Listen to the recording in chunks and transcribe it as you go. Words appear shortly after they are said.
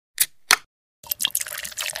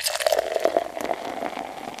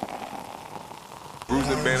Brews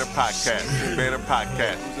and Banner Podcast. Brews and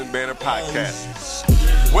Banner Podcast.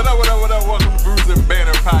 What up? Welcome to Brews and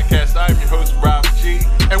Banner Podcast. I'm your host, Rob G.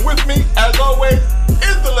 And with me, as always,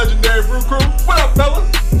 is the Legendary Brew Crew. What up, fellas?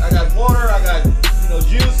 I got water, I got,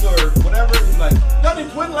 juice or whatever. He's like, y'all need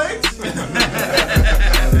twin legs?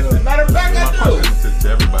 Matter of fact, I do. My question to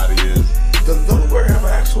everybody is, does Delaware have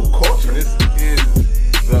an actual culture? This is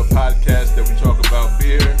the podcast that we talk about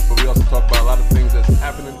beer, but we also talk about a lot of things that's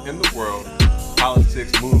happening in the world.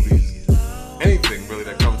 Politics, movies, anything really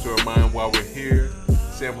that comes to our mind while we're here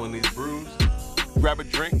sampling these brews. Grab a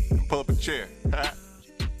drink and pull up a chair.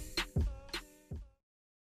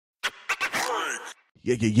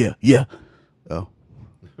 Yeah. Oh.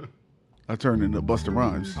 I turned into Busta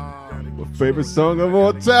Rhymes. My favorite song of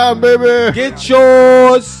all time, baby. Get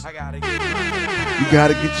yours. You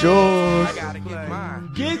gotta get yours.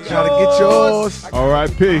 Get Gotta get yours.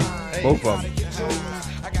 R.I.P. Both of them.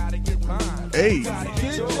 Hey.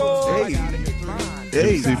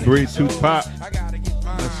 Hey. See, Breed, Tupac.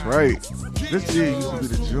 That's right. This year used to be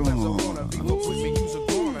the joint.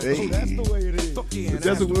 Hey.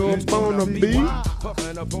 That's what we're on to be.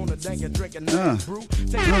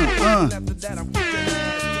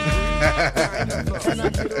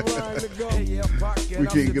 We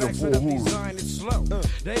can't get a full horn.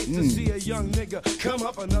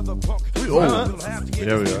 We old.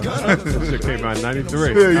 There we go. That shit came out in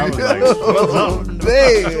 93. There I you was go. like,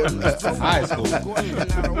 Damn. High school.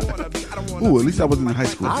 Ooh, at least I was in high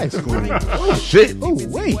school. High school. Oh, shit. Oh,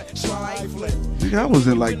 wait. Nigga, I was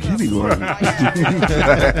in like kindergarten. I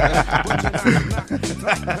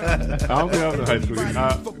don't think I was in high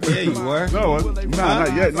school. Yeah, you were. No, Nah,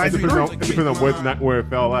 not yet. it depends on where it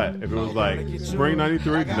fell at. If it was like spring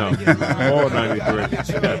 93, no. Fall 93.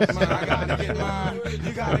 Yes.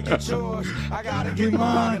 Get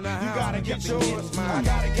mine.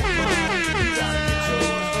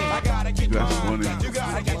 That's funny.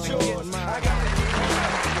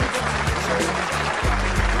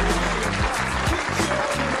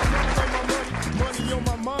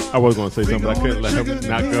 I was going to say something, but I couldn't let him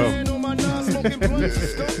not go.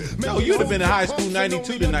 No, you'd have been in high school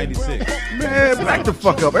 92 to 96. Man, back the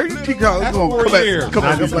fuck up. Every keep going to come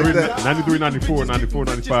back like 93, that. 93, 94, 94,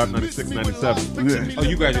 95, 96, 97. Yeah. Oh,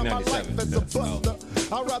 you graduated 97.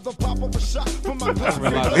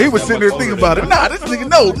 He was sitting there thinking about it. Nah, this nigga,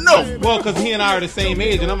 no. Well, because he and I are the same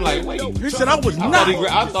age, and I'm like, wait. He said I was not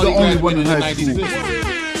I thought the he only one in graduated high school.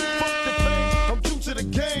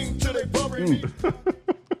 96.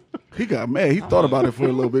 He got mad. He thought about it for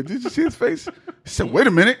a little bit. Did you see his face? He said, wait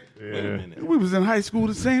a minute. Yeah. We was in high school at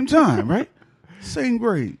the same time, right? Same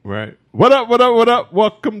grade. Right. What up?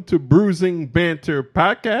 Welcome to Bruising Banter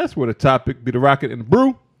Podcast, where the topic be the rocket and the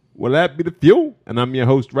brew. Will that be the fuel? And I'm your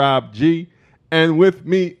host, Rob G. And with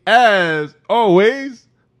me, as always,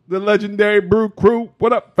 the Legendary Brew Crew.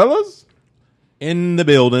 What up, fellas? In the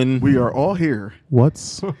building. We are all here.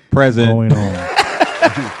 What's Present. going on?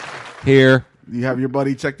 Here. You have your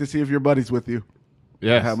buddy. Check to see if your buddy's with you.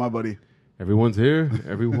 Yes. I have my buddy. Everyone's here.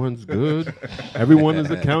 Everyone's good. Everyone is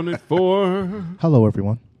accounted for. Hello,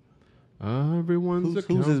 everyone. Everyone's Who's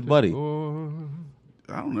accounted his buddy? I for.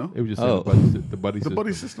 don't know. It was just Oh. the buddy The system.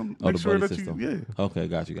 buddy system. Oh, Make the sure buddy that system. you, yeah. Okay,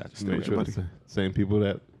 got you. Make sure it's the same people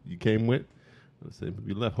that you came with. The same people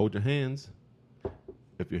you left. Hold your hands.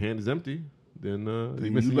 If your hand is empty, then you're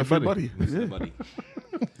missing You your left buddy. Yeah. Buddy.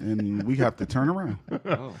 And we have to turn around.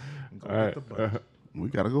 Oh. All right. We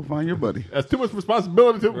got to go find your buddy. That's too much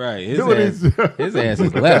responsibility. Right. Abilities. His ass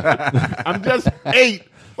is left. I'm just 8.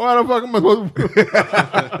 Why the fuck am I supposed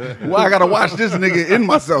to? Why I got to watch this nigga in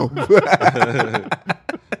myself?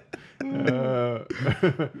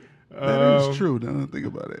 That is true. Now that I think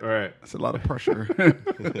about it. All right. That's a lot of pressure.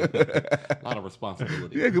 A lot of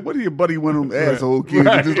responsibility. Yeah, because what if your buddy one of them asshole kids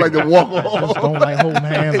that just like to walk off? Just don't like holding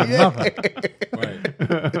hands or nothing. Right.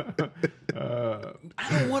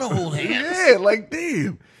 I don't want to hold hands. Yeah, like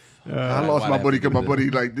damn. I lost why my that buddy have to because my do buddy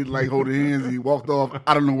like didn't like holding hands. He walked off.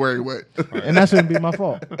 I don't know where he went. And that shouldn't be my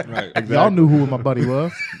fault. Right. Y'all knew who my buddy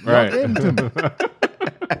was. Y'all Right. gave him to me.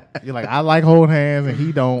 You're like, I like holding hands and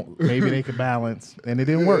he don't. Maybe they could balance. And it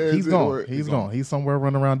didn't work. Yeah, it He's didn't gone. work. He's gone. He's somewhere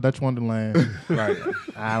running around Dutch Wonderland. Right.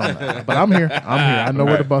 I don't know. But I'm here. I know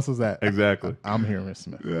where the bus is at. Exactly. I'm here, Miss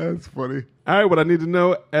Smith. That's funny. All right. What I need to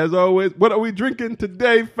know, as always, what are we drinking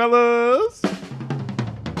today, fellas?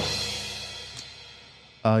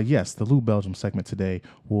 Yes, the Lou Belgium segment today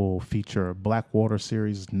will feature Blackwater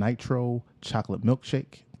Series Nitro Chocolate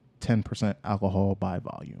Milkshake, 10% alcohol by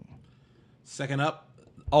volume. Second up,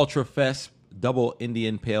 Ultra Fest Double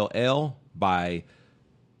Indian Pale Ale by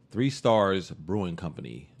 3 Stars Brewing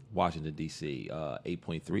Company, Washington, D.C.,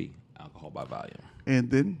 8.3 alcohol by volume. And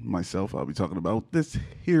then myself, I'll be talking about this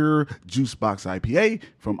here Juice Box IPA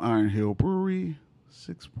from Iron Hill Brewery,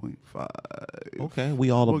 6.5. Okay, we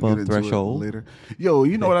all We'll above get into it threshold. later. Yo,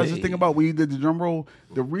 you know what I was just thinking about when you did the drum roll?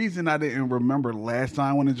 The reason I didn't remember last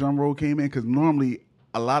time when the drum roll came in, because normally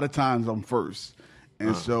a lot of times I'm first.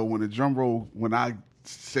 And so when the drum roll, when I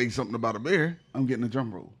say something about a beer, I'm getting a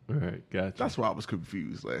drum roll. All right, gotcha. That's why I was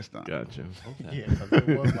confused last time. Gotcha. Yeah, because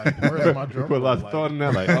it was like, where's my drum Put a lot roll? of thought in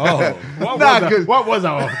that. Like, What was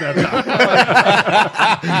I off that time?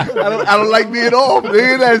 I don't like being off. They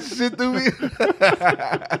hear that shit to me.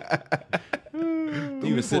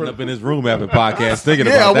 He was sitting up in his room having podcast thinking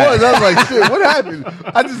Yeah, about that. I was. I was like, shit, what happened?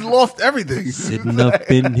 I just lost everything. Sitting up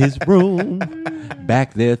in his room,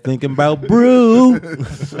 back there thinking about brew.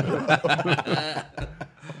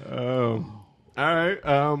 all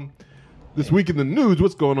right. This week in the news,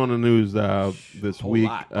 what's going on in the news this Whole week?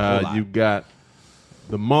 lot, whole lot. You got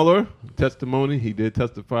the Mueller testimony. He did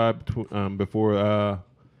testify before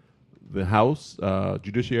the House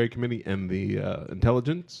Judiciary Committee and the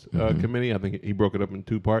Intelligence Committee. I think he broke it up in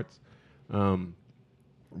two parts.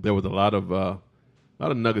 There was a lot of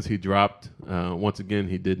nuggets he dropped. Once again,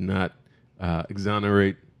 he did not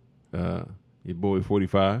exonerate your boy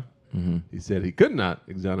 45. He said he could not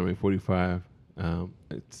exonerate 45.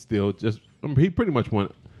 It's still just he pretty much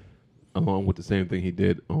went along with the same thing he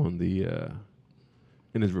did on the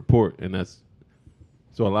in his report, and that's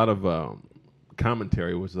so a lot of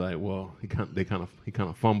commentary was like, well, he kind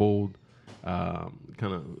of fumbled, kind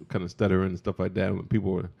of stuttering and stuff like that. When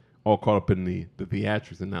people were all caught up in the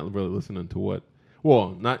theatrics and not really listening to what.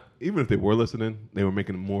 Well, not even if they were listening, they were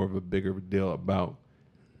making more of a bigger deal about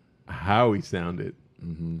how he sounded,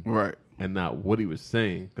 Right. and not what he was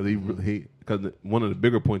saying. Because one of the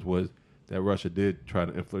bigger points was that Russia did try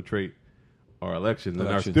to infiltrate our elections and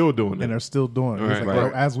are still doing it. And they're still doing it. Right. It's like,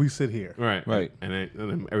 Right. bro, as we sit here. Right. And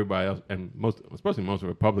then everybody else, and especially most of the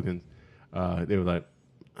Republicans, they were like,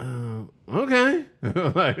 okay.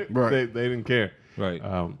 Like, Right. they didn't care. Right.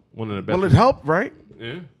 One of the best. Well, it helped, right?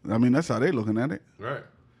 Yeah. I mean, that's how they looking at it. Right.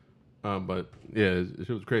 But yeah, it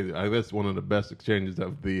was crazy. I guess one of the best exchanges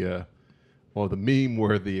of the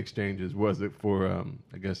meme-worthy exchanges was it for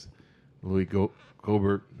I guess Louis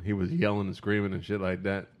Goldberg. He was yelling and screaming and shit like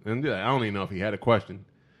that. And yeah, I don't even know if he had a question.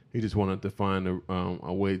 He just wanted to find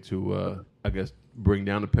a way to I guess bring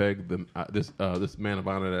down the peg this man of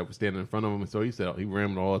honor that was standing in front of him. And so he said he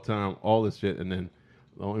rambled all the time, all this shit, and then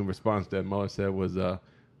the only response that Mueller said was,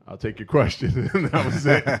 I'll take your question. And that was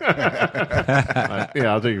it. Like,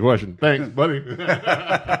 yeah, I'll take your question. Thanks, buddy.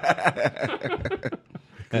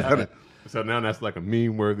 So now that's like a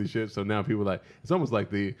meme-worthy shit. So now people like, it's almost like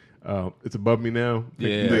the, it's above me now.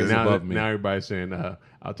 Yeah, Like, it's now, above me. Now everybody's saying,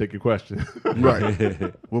 I'll take your question.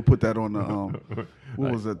 Right. We'll put that on the,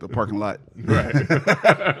 what was it, the parking lot. Right.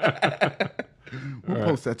 We'll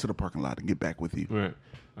post that to the parking lot and get back with you. Right.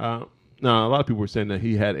 Now, a lot of people were saying that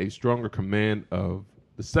he had a stronger command of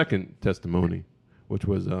the second testimony, which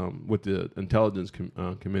was with the Intelligence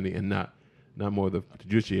Committee and not more the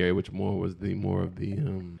judiciary, which was the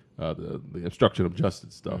obstruction of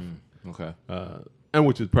justice stuff. Okay. And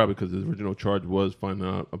which is probably because his original charge was finding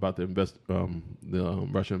out about the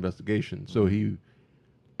Russia investigation. So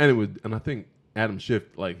and I think Adam Schiff,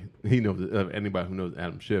 like he knows anybody who knows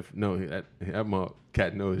Adam Schiff, that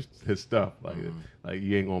cat knows his stuff. Like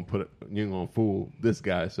you ain't gonna fool this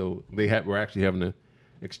guy. So we're actually having an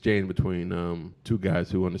exchange between two guys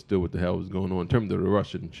who understood what the hell was going on in terms of the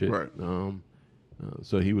Russian shit. Right.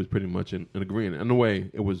 So he was pretty much in agreement. In a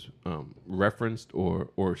way, it was referenced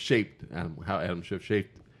or shaped how Adam Schiff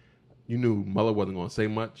shaped. You knew Mueller wasn't going to say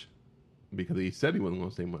much because he said he wasn't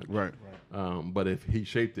going to say much. Right. But if he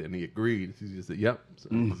shaped it and he agreed, he just said, "Yep, so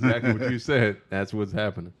exactly what you said. That's what's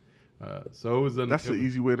happening." So it was. That's the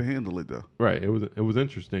easy way to handle it, though. Right. It was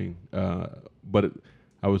interesting, but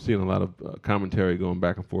I was seeing a lot of commentary going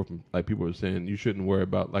back and forth. Like people were saying, you shouldn't worry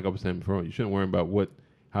about, like I was saying before, you shouldn't worry about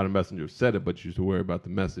how the messenger said it, but you should worry about the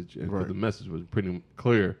message. And Right. the message was pretty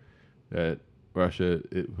clear that Russia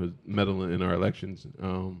was meddling in our elections,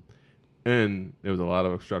 and there was a lot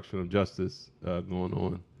of obstruction of justice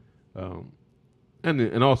going on,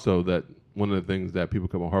 and also that one of the things that people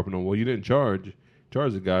kept on harping on. Well, you didn't charge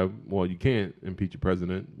the guy. Well, you can't impeach a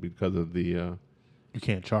president because of the. You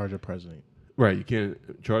can't charge a president. Right, you can't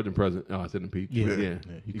charge him president. Oh, I said impeach. Yeah. Yeah.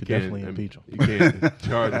 You could can't definitely impeach him. You can't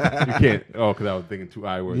charge. You can't. Oh, because I was thinking two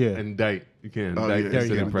I words. Yeah. Indict. You can't Oh, indict yeah, a there you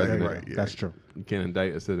sitting go. president. Right, yeah. That's true. You can't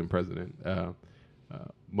indict a sitting president.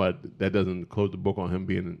 But that doesn't close the book on him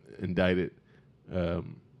being indicted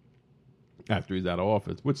after he's out of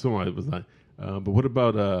office. Which somebody was like, but what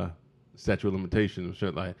about statute of limitations and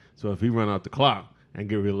shit like. So if he run out the clock and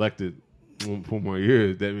get reelected 4 more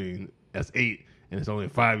years, that means that's 8, and it's only a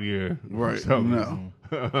 5-year. Right. So, No.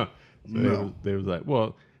 so No. they was like,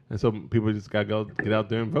 well, and so people just got to get out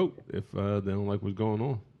there and vote if they don't like what's going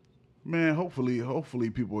on. Man, hopefully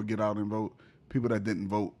people will get out and vote. People that didn't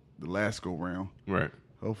vote the last go round. Right.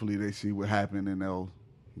 Hopefully they see what happened and they'll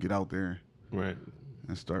get out there Right.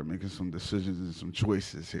 and start making some decisions and some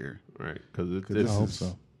choices here. Right. Because I hope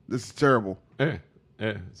so. This is terrible. Yeah.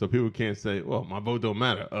 Yeah. So people can't say, well, my vote don't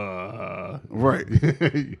matter. Right.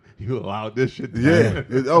 You allowed this shit to Yeah.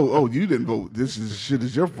 happen. You didn't vote. This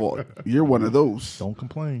is your fault. You're one of those. Don't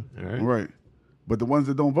complain. All right. Right. But the ones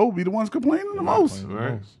that don't vote be the ones complaining the most. All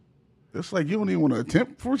right. It's like you don't even want to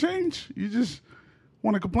attempt for change. You just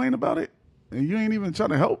want to complain about it, and you ain't even trying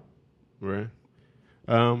to help. Right.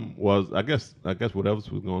 Well, I guess what else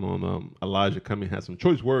was going on? Elijah Cummings had some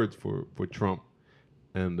choice words for Trump,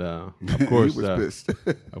 and of course, he was pissed.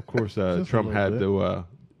 of course, a Trump little had bit. to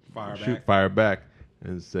fire back,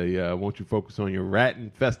 and say, "Won't you focus on your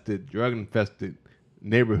rat-infested, drug-infested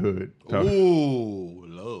neighborhood?" Ooh,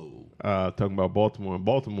 low. Talking about Baltimore, and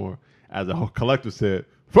Baltimore, as a whole collective said,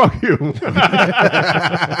 "Fuck you."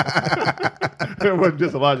 It wasn't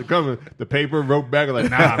just Elijah Cummings. The paper wrote back like,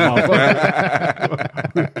 "Nah, motherfucker."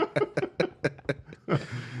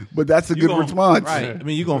 But that's a good response. Right. I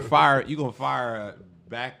mean, you're gonna fire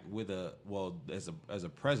back with as a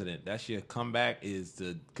president. That's your comeback is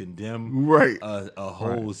to condemn Right. a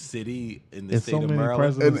whole city in the There's state so of many Maryland.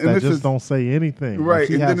 presidents And that this just is- don't say anything. Right, Like,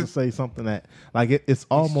 he and has then to it's- say something that, like, it's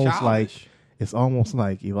almost like childish. it's almost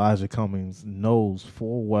like Elijah Cummings knows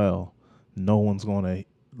full well no one's gonna,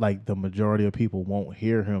 like, the majority of people won't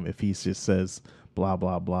hear him if he just says blah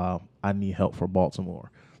blah blah. I need help for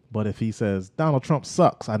Baltimore. But if he says Donald Trump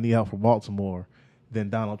sucks, I need help for Baltimore, then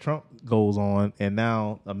Donald Trump goes on, and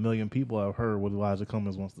now 1 million people have heard what Elijah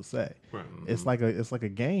Cummings wants to say. Right. It's like a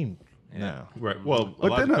game now. Right. Well, But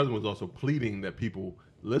Elijah then, Cummings was also pleading that people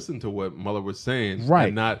listen to what Mueller was saying, Right.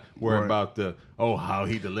 and not worry Right. about how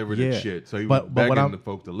he delivered Yeah. his shit. So he But was what begging I'm- the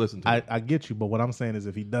folk to listen to. I get you, but what I'm saying is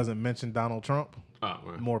if he doesn't mention Donald Trump,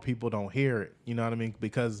 Right. more people don't hear it. You know what I mean?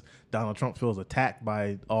 Because Donald Trump feels attacked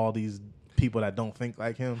by all these people that don't think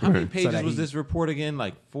like him. How many So pages that was he- this report again?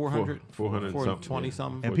 Like 400, 400 something, 420 yeah.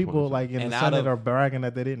 something. And people like in And the out Senate of- are bragging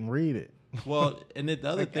that they didn't read it. Well, and the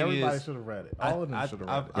other Like, thing everybody is, should have read it. All of them should have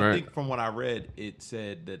read it. I Right. think from what I read, it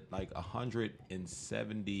said that like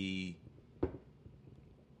 170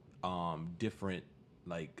 different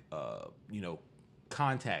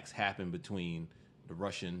contacts happened between the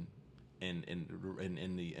Russian and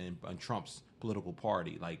Trump's political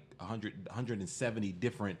party, like 170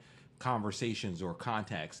 different conversations or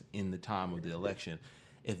contacts in the time of the election.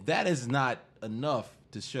 If that is not enough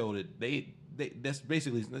to show that that's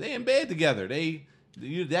basically they in bed together.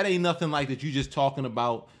 That ain't nothing like that. You just talking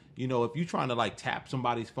about, if you trying to like tap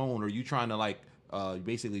somebody's phone or you trying to like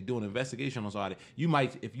basically do an investigation on somebody, you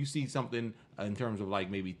might, if you see something in terms of like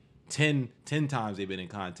maybe 10 times they've been in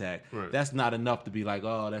contact, Right. that's not enough to be like,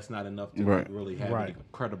 oh, that's not enough to Right. really have Right. any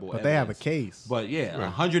credible But evidence. they have a case. But yeah,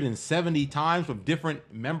 170 times from different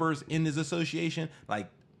members in this association, like,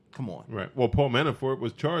 come on. Right. Well, Paul Manafort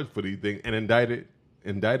was charged for these things and indicted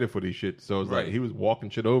for these shit. So it's like Right. he was walking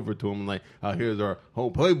shit over to him like, here's our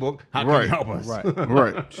whole playbook. How can Right. you help us? Right.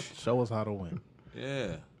 Right. Show us how to win.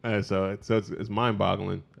 Yeah. And so it's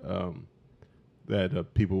mind-boggling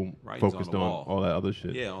that people Writings on focused the on wall. all that other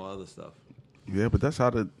shit. Yeah, all other stuff. Yeah, but that's how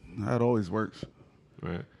it always works.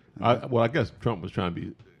 Right. I guess Trump was trying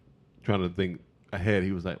to think ahead.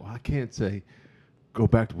 He was like, well, I can't say go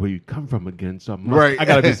back to where you come from again. So Right. I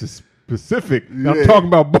got to be specific. I'm Yeah. talking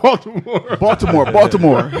about Baltimore.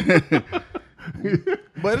 Baltimore.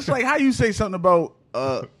 But it's like how you say something about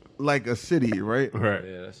like a city, right? Right.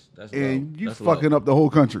 Yeah, that's And low. you That's fucking low. up the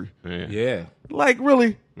whole country. Yeah. Yeah. Like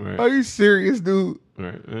really? Right. Are you serious, dude?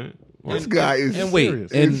 Right. Right. This guy is And wait,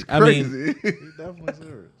 serious. and it's I mean, crazy. Definitely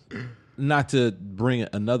serious. not to bring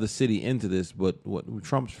another city into this, but what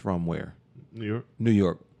Trump's from where? New York. New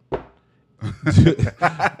York.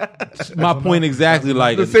 My point exactly.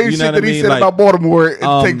 Like the same you know shit what that I he mean? said Like, about Baltimore it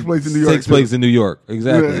takes place in New York. Takes place in New York.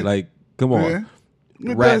 Exactly. Yeah. Like, come on. Yeah.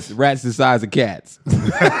 It Rats does. the size of cats.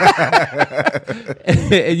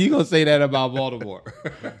 And you gonna say that about Baltimore.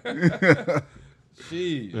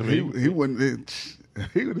 Jeez. He wouldn't.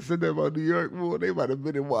 He would have said that about New York. Well, they might have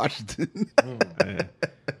been in Washington. Yeah.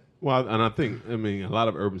 Well, and I think a lot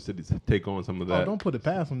of urban cities take on some of that. Oh, don't put it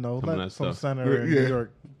past him though. Some of Let that some stuff. senator in Yeah. New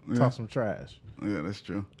York Yeah. talk some trash, Yeah, that's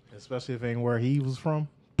true. especially if it ain't where he was from.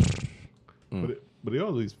 But he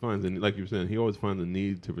always finds, and like you were saying, he always finds the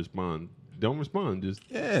need to respond don't respond. Just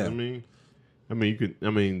Yeah. I mean, you could. I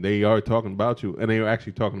mean, they are talking about you, and they are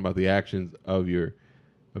actually talking about the actions of your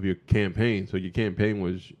campaign. So your campaign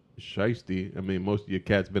was shiesty. I mean, most of your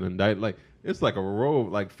cats been indicted. Like it's like a row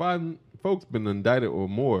of like 5 folks been indicted or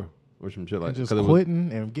more or some shit like just 'cause it was-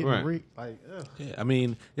 quitting and getting Right. like. Ugh. Yeah, I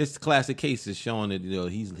mean, it's classic cases showing that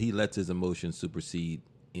he lets his emotions supersede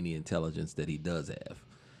any intelligence that he does have.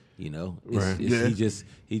 Right. He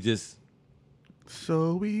just.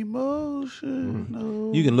 So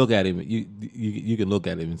emotional. You can look at him. You can look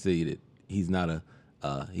at him and see that he's not a.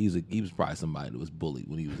 He was probably somebody that was bullied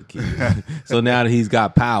when he was a kid. So now that he's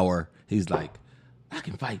got power, he's like, I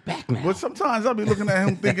can fight back now. But sometimes I'll be looking at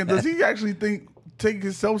him thinking, does he actually take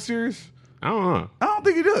himself serious? I don't know. I don't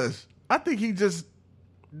think he does. I think he just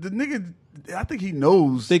the nigga. I think he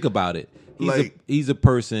knows. Think about it. He's a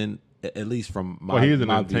person, at least from my He's an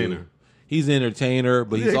my entertainer. view. He's an entertainer,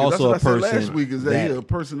 but he's Yeah, 'cause also a that's what I person said last week is that he's a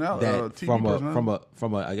personality, TV personality.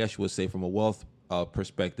 from a I guess you would say from a wealth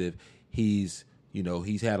perspective, he's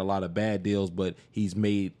had a lot of bad deals, but he's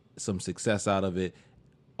made some success out of it.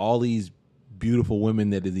 All these beautiful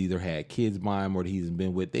women that has either had kids by him or that he's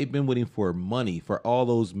been with, they've been with him for money, for all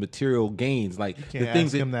those material gains. Like You can't the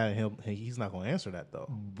things ask him that he's not going to answer that though.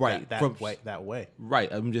 Right. That way. Right.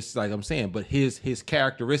 I'm just like I'm saying, but his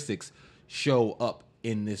characteristics show up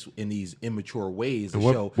in these immature ways. To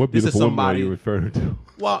show What this is beautiful woman are somebody. you referring to?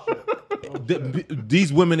 Well,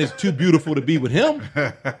 these women is too beautiful to be with him.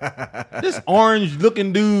 This orange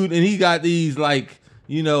looking dude, and he got these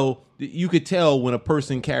you could tell when a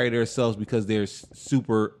person carry themselves because they're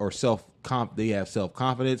super or they have self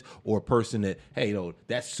confidence, or a person that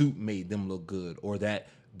that suit made them look good, or that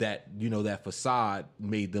facade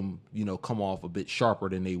made them come off a bit sharper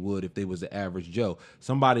than they would if they was the average Joe.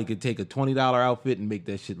 Somebody could take a $20 outfit and make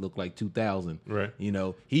that shit look like $2,000. Right.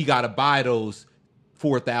 He got to buy those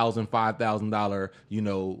 $4,000,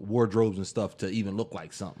 $5,000 wardrobes and stuff to even look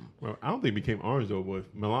like something. Well, I don't think he became orange though. With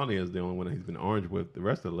Melania is the only one that he's been orange with. The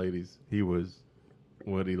rest of the ladies, he was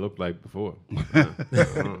what he looked like before.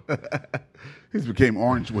 He's became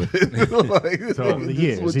orange with So, Over the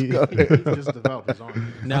years, he just developed his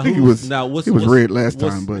arm. Now, I think he was red last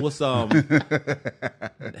time, but what's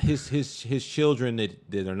his children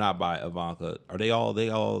that are not by Ivanka, are they all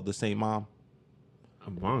the same mom?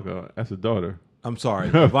 Ivanka, that's a daughter. I'm sorry,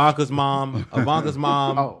 Ivanka's mom. Ivanka's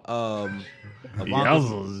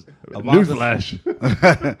Newsflash.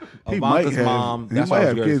 Ivanka's mom. He That's might what I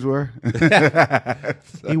have was kids gonna- with her.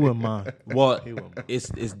 He wouldn't mind. Well, He wouldn't.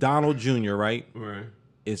 it's Donald Jr., right? Right.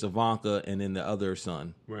 It's Ivanka and then the other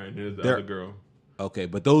son. Right. And there's the They're- other girl. Okay,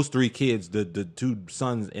 but those 3 kids, the 2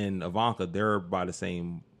 sons and Ivanka, they're by the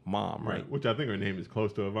same mom, right? Which I think her name is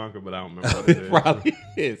close to Ivanka, but I don't remember what it is. Probably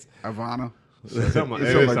is. Ivana. Something like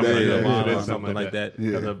It's that. something like that, yeah. It is Something like that.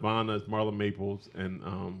 Yeah. Because Ivana is Marla Maples and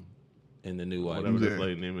And the new wife. whatever this Yeah.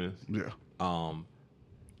 lady name is. Yeah.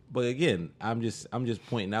 But again, I'm just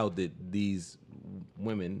pointing out that these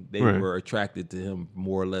women, they Right. were attracted to him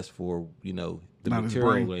more or less for the Not his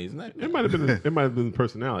material brain. ways. It might have been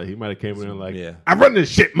personality. He might have came in like, Yeah. I run this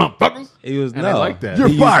shit, motherfuckers. He was And no I like that. You're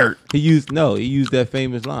He used- fired. He used that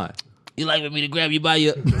famous line. You like for me to grab you by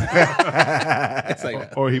your? It's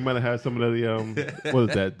like Or he might have had some of the what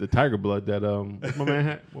is that? The tiger blood that what's my man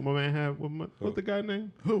had? What's the guy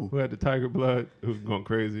name? Who had the tiger blood? Who was going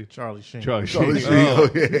crazy? Charlie Sheen. Charlie Charlie Sheen. Sheen. Oh.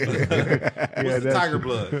 Oh, yeah. what's the tiger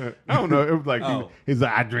blood? I don't know. It was like Oh. he's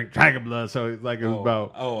like I drink tiger blood, so it's like it was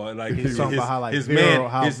about. like his Something about how like his virile,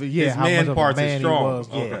 man how, his how man much of a parts man is he strong. was.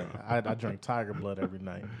 Yeah, Okay. I drink tiger blood every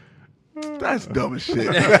night. That's dumb as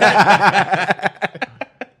shit.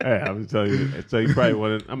 Hey, I'm telling you. So you probably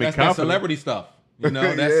wouldn't. I mean, That's that confident. celebrity stuff. That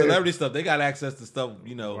Yeah. celebrity stuff. They got access to stuff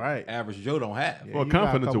Right. average Joe don't have. Yeah. Well, You got a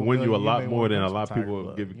confidence will couple win you a million, you lot may more wanna than a drink lot of some tiger people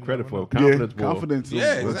blood. give you You credit never for. know. Confidence Yeah, will. confidence Yeah,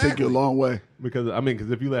 will take you a exactly. long way.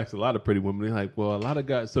 Because if you ask a lot of pretty women, they're like, well, a lot of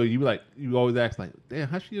guys. So you always ask like, damn,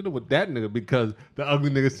 how she end up with that nigga? Because the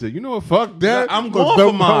ugly nigga said, you know what, fuck that. I'm going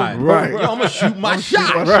for mine. Right. Yo, I'm gonna shoot my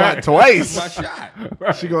shot. My shot twice. My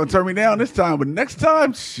shot. She gonna turn me down this time, but next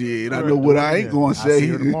time, shit, I know what I ain't gonna I say. see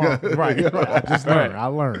her tomorrow. right. I just learned. I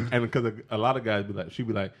learned. And because a lot of guys be like, she'd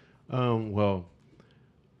be like, well,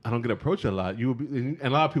 I don't get approached a lot. You will be, and a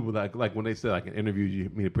lot of people like when they say like in interviews, you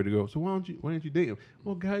meet a pretty girl. So why don't you date him?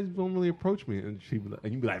 Well, guys don't really approach me, and she be like,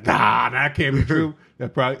 and you be like, nah, that can't be true.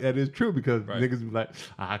 That is true because niggas be like,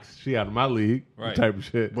 she out of my league, Right. type of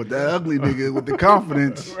shit. But that ugly nigga with the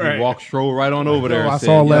confidence, He stroll right on over there. I and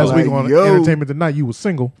saw said, last yo, week like, on yo. Entertainment Tonight you was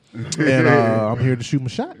single, and I'm here to shoot my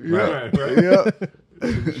shot. Right. yeah,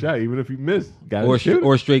 shot, even if you miss.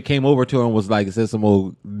 Or straight came over to her and was like, said some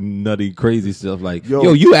old nutty crazy stuff like,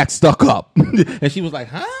 yo you act stuck up. And she was like,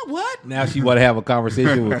 huh, what? Now she want to have a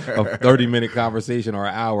conversation, a 30-minute conversation or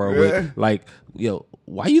an hour with like, yo,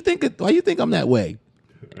 why you think I'm that way?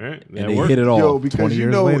 Right, and they hit it all. Yo, because 20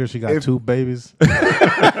 years later, she got 2 babies. And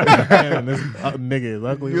this nigga is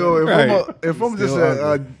ugly. Yo, if I'm just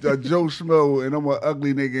a Joe Schmo and I'm an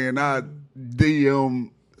ugly nigga and I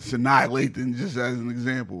DM Sanaa Lathan just as an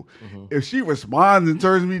example, if she responds and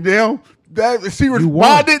turns me down, if she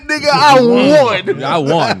responded, nigga, I won. I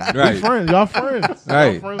won. Right. Y'all friends.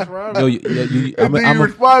 Right. Y'all friends forever. Yo, and then you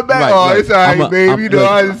respond back, it's all right, baby. You know,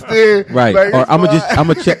 I understand. Right. Like, or I'm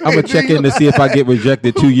gonna check in to see if I get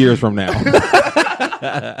rejected 2 years from now.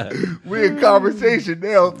 We're in conversation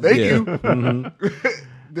now. Thank you. Mm-hmm.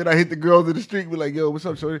 Then I hit the girls in the street, be like, yo, what's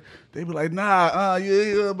up, shorty? They be like, nah,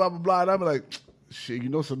 yeah, blah, blah, blah. And I be like, shit, you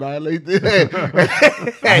know Sanaa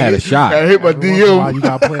Lathan. I had a shot. I hit my DM. Why you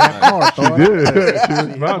gotta play that card? She did. She was She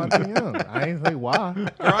hit my DM. I ain't say why. Girl,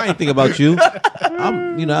 I ain't think about you.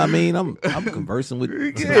 I'm, you know what I mean? I'm conversing with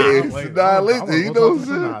Sanaa Lathan, you know what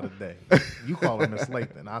I'm saying? Today. You call her Miss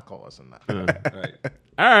Lathan, I call her Sanaa. Right.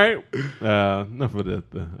 All right. Enough of the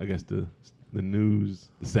I guess the news,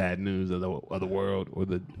 the sad news of the world, or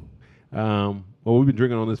the well, we've been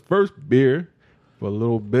drinking on this first beer for a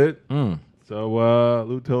little bit. So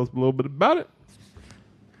Lou, tell us a little bit about it.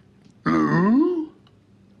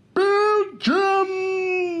 Belgium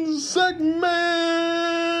segment.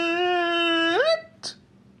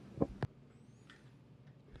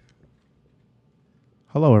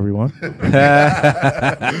 Hello, everyone.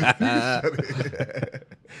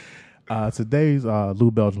 Today's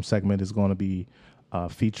Lou Belgium segment is going to be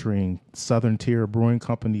featuring Southern Tier Brewing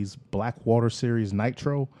Company's Blackwater Series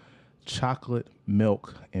Nitro Chocolate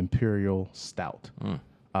Milk Imperial Stout.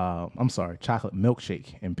 I'm sorry, Chocolate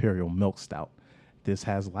Milkshake Imperial Milk Stout. This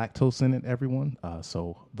has lactose in it, everyone.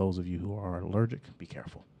 So those of you who are allergic, be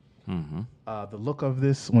careful. The look of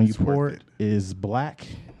this when you pour it is black.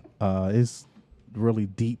 It's really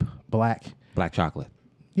deep black. Black chocolate.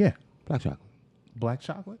 Yeah. Black chocolate. Black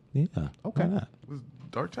chocolate? Yeah. Okay. Why not?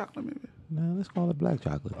 Dark chocolate, maybe? No, let's call it black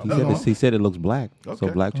chocolate. No. He said it looks black. Okay.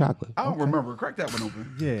 So black chocolate. I don't remember. Crack that one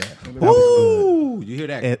open. Yeah. Ooh, you hear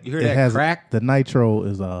that? You hear that has, crack? The nitro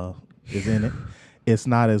is in it. It's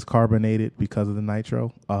not as carbonated because of the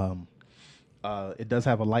nitro. It does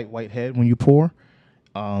have a light white head when you pour.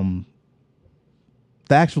 Seeing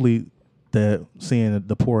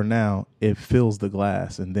the pour now, it fills the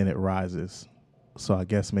glass and then it rises. So I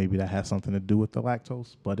guess maybe that has something to do with the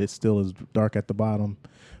lactose, but it still is dark at the bottom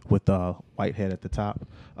with the white head at the top.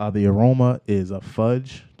 The aroma is a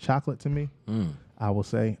fudge chocolate to me. I will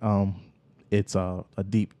say it's a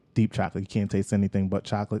deep chocolate. You can't taste anything but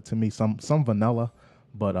chocolate to me. Some vanilla,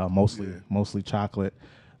 but mostly chocolate.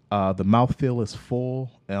 The mouthfeel is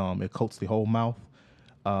full. It coats the whole mouth.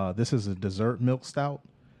 This is a dessert milk stout.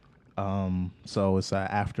 So it's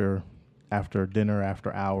after dinner,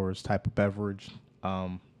 after hours type of beverage.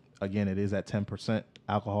 Again, it is at 10%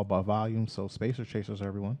 alcohol by volume, so spacer chasers,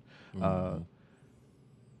 everyone.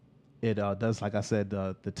 It does, like I said,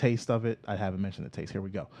 the taste of it. I haven't mentioned the taste. Here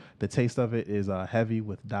we go. The taste of it is heavy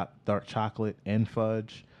with dark chocolate and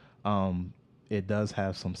fudge. It does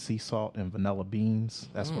have some sea salt and vanilla beans.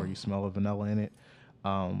 That's where you smell the vanilla in it.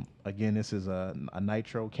 Again, this is a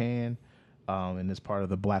nitro can. And this part of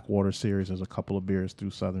the Blackwater series. There's a couple of beers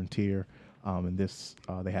through Southern Tier. And this,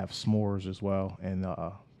 they have s'mores as well. And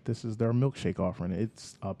this is their milkshake offering.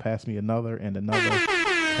 It's pass me another and another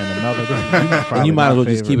and another. And you might as well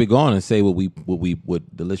just keep it going and say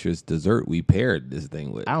what delicious dessert we paired this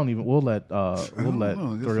thing with. I don't even. We'll let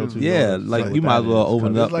 302. Yeah, like you might as well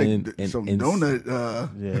open it up like and some donut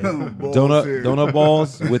donut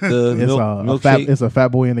balls with the milkshake. It's a Fat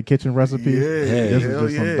Boy in the Kitchen recipe. Yeah, this is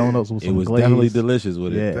just some donuts with some it was glaze. definitely delicious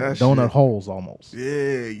with it. Yeah, donut holes almost.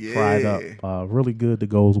 Yeah. Fried up. Really good to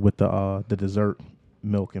go with the dessert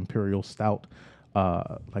milk imperial stout.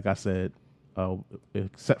 Like I said,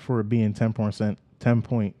 except for it being 10%,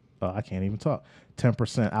 I can't even talk.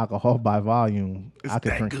 10% alcohol by volume. I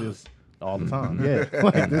could drink this all the time. Yeah,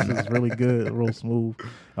 like this is really good, real smooth.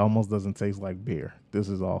 Almost doesn't taste like beer. This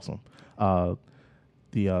is awesome.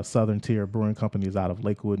 The Southern Tier Brewing Company is out of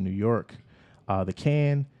Lakewood, New York. The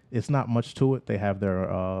can, it's not much to it. They have their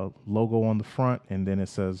logo on the front, and then it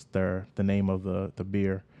says the name of the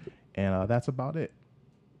beer, and that's about it.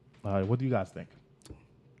 What do you guys think?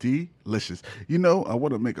 delicious. You know, I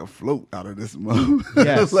want to make a float out of this mug.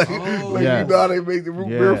 Yes. like yes. you know how they make the root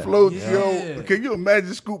beer floats, Yeah. yo. Can you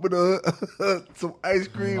imagine scooping some ice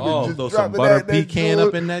cream Oh, and throw just some dropping butter that pecan joint?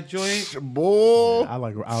 up in that joint. Boy.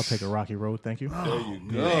 I'll take a rocky road, thank you. There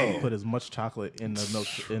you go. Put as much chocolate in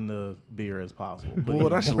the beer as possible. But Boy,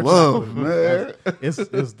 that's more love, chocolate. man.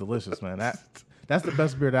 It's delicious, man. That's the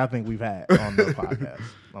best beer that I think we've had on the podcast.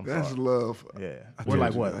 I'm That's sorry. love. Yeah, I we're told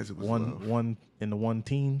like you what guys it was love. one in the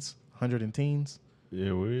 100 and teens.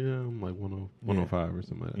 Yeah, we're like 105 or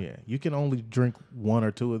something like that. Yeah, you can only drink one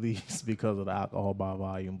or two of these because of the alcohol by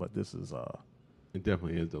volume, but this is It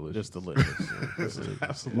definitely is delicious. just delicious. This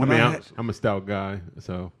is I'm a stout guy,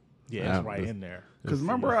 so yeah, it's right in there. Because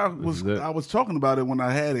remember, I was talking about it when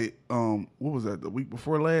I had it. What was that? The week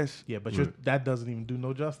before last. Yeah, but that doesn't even do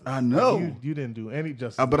no justice. I know. You didn't do any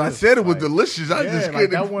justice. But I This, said it was like- delicious. I Yeah, just like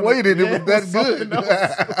couldn't that one- explain it. yeah, It was that something good.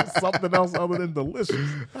 else. It was something else other than delicious.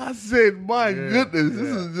 I said, my goodness, this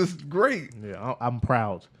is just great. Yeah, I'm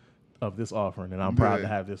proud of this offering, and I'm proud to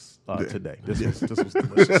have this today. This was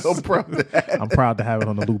delicious. I'm proud of that. I'm proud to have it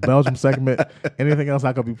on the Lou Belgium segment. Anything else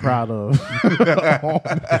I could be proud of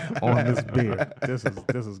on this beer. This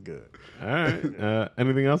is good. all right.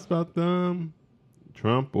 Anything else about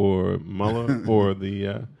Trump or Mueller or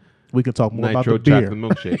the We could talk more nitro about the beer. chocolate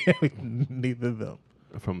milkshake Neither of them.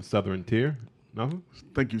 from Southern Tier? Nothing.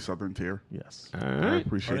 Thank you, Southern Tier. Yes. All I right.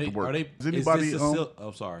 appreciate the work. Is Is anybody? this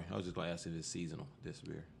sorry. I was just going to ask if it's seasonal, this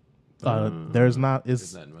beer. There's not.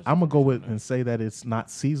 It's. There's not I'm gonna go with information on and say that it's not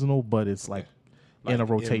seasonal, but it's like Like in a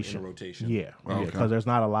rotation. in a rotation. Yeah, Okay. because there's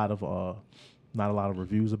not a lot of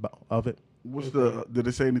reviews of it. What's the? Did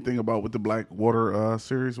it say anything about what the Black Water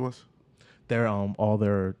series was? They're all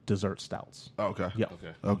their dessert stouts. Oh, okay. Yeah,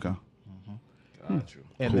 Okay. Got you.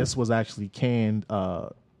 and this was actually canned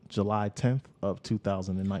July 10th of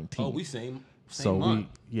 2019. Oh, we same so month.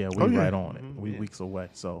 we Oh, yeah. right on it. We weeks away.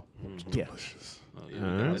 So yeah, Oh,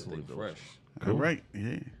 yeah, we got this thing fresh. All right.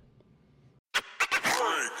 Yeah.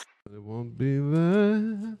 It won't be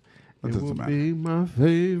that. That It doesn't will matter. be my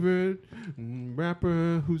favorite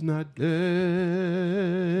rapper who's not dead.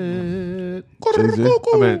 Jay-Z.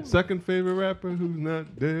 I mean, second favorite rapper who's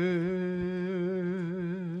not dead.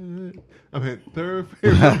 I mean, third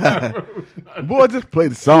favorite rapper who's not Boy, just play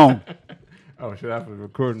the song. Oh, shit, I have to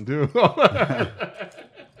recording too.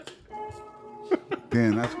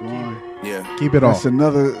 Damn, that's going. Yeah. keep it That's on.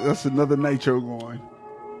 another nitro going.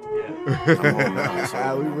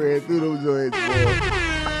 Yeah. We ran through those joints, boy.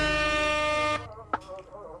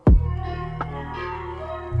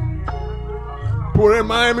 Put in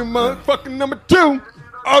Miami motherfucking number 2,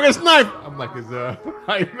 August 9th. I'm like, it's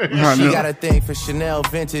hype, man. I She know. got a thing for Chanel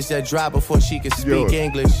vintage that dropped before she could speak Yo.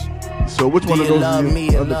 English. So which Do one of you those love is me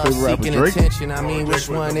your or other love favorite rapper? seeking Drake? attention? I mean, which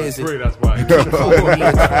one is it? 3, that's why. Call me a twin,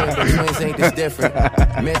 but twins ain't this different.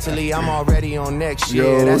 Mentally, I'm already on next year.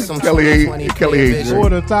 Yo, That's some Kelly 2020 hate- Kelly clear hates vision. Drake. Or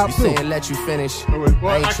the top You two. saying let you finish. It was,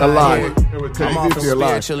 I ain't A trying lie. to hear it. It was I'm off of Jay-Z a lie.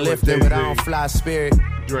 spiritual It was lifting, but I Jay-Z. don't fly spirit.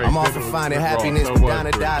 Drake, I'm off then of it was finding Rick Ross. happiness, So but it down to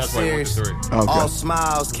was 3. die That's why it went to serious. 3. Okay. All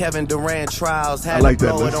smiles, Kevin Durant trials. Had I like to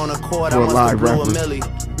that blow list it on a court. for I a must live have blew a rapper. milli.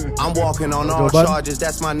 I'm walking on all Button? charges.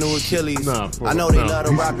 That's my new Achilles. Nah, I know they no. love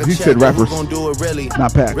to rock the He check, said but who rappers. gon' do it really?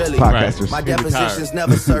 Not pack, Really? podcasters. My He's retired. depositions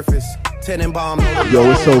never surface. Tenenbaum,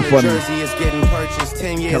 Yo, it's so funny. Jersey is getting purchased.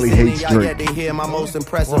 10 years Kelly in, hates y'all Drake. get to hear my most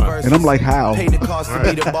impressive verses. And I'm like, how? Paid the cost to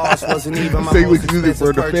be the boss wasn't even my Say we most can use it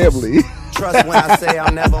for expensive the purchase. family. Trust when I say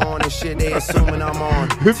I'm never on this shit, they assuming I'm on.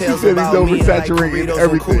 50 Tales Cent is about me like oversaturating burritos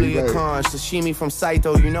everything, and Cooley like- Khan. Sashimi from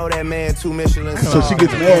Saito, you know that man, 2 Michelin stars. So she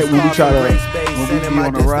gets mad when we try to- Grace Bay, when we sending be my on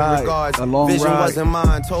a distant ride, regards. a long Vision ride. wasn't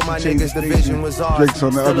mine, told my She changed niggas the station. vision was ours. Drake's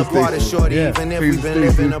on the Still other a part of station. shorty, Yeah. even if Changed we've been station.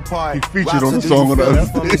 living apart. He featured Raps on the will do song you on the feel other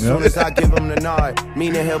for me station. soon as I give him the nod.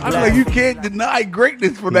 Meaning he'll I'm black. like, you can't deny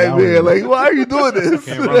greatness for that Yeah, man. Like, why are you doing this?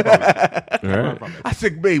 Can't run from it. All right. I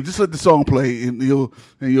said, babe, just let the song play and you'll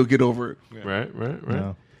get over it. Right.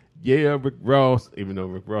 Yeah. Yeah, Rick Ross. Even though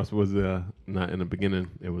Rick Ross was not in the beginning,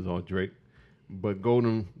 it was all Drake. But Gold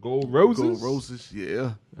Roses. Gold Roses,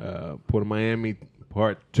 yeah. Port of Miami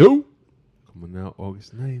Part 2 coming out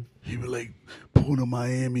August 9th. He was like, Port of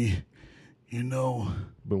Miami, you know.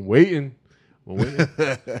 Been waiting.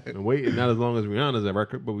 Been waiting. Not as long as Rihanna's a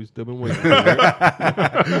record, but we still been waiting.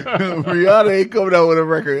 Rihanna ain't coming out with a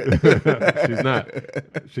record. She's not.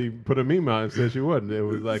 She put a meme out and said she wasn't. It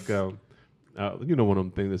was like, you know, one of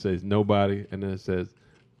them things that says nobody, and then it says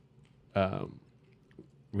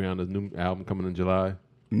Rihanna's new album coming in July.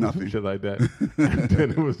 Nothing. Shit like that. And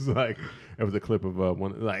then it was like, it was a clip of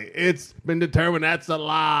one, like, it's been determined that's a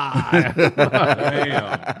lie.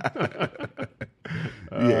 Damn.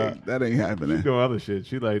 Yeah, that ain't She happening. doing other shit.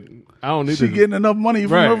 She like, I don't need She to. getting enough money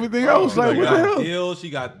from Right. everything else. Like, She what the got hell? Deal, she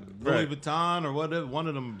got Louis Right. Vuitton or whatever. One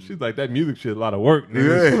of them. She's like, that music shit, a lot of work,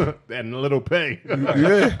 nigga. and a little pay.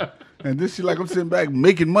 Yeah. And this shit, like, I'm sitting back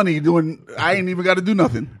making money doing, I ain't even got to do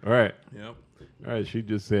nothing. All right. Yep. All right. She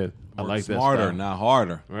just said, I Work like that smarter, style. not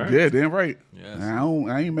harder All right. Yeah, damn right. Yes.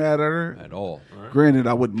 I ain't mad at her. at all. Granted,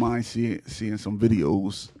 I wouldn't mind seeing some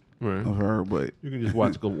videos Right. of her, but You can just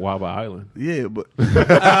watch Guava Island. yeah, but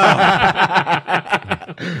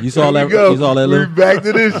You saw that? go. You saw that? We Lou? back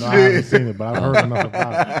to this No, I haven't shit. seen it, but I've heard enough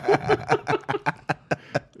about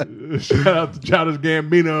it. Shout out to Childish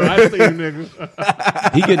Gambino. I see you,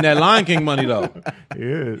 nigga. He getting that Lion King money though.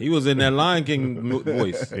 Yeah. He was in that Lion King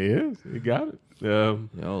voice. He is. He got it. Yo,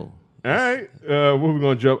 All right. What we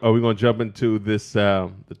gonna jump? Are we gonna jump into this?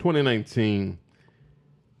 The 2019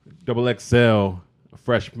 XXL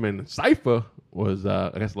Freshman Cypher was,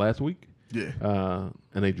 I guess, last week. Yeah.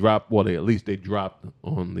 And they dropped. Well, they dropped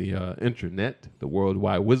on the internet, the World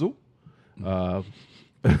Wide Whizzle.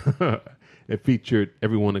 It featured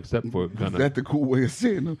everyone except for Is Gunna. that the cool way of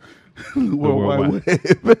saying the World Wide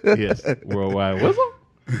Worldwide. Web? Yes, World Wide Whizzle.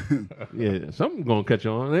 Yeah, something gonna catch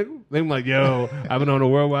on. They like, yo, I've been on the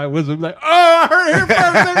World Wide Whizzle. Like, oh, I heard it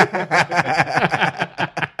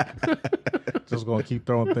here first. Just gonna keep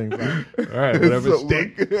throwing things out. All right, whatever So-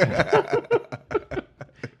 stick.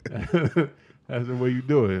 That's the way you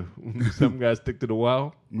do it. Some guys stick to the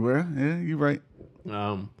wild. Well, yeah, you're right.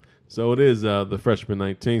 So it is the freshman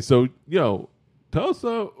 19. So yo, tell us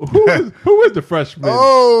who is the freshman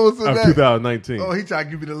Oh, so of that. 2019? Oh, he trying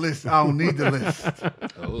to give me the list. I don't need the list.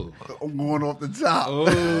 oh, I'm going off the top.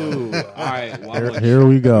 oh. All right. Well, I'm Here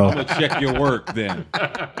we go. gonna check your work then.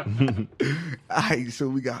 All right, so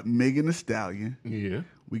we got Megan Thee Stallion. Yeah,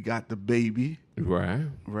 We got the baby, right.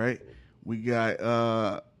 right? We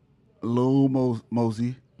got Lil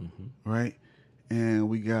Mosey, right? And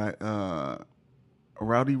we got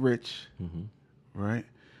Rowdy Rich, right?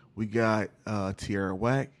 We got Tierra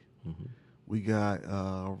Whack. We got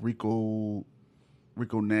Rico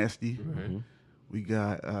Nasty. We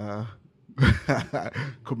got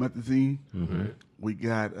Comethazine. We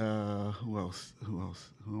got who else? Who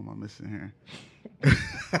am I missing here?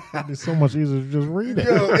 It's so much easier to just read it.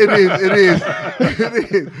 Yo,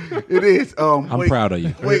 it is. I'm proud of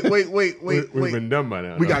you. Wait. We've been done by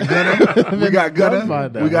now. We no? got Gunna. We got Done by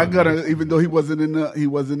Gunna. now. We got Gunna. Even though he wasn't in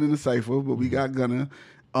the cipher, but we got Gunna.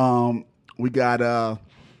 We got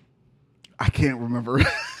I can't remember.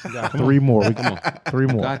 We got three more. We got three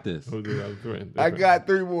more. Got this. Who's the other three? I got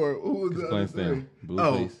three more. Who was the other Glance three? down.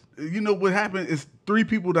 Blueface. You know what happened? It's three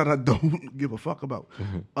people that I don't give a fuck about.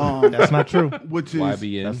 That's not true. Which is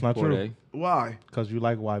YBN. That's not true. Corday. why? Because you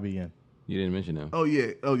like YBN. You didn't mention them. Oh yeah.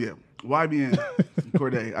 YBN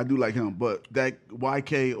Corday, I do like him, but that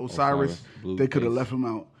YK Osiris, Blueface. they could have left him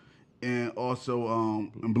out. And also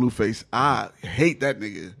and Blueface, I hate that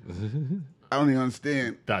nigga. I don't even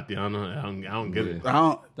understand. Tatiana. I don't get it. I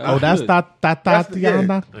don't. Oh, that's good.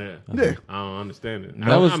 Tatiana. Yeah. Yeah. I don't understand it.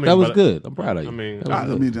 That was but good. I'm proud of you. I mean, That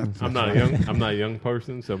was good. I'm not a young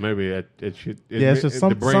person, so maybe it should. Yeah, it's just the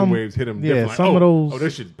brainwaves hit them. yeah, different. some Like, of those- Oh,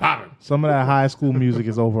 this shit's popping. Some of that high school music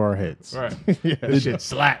is over our heads. Right. This shit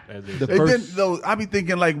slap. As they say. And then though, I be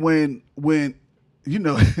thinking like when you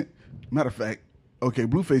know, matter of fact, okay,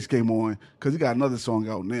 Blueface came on because he got another song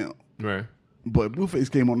out now. Right. But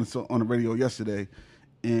Blueface came on the radio yesterday,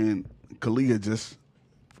 and Kalia just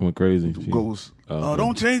Went crazy. goes, okay.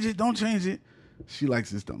 don't change it. She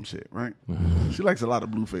likes this dumb shit, right? She likes a lot of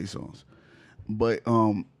Blueface songs. But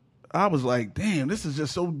I was like, damn, this is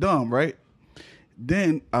just so dumb, right?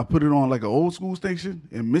 Then I put it on like an old school station,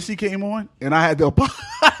 and Missy came on, and I had to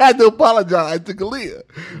apologize to Kalia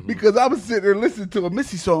because I was sitting there listening to a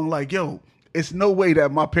Missy song like, yo, it's no way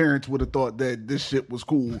that my parents would have thought that this shit was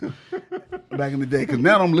cool back in the day. Because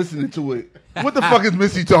now I'm listening to it. What the fuck is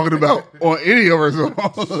Missy talking about on any of her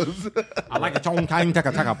songs? I like a chong time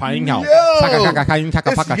taka taka pine cow. Yo, Taka taka kain taka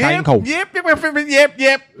it's paka kain cow.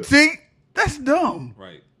 yep. See, that's dumb.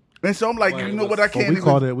 Right. And so I'm like, Right, you know what? I But can't we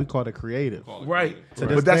even. called it creative. Right. To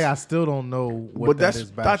But this that's day, I still don't know what but that that's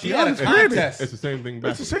is back. She had a Tatiana's creative. contest. It's the same thing.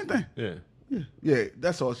 That's the same thing. Yeah. Yeah,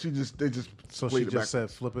 that's all. They just So played she it just back.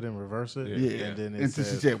 said flip it and reverse it. Yeah, And then and it so she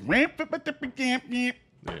said, said, "Ramp, that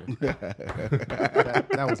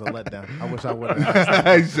was a letdown. I wish I would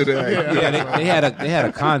have. he said that. Yeah, they had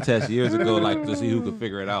a contest years ago, like to see who could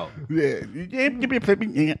figure it out. Yeah.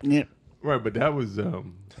 Right, but that was. I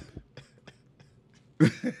don't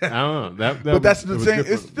know. That But that's the it was same-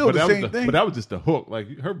 different. it's still But the that was same thing. But that was just the hook.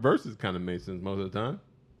 Like her verses kind of made sense most of the time.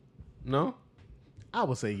 No. I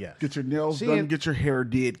would say yes. Get your nails She done. in- Get your hair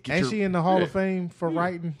did. Ain't she in the Hall of Fame for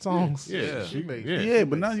writing songs? Yeah. She makes. Yeah,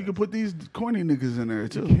 but now you can put these corny niggas in there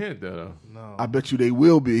too. You can't though. No. I bet you they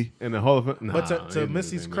will be. In the Hall of Fame. Nah, But to ain't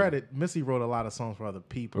Missy's nothing, credit, Missy wrote a lot of songs for other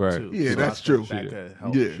people Right. too. Yeah, So that's I true. think That She could did.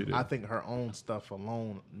 help. Yeah. She did. I think her own stuff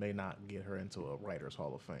alone may not get her into a Writers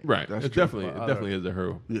Hall of Fame. Right. That's It true. definitely is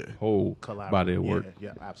her Yeah. whole Collaborative. body of work.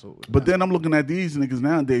 Yeah, absolutely. But then I'm looking at these niggas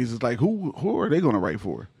nowadays. It's like, who are they gonna write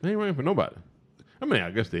for? They ain't writing for nobody. I mean,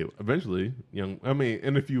 I guess they eventually and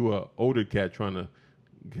if you older cat trying to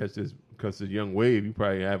catch this young wave, you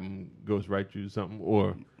probably have them ghostwrite you something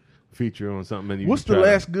or feature on something. And you What's the try to-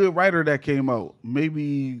 last good writer that came out?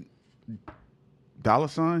 Maybe Dollar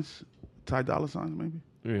Signs, Ty Dollar Signs, maybe.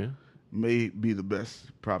 Yeah. May be the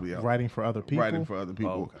best, probably out. writing for other people. Writing for other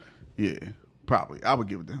people. Oh, okay. Yeah, probably. I would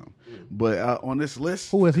give it to him. But on this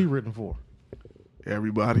list, Who has he written for?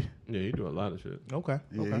 everybody. Yeah, you do a lot of shit. Okay.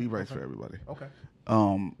 Yeah, okay. he writes for everybody. Okay.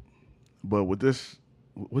 But with this,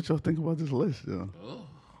 what y'all think about this list?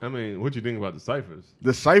 I mean, what you think about the ciphers?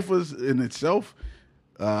 The ciphers in itself,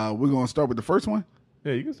 we're gonna start with the first one.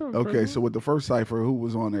 Yeah, you can start. With the Okay, first so one. with the first cipher, who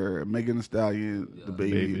was on there? Megan Thee Stallion, the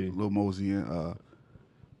baby, Baby. Lil Mosey, and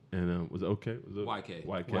And was it okay? Was it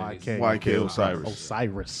YK. YK Osiris.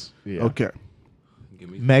 Osiris. Yeah. Okay. Give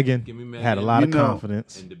me Megan Megan had a lot of You know-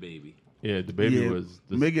 confidence. and the baby. Yeah, the baby Yeah, was.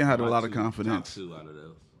 The, Megan had a lot of Top confidence, two out of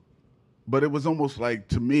those. but it was almost like,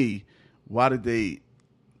 to me, why did they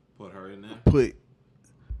Put her in there. put?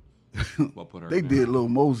 Well, put her They in there. did Lil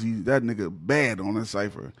Mosey, that nigga, bad on that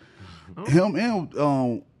cipher. Him and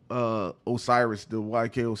Osiris, the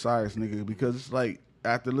YK Osiris nigga, because it's like,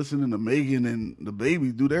 after listening to Megan and the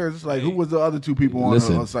baby do theirs, it's like, who was the other two people on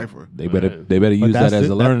Listen. the cipher? They better Right. use But that as it.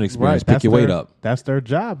 a learning experience. Right, Pick that's your weight their- up. That's their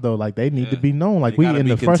job, though. Like they need to Yeah. be known. Like They we gotta in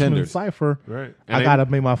be the freshman contenders. cipher. Right. I And gotta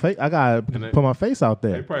make my face. I gotta And they- put my face out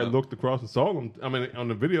They there. probably looked across and saw them. I mean, on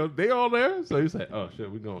the video, they all there. So you say, "Oh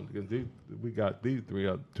shit, we going because we got these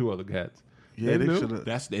two other cats." Yeah, they knew. should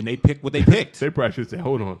have. And they picked what they picked. They probably should say,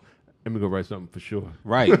 "Hold on, let me go write something for sure."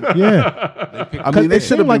 Right. Yeah, I mean, they it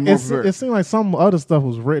should have seemed like been more it prepared. seemed like some other stuff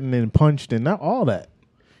was written and punched and not all that.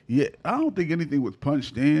 Yeah, I don't think anything was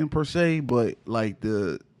punched in per se, but like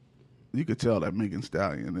you could tell that Megan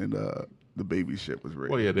Stallion and the baby shit was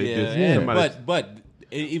written. Well, yeah, they Yeah, just and- somebody.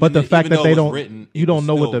 even, But the fact even that though they it was don't, written, you it don't was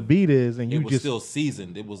know what still- the beat is, and it you was just still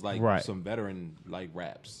seasoned. It was like Right. some veteran like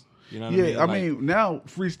raps. You know what Yeah, I mean? I Like, mean, now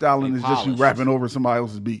freestyling they is just you polished. rapping over somebody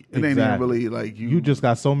else's beat. It ain't even Exactly. really like you just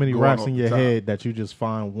got so many going raps off in the your top. head that you just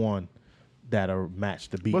find one that'll match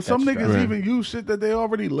the beat. But some that you niggas got. even use shit that they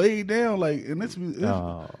already laid down, like, and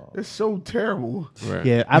Oh. it's so terrible. Right.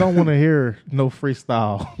 Yeah, I don't want to hear no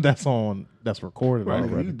freestyle that's recorded Nigga,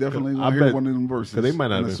 already. you definitely I gonna hear bet- one of them verses. Because they might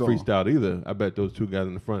not in have a been song. freestyled either. I bet those two guys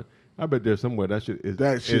in the front. I bet there's somewhere that shit is.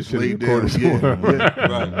 That it shit's should laid be down. recorded Yeah,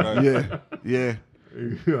 somewhere. yeah, right. yeah.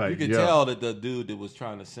 Like, You could yo. tell that the dude that was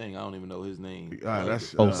trying to sing, I don't even know his name.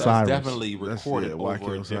 That's Osiris. That's definitely That's- recorded yeah, YK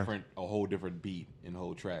over Osiris. a whole different beat and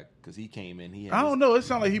whole track because he came in. He had I don't know. It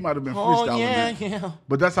sounded like he might have been Oh freestyling yeah, it. yeah.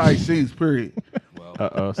 But that's how he sings, period.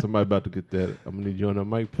 Well, Somebody about to get that. I'm gonna need you on the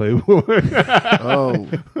mic, Playboy. Oh,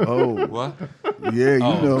 what? yeah, you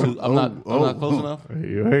Oh, know. I'm not close enough.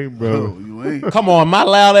 You ain't, bro. Oh, you ain't. Come on, my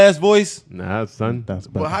loud ass voice. Nah, son. That's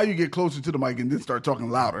better. But how you get closer to the mic and then start talking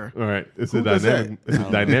louder? All right, it's Who a does dynamic. It's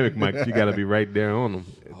a dynamic mic. You got to be right there on them.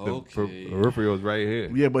 Okay. The peripheral's right here.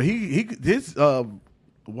 Yeah, but his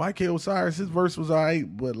YK Osiris, his verse was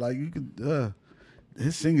alright, but like you could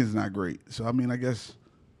his singing's not great. So I mean, I guess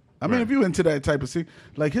if you into that type of sing,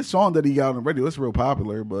 like his song that he got on the radio, it's real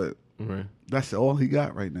popular, but Right. that's all he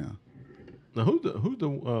got right now. Now who's the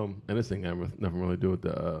and this thing has nothing really to do with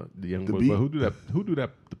the young The boys, beat? but who do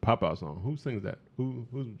that the pop out song? Who sings that?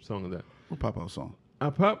 Whose song is that? What pop out song? I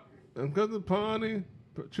pop and go to the party.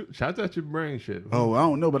 Shots at your brain shit. Oh, I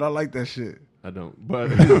don't know, but I like that shit. I don't,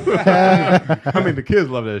 but I mean the kids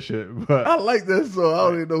love that shit. But I like that song. I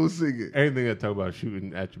don't even know who sing it. anything that talk about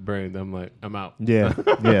shooting at your brain, I'm like, I'm out. yeah.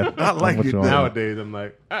 I like I'm with it you on that. Nowadays, I'm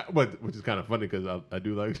like, which is kind of funny because I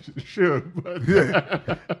do like sure, but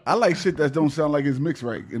Yeah. I like shit that don't sound like it's mixed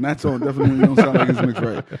right, and that song definitely don't sound like it's mixed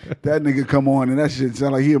right. That nigga come on and that shit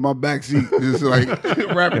sound like he in my backseat, just like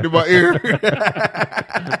rapping in my ear,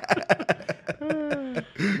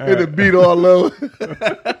 and the beat all low.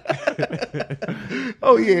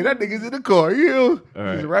 Oh yeah, that nigga's in the car, All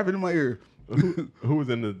right. just rapping in my ear. who was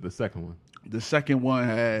in the second one? The second one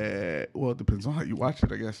had, well, it depends on how you watch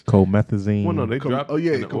it, I guess. Comethazine. Well, no, they dropped. Oh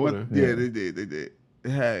yeah, in the order. yeah, they did. It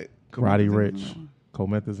had Roddy Rich.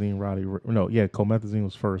 Comethazine, Roddy Rich. No, yeah, Comethazine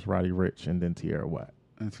was first, Roddy Rich, and then Tierra Whack.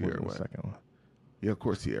 and was Tierra the Whack. second one. Yeah, of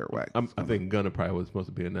course, Tierra Whack. I think Gunna probably was supposed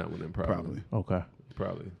to be in that one then probably. Probably. Okay.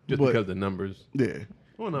 probably just But- because of the numbers. Yeah,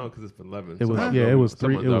 Well, no, because it's 11. It was Some it was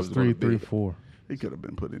some of those was gonna 3, be. 4. he could have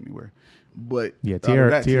been put anywhere. But Yeah, out of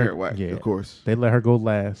that, Tierra whack, yeah. of course. They let her go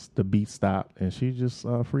last. The beat stopped, and she just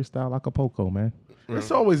freestyle Acapulco, man.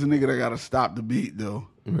 It's always a nigga that got to stop the beat, though.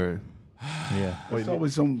 Right. Yeah, It's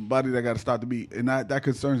always somebody that got to stop the beat, and that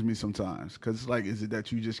concerns me sometimes. Because it's like, is it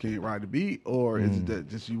that you just can't ride the beat, or is it that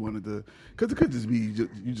just you wanted to? Because it could just be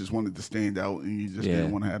you just wanted to stand out, and you just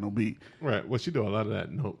didn't want to have no beat. Right. Well, she do a lot of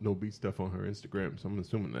that no beat stuff on her Instagram, so I'm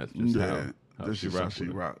assuming that's just how that's she just how rocks she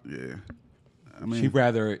with it. rock. Yeah, I mean,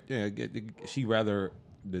 She rather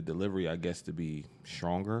the delivery, I guess, to be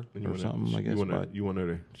stronger And or something. I guess.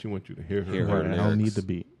 She want you to hear her. Hear her I don't need lyrics. the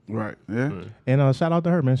beat. right? Yeah, And shout out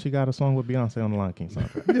to her, man. She got a song with Beyonce on the Lion King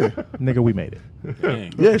soundtrack. Yeah, nigga, we made it.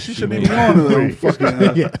 Dang. yeah. She shouldn't even be on the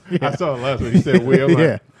fucking. Yeah, I saw it last week. You said we. I'm like,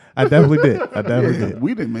 yeah. I definitely did.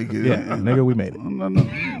 We didn't make it. Yeah, nigga, we made it.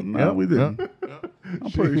 No, we didn't.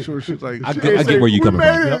 I'm pretty sure she's like. I get where you coming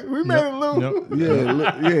from. We made it, Lou.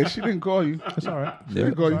 Yeah, she didn't call you. It's all right. She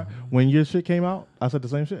didn't call you. When your shit came out, I said the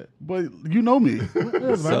same shit. But you know me.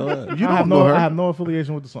 So, You don't know her. I have no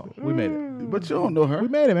affiliation with the song. We made it. But you don't know her. We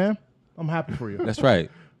made it, man. I'm happy for you. that's right.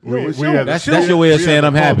 That's That's your way of saying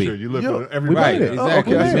I'm happy. You live Yo, for every we Right, made it.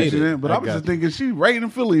 exactly. Okay, I We see made what you it. mean, but I I was got just thinking she right in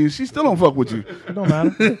Philly and she still don't fuck with you. It don't matter.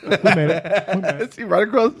 We made it. We made it. She right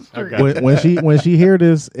across the street. When she hear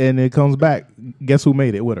this and it comes back, guess who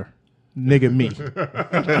made it with her? Nigga, me.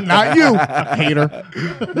 Not you, hater.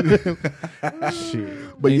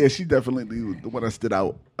 Shit. But yeah, she definitely was the one that stood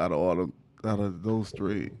out of those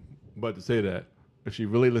three. But to say that, if she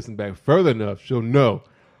really listens back further enough, she'll know.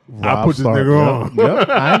 I Rob put this Stark, nigga on. Yep.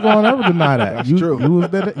 I ain't gonna ever deny that. That's you, true.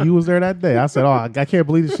 You was there that day. I said, I can't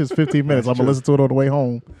believe this shit's 15 minutes. I'm gonna listen to it on the way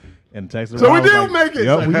home. And text her. So we I was did make it.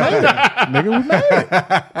 Yep, we made it. Nigga, we made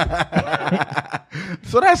it.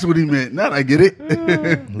 So that's what he meant. Now I get it.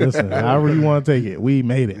 Listen, however you want to take it, we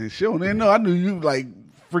made it. And she don't even know. I knew you like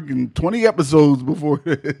freaking 20 episodes before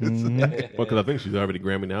this. Well, because I think she's already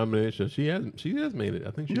Grammy nominated, so she has made it.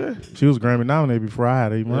 I think she. Yeah. She was Grammy nominated before I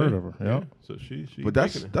had even heard of her. Yep. So she. But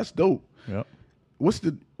making it. that's dope. Yep.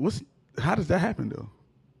 How does that happen though?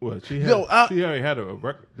 Well, she Yo, already had a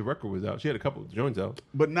record. The record was out. She had a couple of joints out.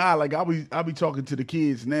 But nah, like I'll be talking to the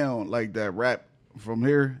kids now, like that rap from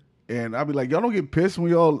here, and I'll be like, y'all don't get pissed when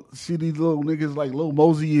y'all see these little niggas like Lil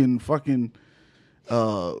Mosey and fucking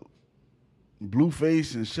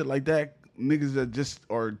Blueface and shit like that. Niggas that just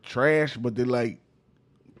are trash, but they're like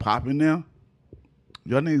popping now.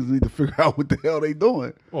 Y'all niggas need to figure out what the hell they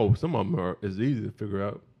doing. Oh, some of them is easy to figure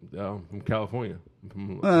out from California,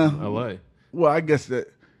 from LA. Well, I guess that.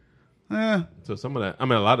 So some of that, I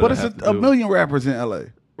mean, a lot of But that it's has to a do- million rappers in LA.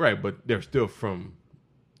 right? But they're still from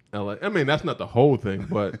LA. I mean, that's not the whole thing,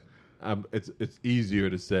 but it's easier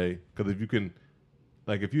to say because if you can,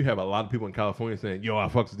 like, if you have a lot of people in California saying, "Yo, I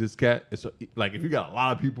fucks with this cat," it's like if you got a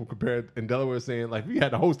lot of people compared in Delaware saying, like, if you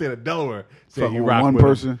had the whole state of Delaware saying Fuck you with rock one with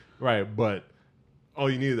person. them, right? But all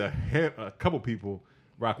you need is a couple people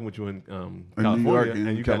rocking with you in New California, York and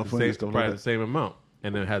and you got the California, same, stuff like probably that. the same amount,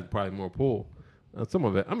 and then it has probably more pull. Some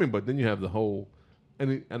of it, I mean, but then you have the whole,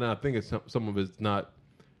 and I think it's some of it's not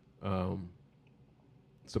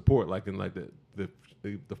support, like in like the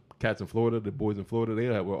cats in Florida, the boys in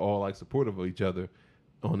Florida, were all like supportive of each other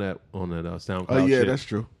on that SoundCloud. Oh yeah, shit. that's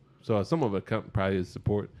true. So some of it probably is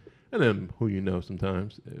support, and then who you know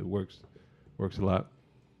sometimes it works a lot.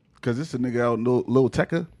 Cause it's a nigga out Lil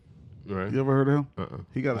Tecca. Right? You ever heard of him? Uh-uh.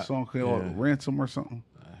 He got a song called Ransom or something.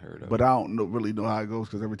 I heard of But I don't really know how it goes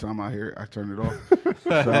because every time I hear it, I turn it off.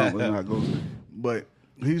 So I don't really know how it goes. But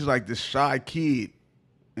he's like this shy kid,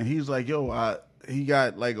 and he's like, yo, he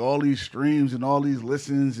got like all these streams and all these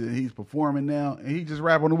listens, and he's performing now, and he just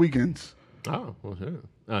rap on the weekends. Oh, well, yeah.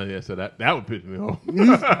 Oh, yeah. So that would piss me off.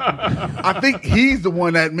 I think he's the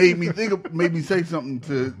one that made me say something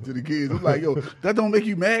to the kids. I'm like, yo, that don't make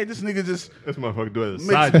you mad? This nigga just This motherfucker do it as a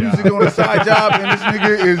makes side music job. on a side job, and this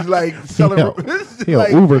nigga is like selling. He a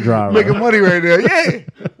Uber driver. making money right there. Yeah,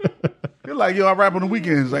 you're like, yo, I rap on the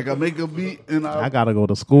weekends. Like I make a beat and I gotta go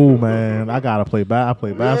to school, man. I gotta play. I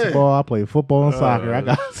play basketball. I play football and soccer. I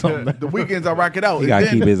got something. the weekends I rock it out. He And got to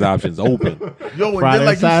then- keep his options open. Yo, and Friday, then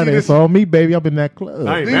like you see Saturday, this, it's all me, baby. I'm in that club.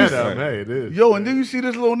 I ain't These- mad at him. Hey, it is. yo, and then you see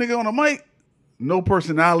this little nigga on the mic. No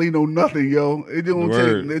personality, no nothing, yo. It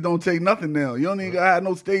don't take nothing now. You don't even gotta have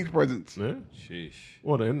no stage presence. Yeah. Sheesh.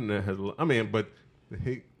 Well, the internet has. I mean, but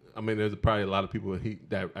there's probably a lot of people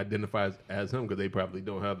that identifies as him because they probably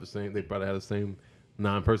don't have the same. They probably have the same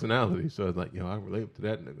non-personality. So it's like, yo, I relate to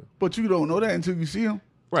that nigga. But you don't know that until you see him.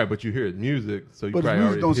 Right, but you hear his music, so you But his probably music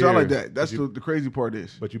already don't sound hear- like that. That's the crazy part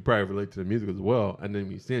is. But you probably relate to the music as well, and then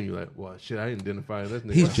when you see him, you're like, well, shit, I identify this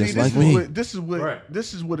nigga. He's See, just this like is me. This is what Right.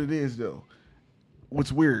 this is what it is though.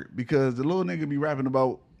 What's weird because the little nigga be rapping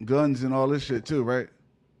about guns and all this shit too, right?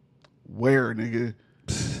 Where, nigga?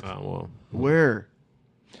 Well, Where?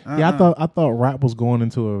 Yeah, I thought rap was going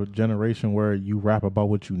into a generation where you rap about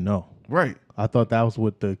what you know. Right. I thought that was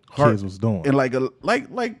what the Heart- kids was doing. And like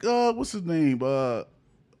what's his name?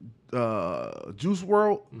 Juice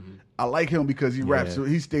World. I like him because he raps. So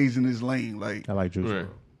he stays in his lane. Like, I like Juice right. WRLD.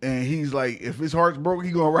 and he's like, if his heart's broken,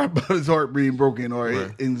 he gonna rap about his heart being broken or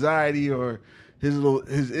Right. anxiety or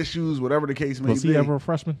his issues, whatever the case may Was be. he ever a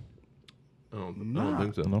freshman? I don't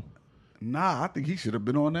think so. No. Nah, I think he should have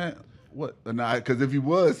been on that. What? Nah, because if he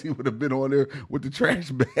was, he would have been on there with the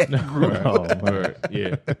trash bag. group. Oh, Right,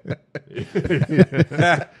 yeah.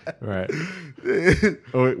 Right.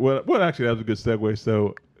 Oh, wait, well, actually, that was a good segue.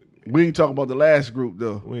 So, We ain't talking about the last group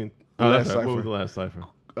though. that's last right. What cipher. was the last cipher?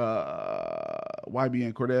 YB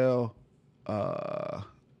and Cordell.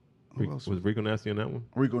 Who else? Was Rico Nasty on that one?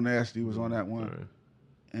 Rico Nasty was on that one. All right.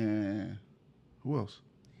 And who else?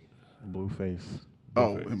 Blueface.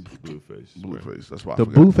 Oh, Blueface. and Blueface. Blueface. Right. That's why I The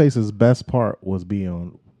forgot. Blueface's best part was being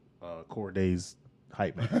on Corday's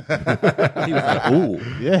hype man. He was like, ooh,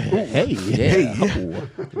 Yeah. Hey. yeah, ooh.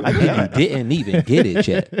 Like he didn't even get it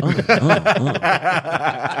yet.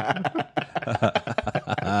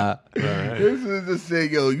 This is just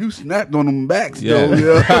saying, yo, you snapped on them backs, Yeah. though.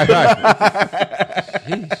 Yo. Sheesh.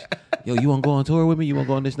 Yo, you want to go on tour with me? You want to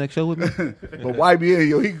go on this next show with me? But YBN,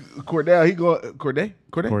 yo, Cordell, he go Corday?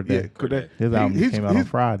 Corday. Yeah, Corday. His album He's- came out on he's-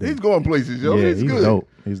 Friday. He's going places, yo. Yeah, he's he's good. dope.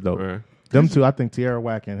 He's dope. Right. Them two, I think Tierra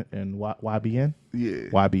Whack and YBN. Yeah.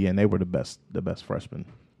 YBN, they were the best freshmen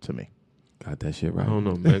to me. Got that shit right. I don't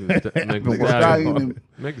know. Megan Thee Stallion Stallion. and-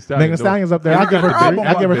 Megan Megan Stallion's up there. I give her Her three. album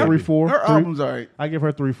I give her might be- 3-4. Her album's all right. I give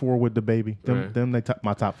her 3-4 with the baby. Right. Them they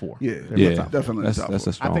my top 4. Yeah, They're my Yeah, top definitely That's, top that's four.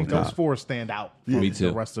 a strong I think those top. 4 stand out from Me the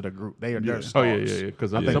too. rest of the group. They are Yeah. their Oh stars. yeah.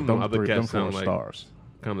 Because I some think of them them other three, cats them 4 sound like stars.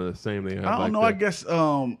 kind of the same. They have I don't like know. the- I guess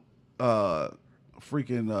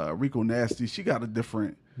freaking Rico Nasty, she got a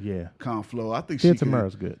different Yeah. kind of flow. I think Tia she can.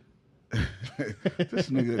 Tamara's good. This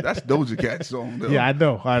nigga, that's Doja Cat's song, though. Yeah, I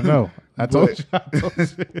know. I told you.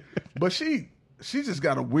 But she just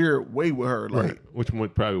got a weird way with her. Like, Right. Which one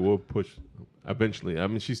probably will push eventually. I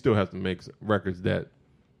mean, she still has to make records that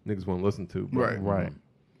niggas want to listen to. But Right. Right.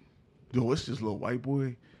 yo, it's this little white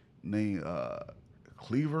boy named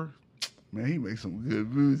Cleaver. Man, he makes some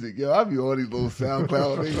good music. Yo, I be on these little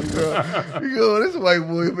SoundCloud niggas. Yo, this white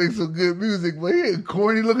boy makes some good music, but he ain't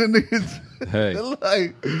corny looking niggas. Hey.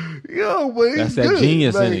 Like, yo, but he's That's that good.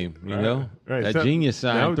 genius Like, in him, you know? Right. That So- genius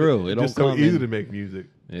now shine through. It don't just so come easy in. to make music.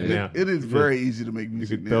 Yeah. Now, It is very easy to make You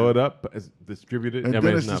music. can now. throw it up, distribute it. And I then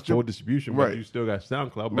mean, it's it's not full distribution, Right. but you still got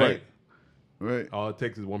SoundCloud. Right. Bang. Right. All it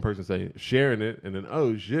takes is one person say sharing it, and then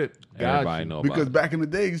oh shit, Everybody know about Because it. back in the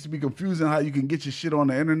day, it used to be confusing how you can get your shit on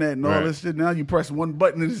the internet and all Right. this shit. Now you press one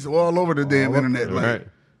button and it's all over the damn internet. Like, Right.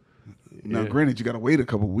 now, Yeah. granted, you got to wait a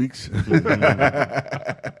couple weeks.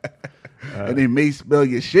 And they may spell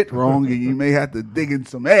your shit wrong and you may have to dig in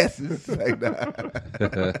some asses. Like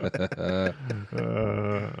that.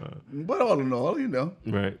 But all in all, you know,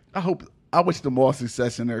 Right. I wish them all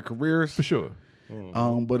success in their careers. For sure.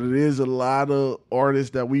 But it is a lot of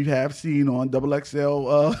artists that we have seen on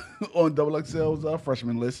XXL on XXL's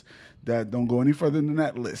freshman list that don't go any further than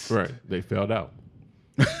that list. Right. They failed out.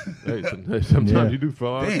 Hey, sometimes Yeah. you do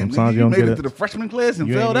fall out. Damn, Sometimes nigga, you you don't made get it it. to the freshman class and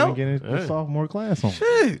You failed ain't out. even getting the Hey. sophomore class on.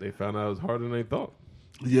 Shit. They found out it was harder than they thought.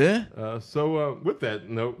 Yeah. So with that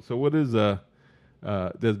note, so what is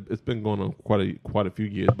it's been going on quite a few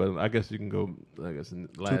years, but I guess you can go. I guess in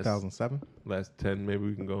the last 2007. last 10, maybe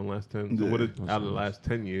we can go in last 10. So Yeah. what is out of the last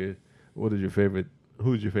 10 years? What is your favorite?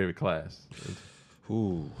 Who's your favorite class?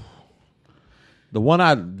 Ooh. The one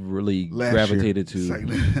I really Last gravitated year.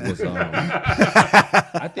 to It's like-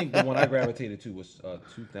 was I think the one I gravitated to was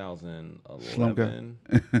 2011.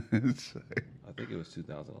 I think it was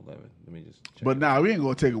 2011. Let me just check. But nah, we ain't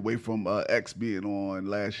gonna take away from X being on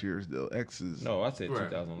last year's though. X is No, I said Right.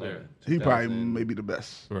 2011. he probably 2000 may be the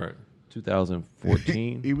best. Right.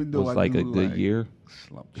 2014 Even though was I like a do good like year.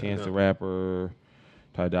 Slump Chance the Rapper,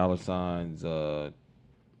 Ty Dolla $igns,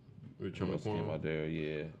 Rich who else came Homie. out there?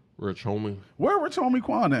 Yeah. Rich Homie. Where Rich Homie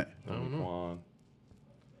Quan at? I don't know. Quan,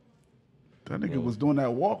 That nigga was doing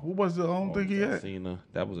that walk. What was the only thing he had? Cena.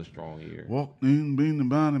 That was a strong year. Walk in, being the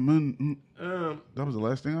body, man. Um, That was the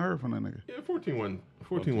last thing I heard from that nigga. yeah, 14 wasn't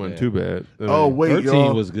Yeah. too bad. Oh wait, 13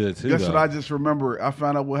 y'all. was good too. Guess though. what I just remember? I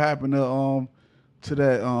found out what happened to to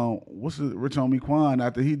that what's it, Rich Homie Quan,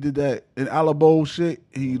 after he did that in Alamo shit,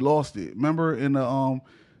 he lost it. Remember in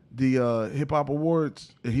the hip hop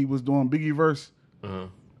awards, and he was doing Biggie verse, and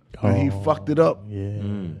he fucked it up. Yeah.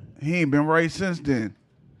 He ain't been right since then.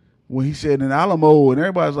 When he said in Alamo, and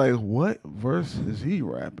everybody's like, "What verse is he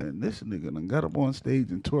rapping?" This nigga done got up on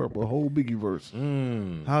stage and tore up a whole Biggie verse.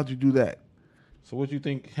 How'd you do that? So what do you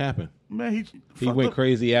think happened? Man, he went up.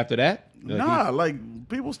 crazy after that? Like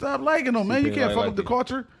people stopped liking him, man. You can't fuck up the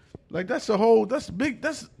culture. Like that's a big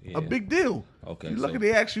deal. Okay, You so lucky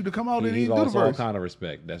they asked you to come out and he do the lost all verse. kind of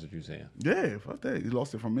respect. That's what you're saying. Yeah, fuck that. He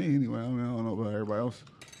lost it from me anyway. I don't know about everybody else.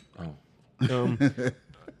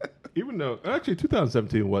 Even though actually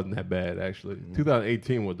 2017 wasn't that bad. Actually,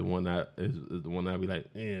 2018 was the one that is the one that I'd be like,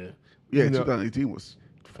 yeah. Yeah, You know, 2018 was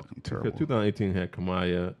fucking terrible. Because 2018 had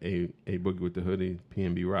Kamaya, a Boogie with the Hoodie,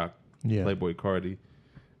 PNB Rock, Yeah. Playboy Cardi.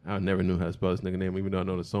 I never knew how to spell this nigga name, even though I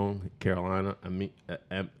know the song. Carolina, Amine,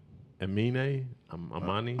 Amini,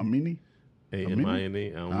 Amini?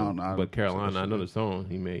 A-M-I-N-E. I don't know. But Carolina, I know the song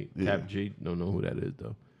he made. Yeah. Cap G, don't know who that is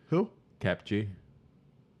though. Who? Cap G.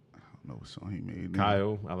 I don't know what song he made.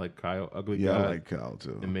 Kyle, I like Kyle. Ugly Yeah, God. I like Kyle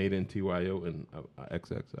too. And made in TYO and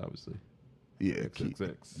XX, obviously. Yeah,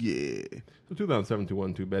 XXX. Yeah. So 2017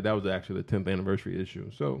 wasn't too bad. That was actually the 10th anniversary issue.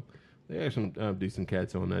 So they had some decent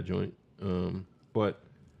cats on that joint. But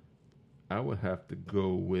I would have to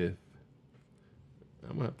go with.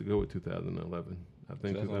 I'm gonna have to go with 2011. I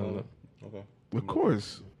think 2011. Okay. Of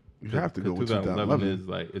course, you have to go with 2011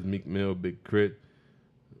 is Meek Mill, Big Crit,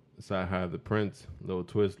 Sci High the Prince, Lil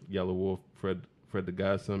Twist, Yellow Wolf, Fred the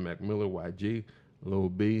Godson, Mac Miller, YG, Lil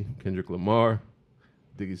B, Kendrick Lamar,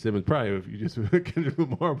 Diggy Simmons. Probably if you just Kendrick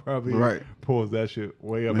Lamar probably pulls that shit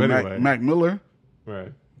way up anyway. Mac Miller,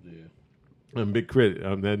 right? Yeah. And Big Crit,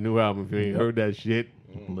 that new album. If you ain't heard that shit,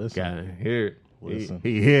 Listen. gotta hear it. Listen.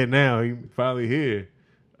 He here now. He finally here.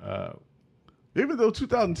 even though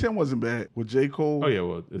 2010 wasn't bad with J. Cole. Oh yeah,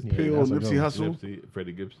 well, it's Pill, that's a Nipsey good one. Hussle, Nipsey,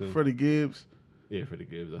 Freddie Gibson. Freddie Gibbs, Yeah, Freddie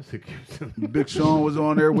Gibbs. I said Gibson. Big Sean was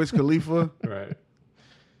on there, Wiz Khalifa, Right.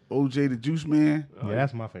 OJ the Juice Man, Yeah,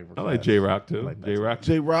 that's my favorite. I like class. J Rock too. I like that J Rock.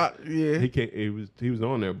 J Rock. Yeah, He was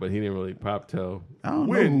on there, but he didn't really pop till. I don't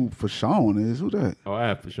know who for Sean is. Who that? Oh, I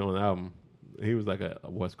have for Sean the album. He was like a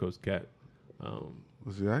West Coast cat.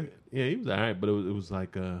 Was he right? Yeah, he was alright, but it was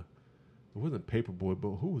like it wasn't Paperboy, but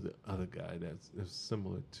who was the other guy that's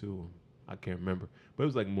similar to him? I can't remember, but it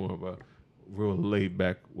was like more of a real laid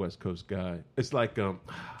back West Coast guy. It's like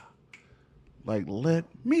Like Let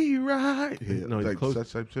Me Ride. Yeah, No, he's like close. that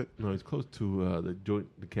type shit. No, he's close to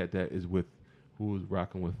the cat that is with who was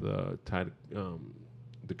rocking with Ty,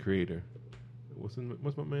 the creator. What's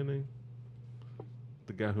my man name?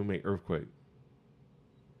 The guy who made Earthquake.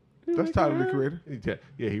 That's Tyler the Creator.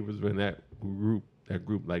 Yeah, he was in that group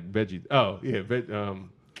like Veggie. Oh yeah,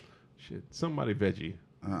 shit, somebody Veggie.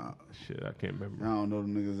 Shit, I can't remember. I don't know the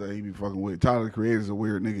niggas that he be fucking with. Tyler the Creator's a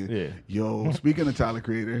weird nigga. Yeah. Yo, speaking of Tyler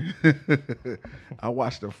Creator, I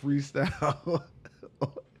watched a freestyle.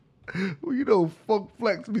 Well, you know, Funk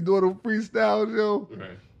Flex be doing a freestyle, yo.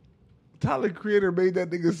 Right. Tyler Creator made that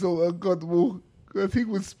nigga so uncomfortable because he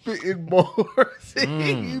was spitting bars.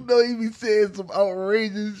 You know, he be saying some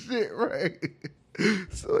outrageous shit, right?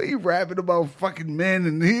 So he rapping about fucking men,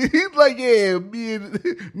 and he's like, yeah, me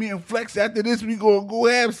and Flex after this we gonna go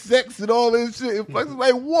have sex and all this shit. And Flex is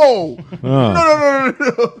like, whoa, no.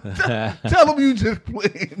 Tell him you just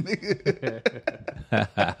playing, nigga.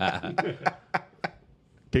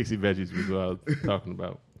 Casey Veggies was what I was talking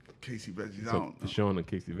about. Casey Veggies, I So don't know. Sean and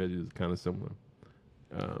Casey Veggies is kind of similar.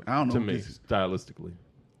 I don't know to who me Casey- stylistically.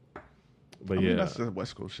 But I yeah, mean, that's the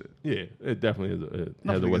West Coast shit. yeah, it definitely is. It has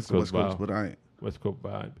Nothing a against West Coast vibe. but I ain't. West Coast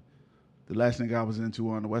vibe. The last thing I was into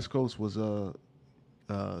on the West Coast was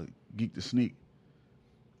Geek to Sneak.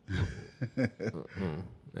 All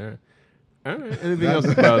right. All right. Anything else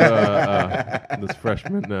about this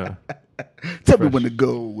freshman? Tell me when to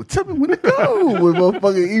go. Tell me when to go. With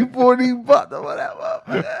motherfucking E40 bought or whatever.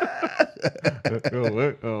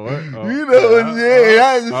 Oh, You know,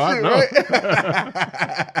 that's shit, right?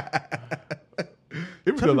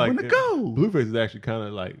 Even Tell though, me like, when to go. Blueface is actually kind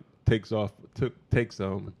of like takes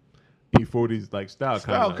E40's like style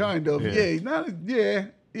kind of.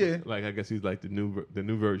 Yeah. Like I guess he's like the new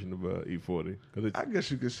version of E40 I guess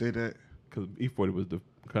you could say that. because E40 was the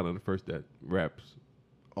kind of the first that raps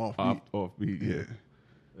Offbeat. offbeat. Yeah.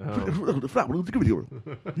 Yeah.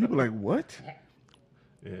 You be like, what?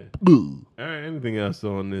 Yeah. Boo. All right. Anything else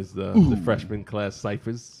on this the freshman class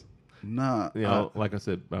ciphers? Nah. You know, like I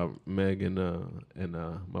said, Meg and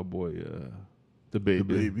my boy, the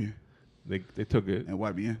baby. they took it. And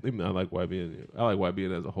YBN. I like YBN. I like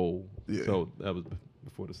YBN as a whole. Yeah. So that was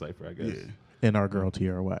before the Cypher, I guess. Yeah. And our girl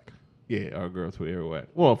Tierra Whack. Yeah, our girl to Airwack.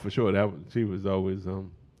 Well, for sure, she was always.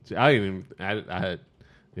 I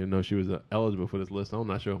didn't know she was eligible for this list. I'm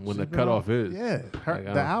not sure when the cutoff is. Yeah, Like,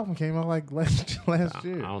 the album came out like last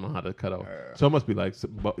year. I don't know how to cut off. So it must be like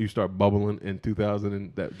you start bubbling in 2000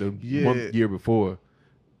 and the one year before.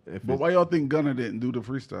 But why y'all think Gunna didn't do the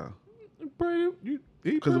freestyle?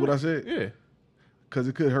 Because of what I said? Yeah. Because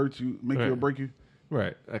it could hurt you, make you or break you?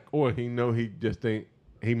 Right. Like, or he just think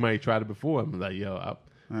he might try it before. I'm like, yo,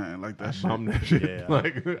 I ain't like that I shit. bombed that shit. Yeah.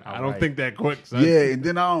 Like, I don't think that quick, son. Yeah, and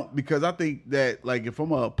then I don't, because I think that, like, if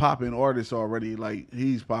I'm a popping artist already, like,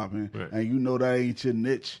 he's popping, and you know that ain't your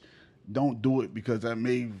niche, don't do it because that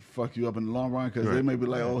may fuck you up in the long run because they may be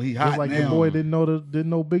like, oh, he hot Just like now. the boy didn't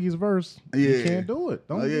know Biggie's verse. Yeah. You can't do it.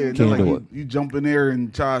 Don't do it. Can't like do it. You jump in there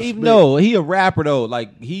and try to Even spit. though he a rapper though,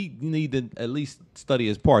 like he need to at least study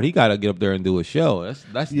his part. He got to get up there and do a show. That's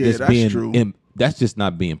Yeah, just that's being true. that's just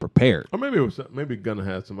not being prepared. Or maybe Gunna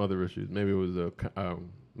had some other issues. Maybe it was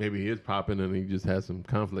maybe he is popping and he just has some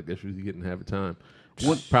conflict issues. He didn't have the time.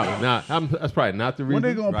 Probably not. That's probably not the reason.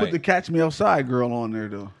 When they gonna put the Catch Me Outside girl on there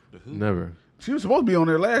though? Never. She was supposed to be on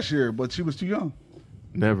there last year, but she was too young.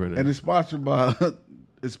 Never. And it's sponsored by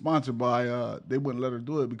they wouldn't let her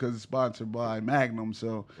do it because it's sponsored by Magnum.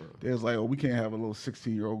 So they was like, oh, we can't have a little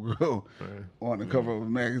 16-year-old girl on the cover of a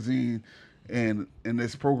magazine and in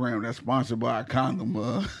this program that's sponsored by a condom.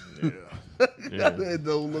 It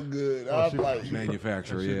don't look good. I was like,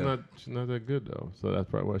 Manufacturer, she's not that good though. So that's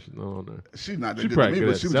probably why she's not on there. she's not that She's good to probably me, good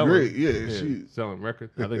but at she was selling. great. Yeah, she selling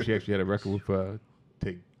records. I think she actually had a record with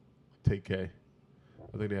Take K.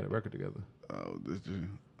 I think they had a record together. Oh,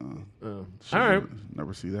 All right.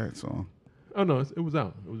 Never see that song. Oh no, it was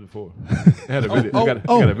out. It was before. It had a video. It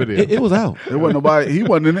got a video. It was out. There wasn't nobody. He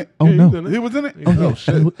wasn't in it. Oh, Yeah, no. he was in it. He was in it. Oh, yeah.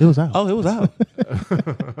 Shit. It was out. Oh, it was out.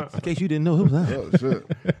 In case you didn't know, it was out. Oh shit.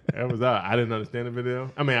 It was out. I didn't understand the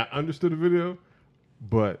video. I mean, I understood the video,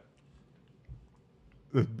 but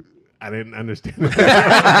I didn't understand it.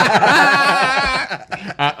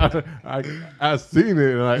 I seen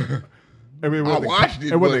it. Like, I mean, I watched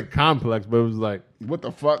it. It wasn't complex, but it was like, What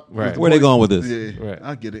the fuck? Right. Where they going with this? Yeah, Right.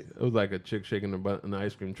 I get it. it was like a chick shaking her butt in the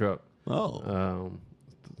ice cream truck. Oh,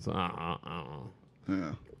 So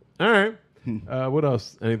Yeah. all right. What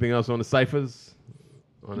else? Anything else on the ciphers?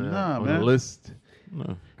 On Nah, the man. list?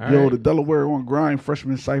 no. All Yo, right. the Delaware on grind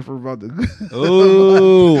freshman Cypher about to.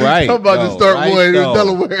 Ooh, right. I'm about to though, start right one in though.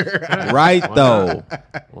 Delaware. Right though.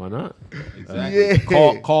 Why not? Exactly.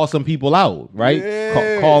 Yeah. Call some people out, right?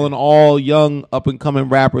 Yeah. Calling all young up and coming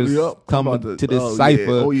rappers Yup. coming About to this oh, cipher. Yeah.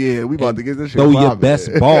 Oh yeah, we about and to get this shit. Throw your poppin'. best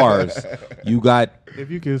bars. You got. If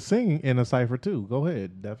you can sing in a cipher too, go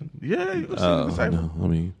ahead, Devin. Yeah, you can sing in the Cypher. No, I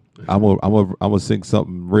mean, I'm gonna sing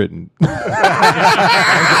something written. Most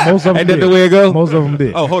of them Ain't that did. the way it go? Most of them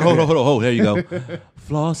did. Oh, hold on. There you go.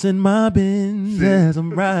 Flossing my bins as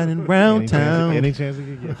I'm riding round town. Any chance you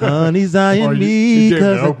can get. Honey's Or eyeing you me gave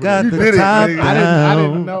because me I opening. got You the did it, top nigga. I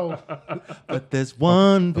didn't down. know. But there's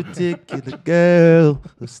one particular girl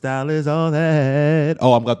whose style is all that.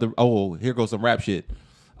 Here goes some rap shit.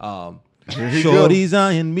 Shorty's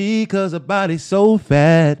eyeing me because her body's so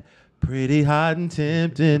fat. Pretty hot and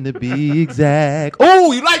tempting to be exact.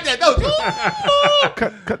 Oh, you like that, don't you?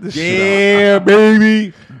 Cut this Yeah,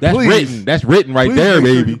 baby. That's Please. written. That's written right Please there, make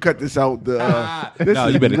sure baby. you cut this out. This No,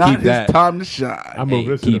 is you better not keep his that. time to shine. I move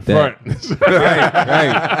this to keep the that. front.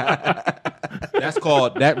 Right. That's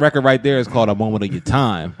called, that record right there is called A Moment of Your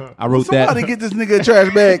Time. I wrote Somebody that. get this nigga a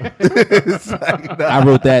trash bag. It's like, nah. I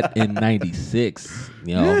wrote that in '96.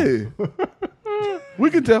 You know. Yeah. We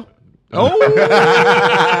can tell. Oh,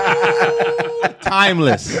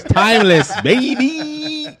 timeless,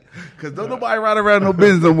 baby. Because don't nobody ride around no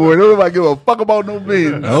bins no more. Don't nobody give a fuck about no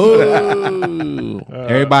bins. Oh,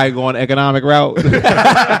 everybody going economic route.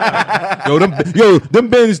 Them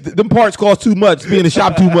bins, them parts cost too much. Be in the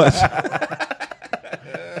shop too much.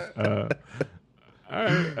 All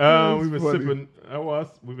right. We've been sipping.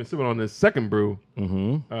 We've been sipping on this second brew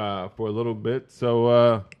for a little bit.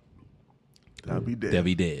 So, That'll be dead.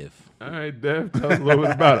 Debbie Dev. all right, Dev, tell us a little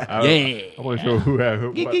bit about it. I want to show who had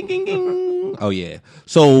who. Ging, ging, ging, ging. Oh yeah.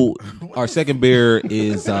 So our second beer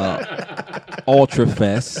is Ultra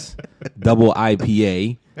Fest Double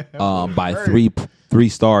IPA by Three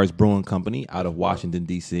Stars Brewing Company out of Washington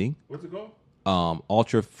D.C. What's it called?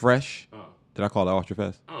 Ultra Fresh. Did I call it Ultra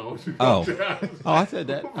Fest? Oh, I said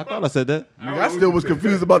that. I thought I said that. Nigga, I still was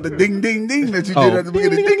confused about the ding, ding, ding that you did at the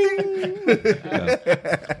beginning. Ding, ding.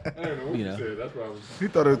 You know. That's why I was. He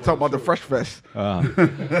thought it was talking about the Fresh Fest.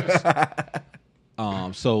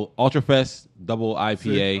 So Ultrafest double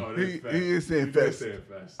IPA. He is saying fest.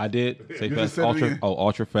 I did say You fest. just said it again.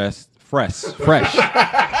 Ultrafest fresh.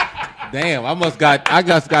 Damn, I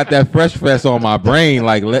just got that fresh fest on my brain.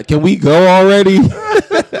 Like, can we go already?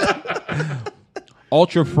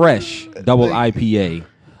 Ultra Fresh double IPA,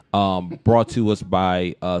 brought to us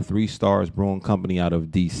by Three Stars Brewing Company out of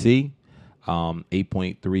DC.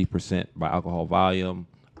 8.3% by alcohol volume.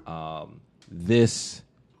 This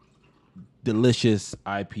delicious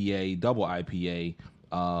IPA, double IPA,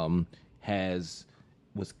 I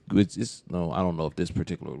don't know if this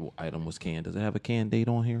particular item was canned. Does it have a can date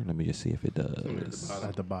on here? Let me just see if it does.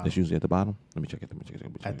 At the bottom. It's usually at the bottom. Let me check it.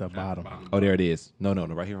 At the bottom. Oh, there it is. No,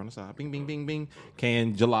 right here on the side. Bing, bing, bing, bing.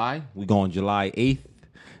 Can July. We going July 8th,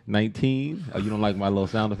 19. Oh, you don't like my little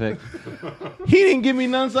sound effect? He didn't give me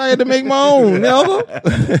none, so I had to make my own.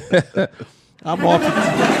 I'm off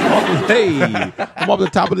the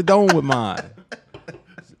top of the dome with mine.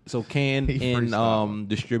 So canned and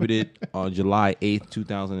distributed on July 8th,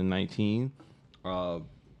 2019.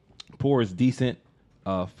 Pour is decent,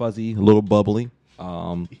 fuzzy, a little bubbly.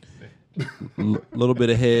 Little bit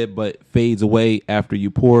of head, but fades away after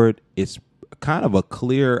you pour it. It's kind of a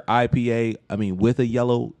clear IPA, with a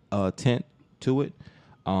yellow tint to it.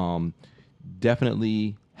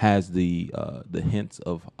 Definitely has the hints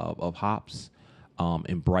of hops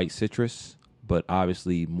and bright citrus, but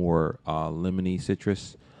obviously more lemony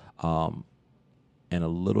citrus. And a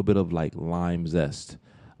little bit of like lime zest,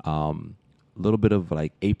 a little bit of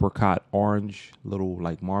like apricot orange, little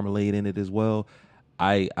like marmalade in it as well.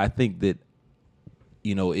 I think that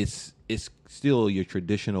it's still your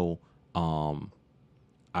traditional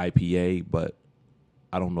IPA, but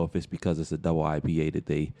I don't know if it's because it's a double IPA that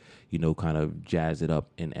they kind of jazz it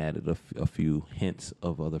up and added a few hints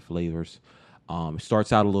of other flavors. It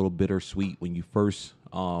starts out a little bittersweet when you first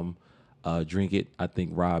drink it. I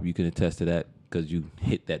think Rob, you can attest to that because you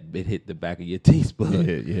hit the back of your taste bud. Yeah,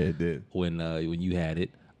 it did when you had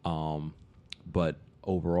it. But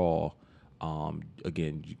overall,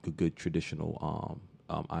 again, a good traditional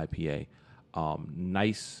IPA.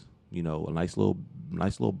 Nice, a nice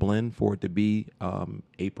little blend for it to be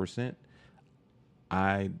 8%.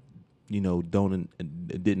 I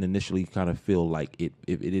didn't initially kind of feel like it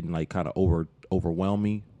didn't like kind of overwhelm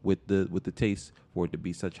me with the taste for it to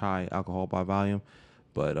be such high alcohol by volume,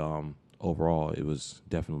 but overall it was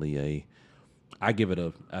definitely I give it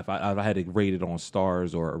if I had to rate it on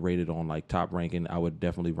Stars or rate it on like top ranking, I would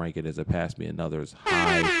definitely rank it as a Pass Me Another's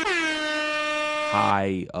high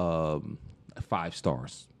 5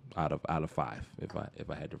 stars out of 5 if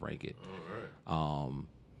I had to rank it. All right.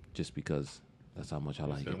 Just because that's how much I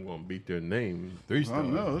like it. I'm gonna beat their name. 3 stars. Oh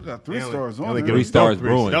no, it got 3 stars on only it. 3 Stars 3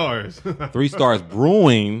 Brewing. Stars. 3 Stars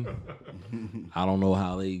Brewing. I don't know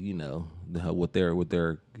how they, what their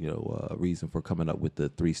reason for coming up with the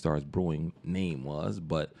 3 Stars Brewing name was,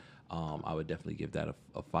 but I would definitely give that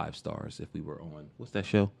a 5 stars if we were on what's that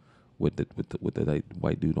show with the like,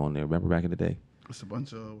 white dude on there. Remember back in the day? It's a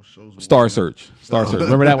bunch of shows. Star Search.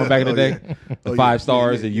 Remember that one back in the day? Yeah. The 5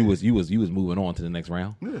 stars, and you was moving on to the next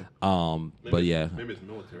round. Yeah. But yeah. Maybe it's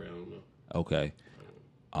military. I don't know. Okay.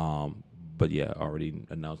 But yeah, already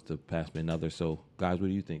announced to Pass Me Another. So guys, what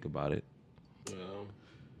do you think about it?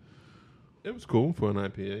 It was cool for an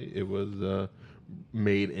IPA. It was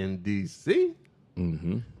made in DC.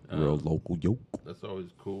 Mm-hmm. Real local yoke. That's always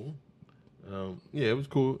cool. It was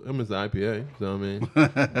cool. It's an IPA, so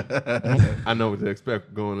I know what to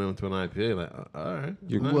expect going into an IPA. Like, all right,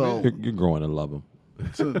 You're growing to love them.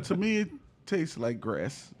 To me, it tastes like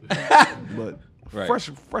grass, but Right. fresh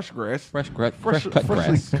grass, Fresh cut freshly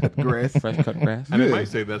grass. cut grass. Fresh cut grass. And it might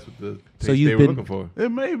say that's what the So taste you've they were been- looking for. It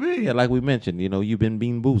may be, Yeah, like we mentioned, you've been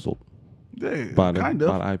bean boozled yeah, by the kind of,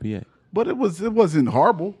 IPA. but it wasn't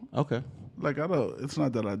horrible. Okay. Like it's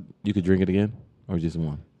not that You could drink it again or just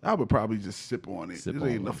one? I would probably just sip on it. Sip It on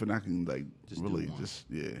ain't one. nothing I can like Just really do one. just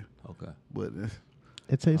Okay. But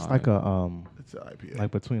It tastes All like it's an IPA.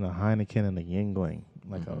 like between a Heineken and a Yingling,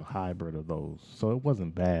 like a hybrid of those. So it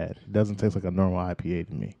wasn't bad. It doesn't taste like a normal IPA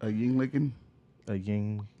to me. A Yingling. A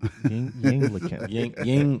Yingliken. Ying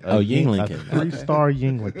A Lincoln. 3-star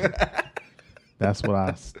Yingliken. That's what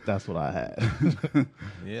I had.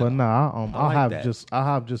 Yeah. But nah, I like that. I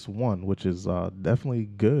have just one, which is definitely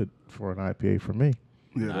good for an IPA for me.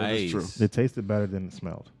 Yeah, that is true. Nice. It tasted better than it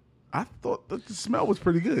smelled. I thought that the smell was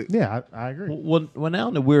pretty good. Yeah, I agree. Well, now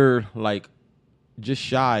that we're like just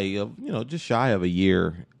shy of a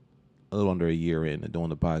year, a little under a year in doing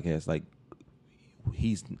the podcast, like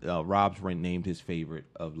he's Rob's named his favorite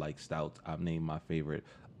of like stouts. I've named my favorite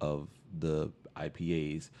of the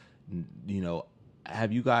IPAs.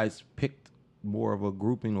 Have you guys picked more of a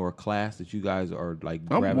grouping or a class that you guys are like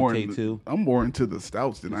I'm gravitate to? I'm more into the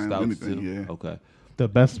stouts than I am Stouts anything. too? Yeah. Okay. The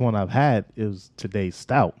best one I've had is today's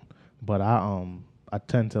stout, but I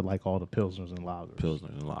tend to like all the pilsners and lagers. Pilsner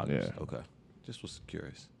and lagers. Yeah. Okay. Just was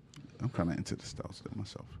curious. I'm kind of into the stouts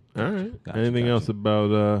myself. All right. Gotcha, Anything gotcha. else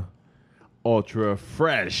about Ultra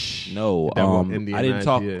Fresh? No, That one I Indian didn't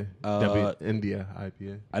talk. IPA. India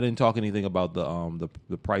IPA. I didn't talk anything about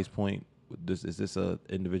the price point. Is this a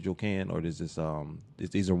individual can or is this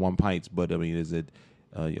these are 1 pints? But I mean, is it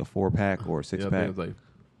a 4-pack or a 6-pack? I think it's like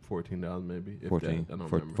 $14 maybe. If 14 that. I don't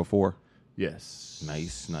for remember. 4. Yes.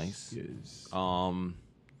 Nice. Yes.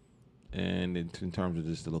 And in terms of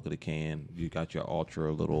just the look of the can, you got your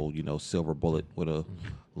ultra little, silver bullet with a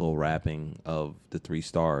little wrapping of the 3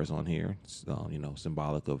 stars on here. It's,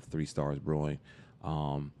 symbolic of 3 Stars Brewing.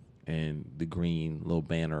 And the green little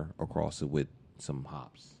banner across it with some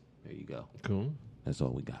hops. There you go. Cool. That's all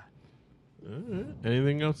we got. All right.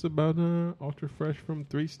 Anything else about Ultra Fresh from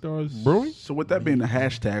 3 Stars Brewing? So with that being the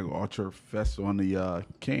hashtag Ultra Fest on the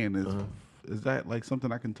can, is that like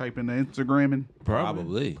something I can type into Instagram and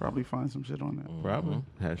Probably. probably find some shit on that? Probably.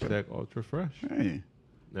 Hashtag Ultra Fresh. Hey.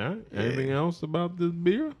 All right. Anything else about this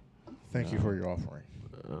beer? Thank you for your offering.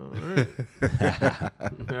 All right.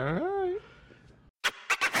 All right.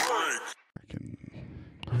 I can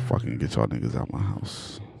fucking get y'all niggas out my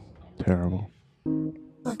house. Terrible.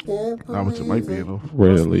 Not what you might be enough.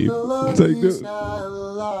 Ready to leave. Take this.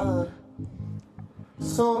 What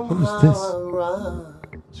is this?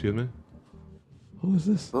 Excuse me? Who is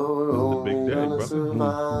this? That's the Big Daddy,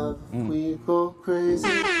 brother. We go crazy.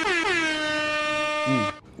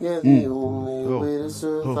 Yeah,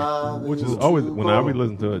 Which is always, when I be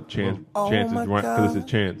listening to Chance's rant, because it's a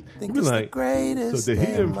Chance, he be like, so did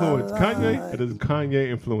he influence Kanye, or does Kanye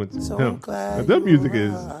influence him? 'Cause their music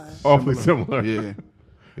is awfully similar. Yeah,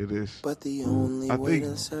 it is. But the only I way think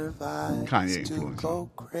to survive Kanye is to influenced go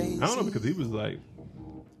crazy. I don't know, because he was like,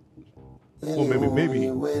 well, maybe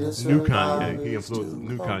new Kanye. He influenced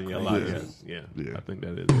new Kanye a lot, yes. Yeah, Yeah. I think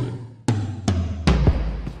that is it.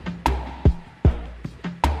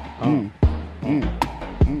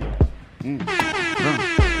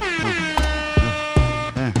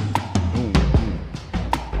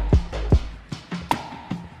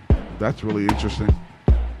 That's really interesting.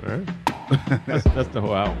 All right. That's the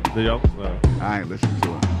whole album. Did y'all? I ain't listened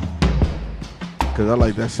to it. Cause I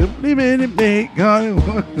like that simply minute make God.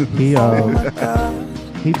 He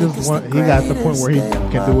just he got to the point where he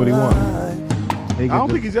can do what he wants. I don't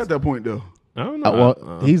think he's at that point though. I don't know.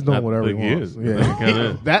 Well, he's doing whatever he think wants. He is. I think he kinda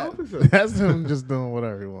is. That's him just doing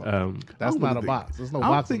whatever he wants. I That's don't not a think- box. There's no I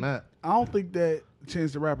don't box think, in that. I don't think that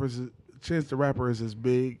Chance the Rapper is as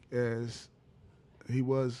big as he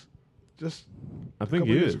was just I think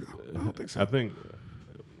couple he years is. ago. I don't think so. I think.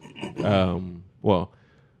 Well,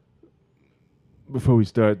 before we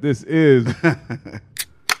start, this is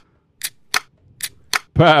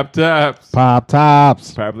Pop Tops. Pop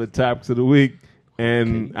Tops. Popular topics of the week,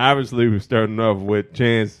 and obviously we're starting off with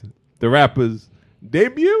Chance the Rapper's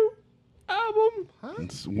debut album.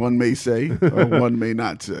 one may say or one may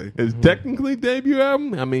not say. His technically debut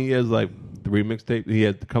album. I mean, he has like 3 mixtapes. He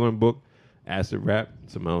has the Coloring Book, Acid Rap,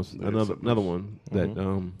 something else, another one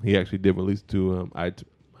that he actually did release to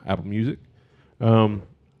Apple Music.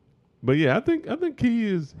 But yeah, I think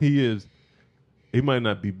he might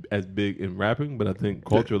not be as big in rapping, but I think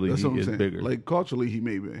culturally That's what I'm he is saying. bigger. Like culturally, he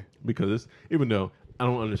may be, Because it's, even though I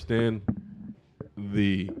don't understand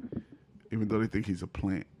even though they think he's a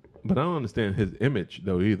plant. but I don't understand his image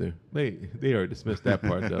though either. They already dismissed that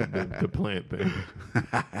part of the plant thing.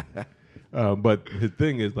 But his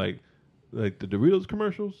thing is like the Doritos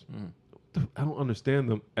commercials. I don't understand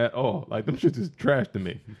them at all. Like them shits is trash to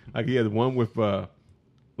me. Like he had one with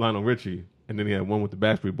Lionel Richie, and then he had one with the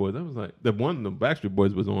Backstreet Boys. I was like, the Backstreet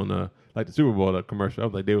Boys was on like the Super Bowl commercial. I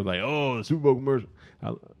was like, they was like, oh, the Super Bowl commercial.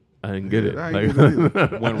 I didn't get it. I Like, ain't get it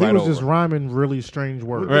either. Went He right was over. just rhyming really strange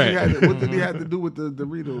words. Right. What did he have to do with the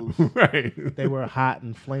Doritos? right. They were hot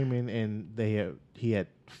and flaming, and he had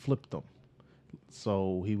flipped them.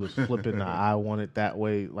 So he was flipping the "I Want It That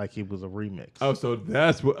Way" like it was a remix. Oh, so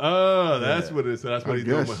that's what. That's what it is. So that's what I he's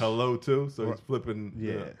doing guess. with "Hello" too. So he's flipping.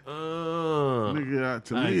 Yeah. Nigga,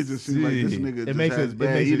 to I me, it just seems like this see. nigga it just makes has it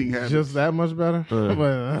bad eating it habits. just that much better.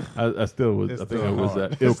 But, I still was. It's I think still I was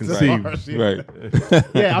hard. ill It's still conceived. hard. Right.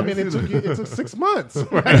 yeah, I mean, it took 6 months.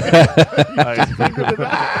 Like, Figured it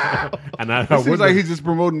out. And I It seems like he's just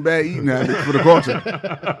promoting bad eating habits for the culture.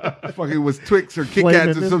 Fucking was Twix or Kit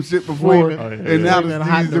Kats or some shit before, and now Flaming these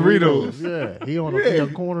hot Doritos. Yeah, he on a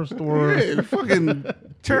corner store. Yeah, fucking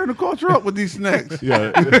tearing the culture up with these snacks.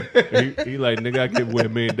 Yeah, he like, nigga, I give away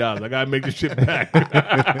 $1 million. I gotta make this shit back.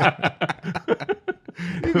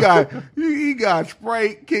 He got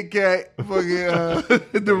Sprite, Kit Kat,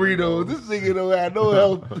 fucking Doritos. This nigga don't have no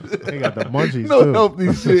health. They got the munchies No too.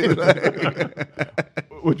 healthy shit.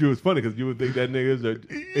 Which was funny because you would think that nigga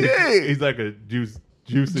Yeah. he's like a juice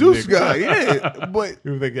Juice nigga. guy, yeah. But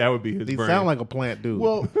You would think that would be his He brand. sound like a plant dude.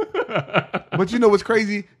 well, but you know what's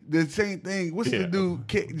crazy? The same thing. What's Yeah. the dude?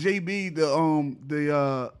 JB,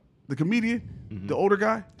 the comedian, the older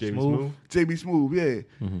guy, Jamie Smooth. JB Smooth.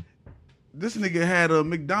 Yeah. This nigga had a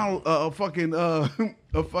McDonald's,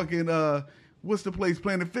 what's the place,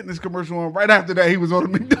 Planet Fitness commercial on right after that. He was on a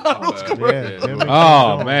McDonald's commercial.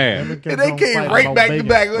 Oh, man. And they came right back to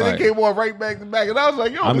back. Right. They came on right back to back. And I was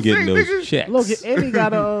like, yo, I'm the getting same those nigga. checks. Look, and he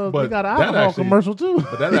got a But he got an that alcohol actually- commercial too.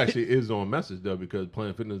 But that actually is on message though, because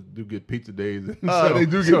Planet Fitness do get pizza days. And They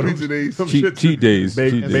do get pizza days. some Cheat shit- days.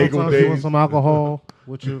 Bacon- Cheat And days. bacon sometimes you want days. some alcohol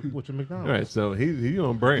with your McDonald's. All right, so he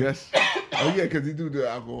on brand. Yes. Oh, yeah, because he do the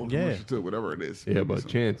alcohol Yeah. commercial too, whatever it is. Yeah, but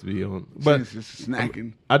Chance be on. But Chance just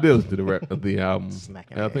snacking. I did listen to the album. Snacking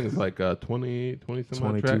And I think it's like 20 some odd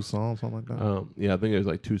 22 tracks. songs, something like that. Yeah, I think there's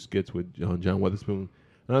like 2 skits with John Weatherspoon.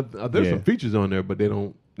 And there's Yeah. some features on there, but they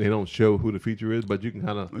don't show who the feature is. But you can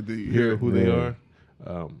kind of Do you hear hear? who they Yeah.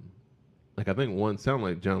 are. Like I think one sounded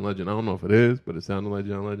like John Legend. I don't know if it is, but it sounded like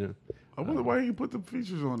John Legend. I wonder why you put the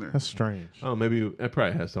features on there. That's strange. Oh, maybe it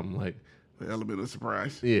probably has something like The element of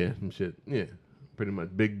surprise. yeah, some shit. Yeah, pretty much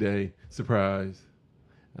big day surprise.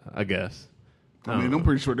 I guess. I mean, I'm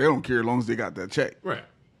pretty sure they don't care as long as they got that check. Right.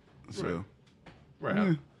 So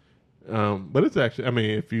Right. But it's actually, I mean,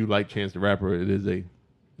 if you like Chance the Rapper, it is a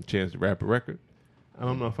Chance the Rapper record. I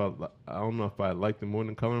don't know if I liked it more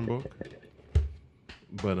than Coloring Book,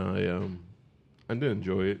 but I did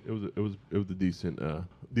enjoy it. It was a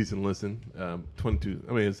decent listen. 22.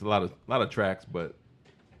 I mean, it's a lot of tracks, but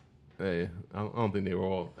hey, I don't think they were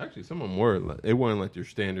all. Actually, some of them were. They weren't like your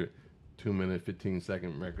standard 2-minute,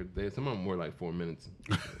 15-second record. Some of them were like 4 minutes.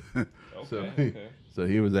 So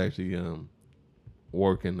he was actually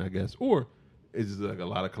working, I guess, or it's just like a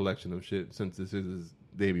lot of collection of shit. Since this is his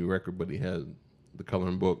debut record, but he has the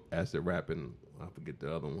Coloring Book, Acid Rap, and I forget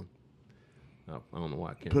the other one. I don't know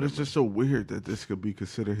why I can't. But it's just so weird that this could be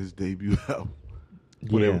considered his debut album.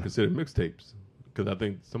 Well, they were considered mixtapes because I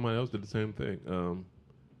think somebody else did the same thing.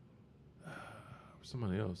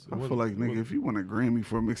 Somebody else. I feel like, nigga, if you want a Grammy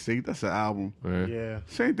for a mixtape, that's an album. Right. Yeah.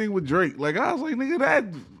 Same thing with Drake. Like, I was like, nigga,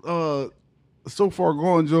 that So Far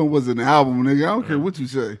Gone Joint was an album, nigga. I don't care what you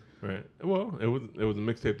say. Right. Well, it was a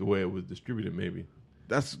mixtape the way it was distributed, maybe.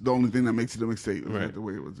 That's the only thing that makes it a mixtape. Is Right. like the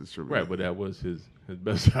way it was distributed. Right, but that was his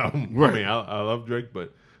best album. Right. I mean, I love Drake,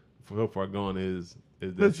 but So Far Gone is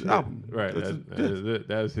that That's shit. album. Right. That's That is it.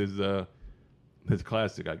 That's his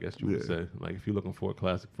classic, I guess you would say. Like if you're looking for a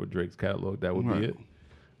classic for Drake's catalog, that would be it.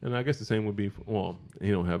 And I guess the same would be for,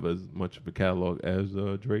 he don't have as much of a catalog as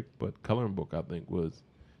Drake, but Coloring Book I think was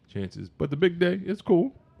Chance's. But The Big Day, it's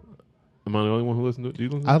cool. Am I the only one who listened to it? Do you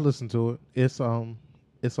listen to I it? listened to it.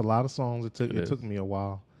 It's a lot of songs. It It took is. me a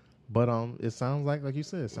while, but it sounds like you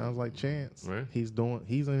said, it sounds like Chance. Right. He's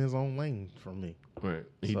in his own lane for me. Right.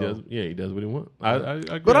 He So- does. Yeah, he does what he wants. I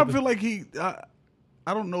agree. But I feel like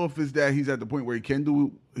I don't know if it's that he's at the point where he can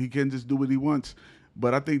just do what he wants,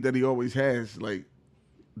 but I think that he always has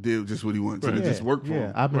did just what he wants and it just worked for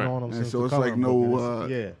him. I've been Right. on him And since so the it's like Coloring Book,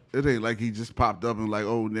 and it ain't like he just popped up and like,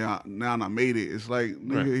 oh, now I made it. It's like,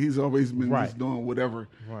 nigga, Right. he's always been Right. just doing whatever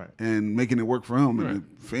Right. and making it work for him, Right. and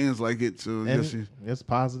the fans like it. So I And guess it's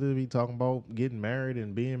positive. He talking about getting married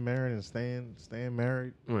and being married and staying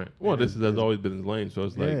married. Right. Well, this has always been his lane, so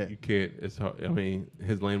it's like Yeah. you can't. It's hard. I mean,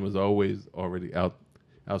 his lane was always already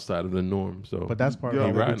outside of the norm. So, But that's part Yeah,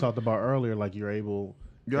 of what we right. taled about earlier. Like you're able.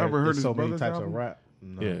 You ever heard there's his so many brother's types album? of rap?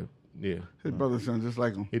 No. yeah, his brother sounds just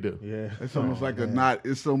like him. he do. Yeah. It's almost like a knot.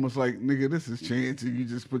 It's almost like, nigga, this is Chance, and you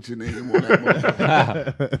just put your name on that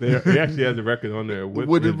motherfucker. He actually has a record on there with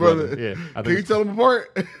With his brother. Yeah, I Can you think tell them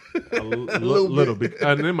apart? a little little bit.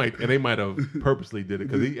 And they might have purposely did it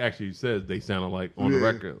because he actually says they sounded like on the Yeah.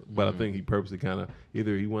 record. But I think he purposely kind of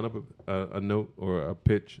either he went up a note or a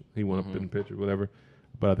pitch. He went up in pitch or whatever.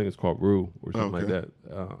 But I think it's called Rue or something like that.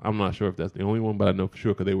 I'm not sure if that's the only one, but I know for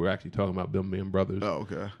sure because they were actually talking about them being brothers. Oh,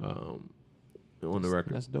 okay. On the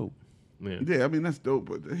record. That's dope. Yeah. Yeah, I mean that's dope,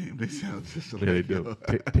 but damn, they sound just Yeah, they do.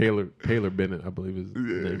 Taylor Bennett, I believe his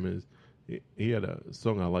Yeah. name is. He had a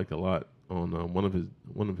song I liked a lot on one of his.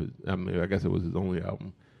 I mean, I guess it was his only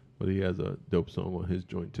album. but he has a dope song on his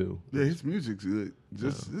joint too. Yeah, his music's good.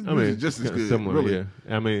 His I mean, music's just as kinda good. similar, really. yeah.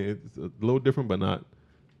 I mean, it's a little different, but not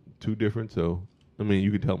too different. So, I mean,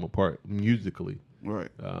 you can tell them apart musically,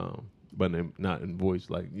 Right. but not in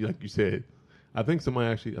voice. Like you said, I think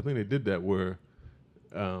they did that where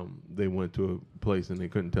they went to a place and they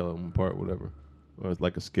couldn't tell them apart, whatever, or it's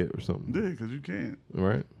like a skit or something. Yeah, because you can't.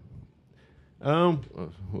 Right.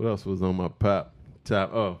 What else was on my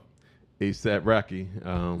top? Oh, ASAP Rocky,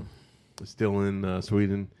 still in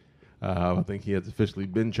Sweden. I think he has officially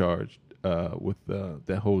been charged with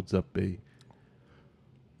that holds up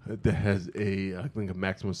that has I think a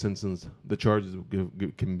maximum sentence. The charges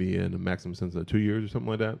can be in a maximum sentence of 2 years or something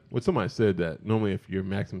like that. Well, somebody said that normally if your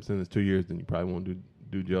maximum sentence is 2 years, then you probably won't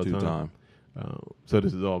do jail time. So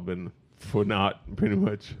this has all been for naught, pretty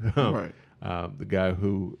much. Right. The guy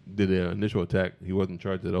who did the initial attack, he wasn't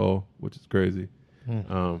charged at all, which is crazy.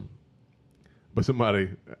 But somebody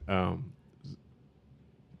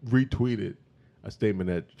retweeted a statement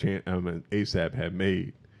that ASAP had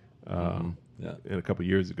made in a couple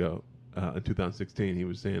years ago. In 2016, he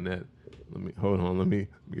was saying that. Let me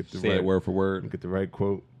get the Say right it word for word. Let me get the right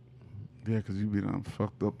quote. Yeah, because you be done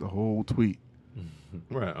fucked up the whole tweet.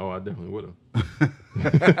 Right. Oh, I definitely would have.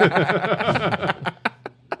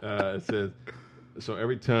 It says, so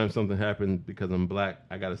every time something happens because I'm black,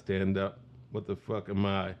 I got to stand up. What the fuck am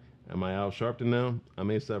I? Am I Al Sharpton now? I'm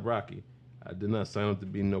A$AP Rocky. I did not sign up to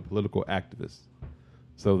be no political activist.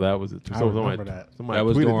 So that was it. I remember that. That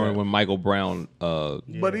was during when Michael Brown.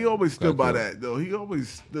 But he always stood by that, though. He always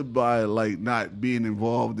stood by, like, not being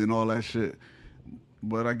involved in all that shit.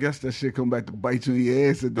 But I guess that shit come back to bite you in your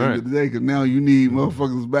ass at the end of the day, because now you need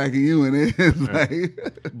motherfuckers backing you, and it's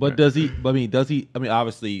like. But does he? I mean,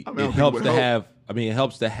 obviously, it helps to have. I mean, it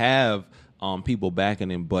helps to have people backing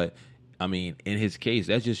him. But I mean, in his case,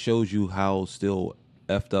 that just shows you how still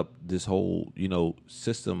effed up this whole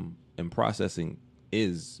system and processing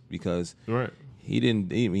is, because he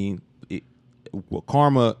didn't. I mean,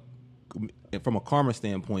 karma. From a karma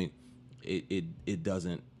standpoint, it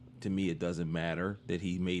doesn't. To me, it doesn't matter that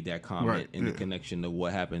he made that comment in the connection to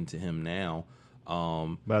what happened to him now.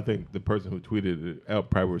 But I think the person who tweeted it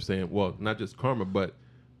out probably was saying, well, not just karma, but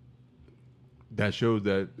that shows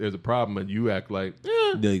that there's a problem, and you act like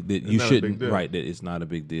that you shouldn't. Right, that it's not a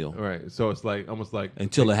big deal. Right. So it's like almost like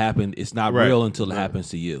until it happened, it's not real until it happens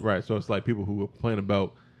to you. Right. So it's like people who complain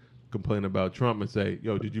about Trump and say,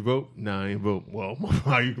 yo, did you vote? Nah, I ain't vote. Well,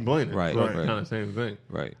 why are you complaining? Right. So it's kind of the same thing.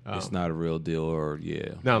 Right. It's not a real deal, or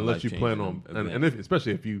now unless you plan on, and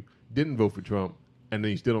especially if you didn't vote for Trump and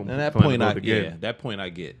then you still don't. And that point I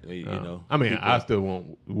get. You know. I mean, I still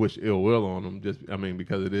won't wish ill will on him.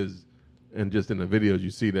 Because it is, and just in the videos you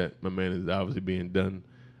see that my man is obviously being done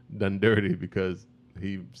dirty, because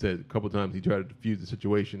he said a couple times he tried to defuse the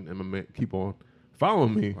situation, and my man keep on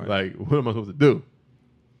following me. Right. Like, what am I supposed to do?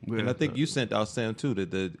 And I think you sent out Sam too that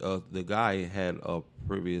the guy had a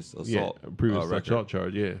previous assault, assault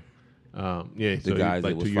charge. Yeah, So guys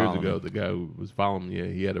like that 2 years ago, the guy who was following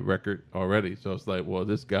me, he had a record already. So it's like, well,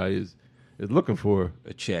 this guy is looking for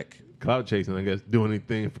a check, clout chasing. I guess do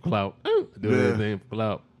anything for clout, anything for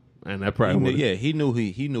clout, and that probably he knew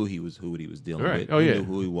he was who he was dealing with. He knew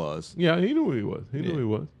who he was. Yeah, he knew who he was. He knew who he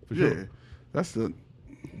was for sure. That's the.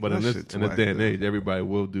 But in this day and age, everybody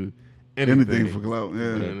will do anything for clout.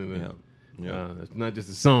 Yeah. It's not just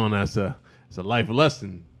a song. It's a life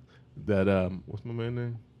lesson. That what's my man's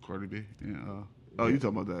name? Cardi B. Yeah. You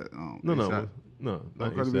talking about that? No.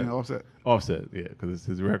 Cardi B and Offset. Offset, yeah, because it's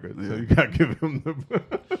his record. Yeah. So you gotta give him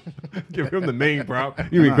the name prop.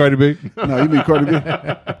 You mean Cardi B? No, you mean Cardi B?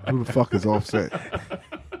 Who the fuck is Offset?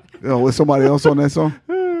 Was somebody else on that song?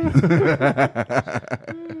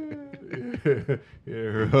 Yeah,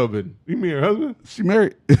 her husband. You mean her husband? She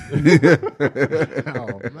married.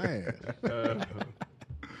 Oh man.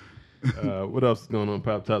 What else is going on,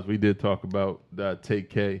 Pop Tops? We did talk about Take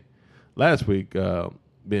K last week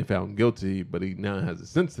being found guilty, but he now has a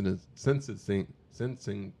sentencing. He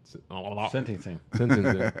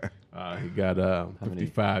got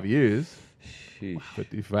 55 years. Sheesh.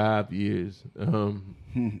 55 years. And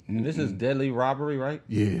this is deadly robbery, right?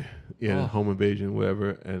 Yeah, home invasion,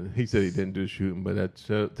 whatever. And he said he didn't do the shooting, but that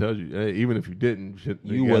tells you, hey, even if you didn't,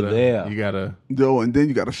 you were there. You gotta and then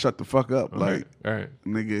you gotta shut the fuck up, all right,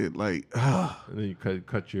 nigga, like. And then you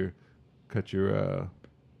cut your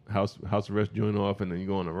house arrest joint off, and then you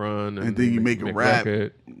go on a run, and then you make a rap.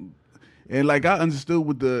 Record. And like I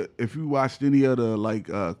understood if you watched any of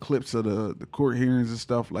the clips of the court hearings and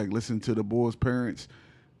stuff, like listen to the boys' parents,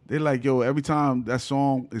 they're like, yo, every time that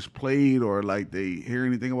song is played or like they hear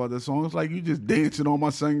anything about that song, it's like you just dancing on my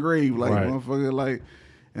son's grave, like motherfucker, like.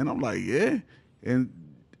 And I'm like, yeah.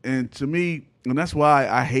 And to me, and that's why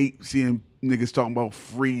I hate seeing niggas talking about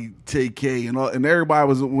free TK and all. And everybody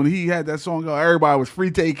was, when he had that song go, everybody was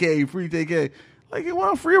free TK, free TK. Like, you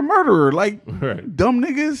want to free a murderer. Like, dumb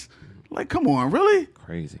niggas. Like, come on, really?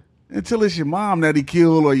 Crazy. Until it's your mom that he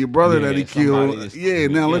killed or your brother that he killed. Yeah,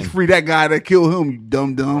 now let's free that guy that killed him, you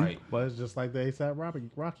dumb. Right. But it's just like the ASAP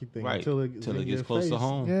Rocky thing. Right. Until it gets close to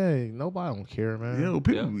home. Yeah, nobody don't care, man. Yo,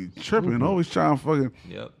 people be tripping, always trying to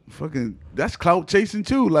fucking, that's clout chasing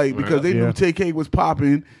too. Like, because they knew TK was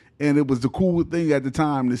popping and it was the cool thing at the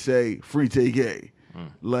time to say free TK.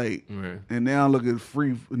 Like, and now look at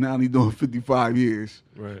free, now he's doing 55 years.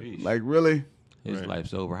 Right. Like, really? His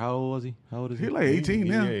life's over. How old was he? How old is he? He like 18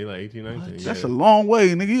 now. Yeah, he like 18, 19. That's a long way,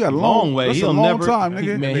 nigga. You got a long way. That's He'll a long never, time,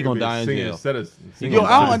 nigga. Man, he gonna die in jail. Yo,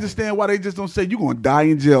 I don't understand why they just don't say you gonna die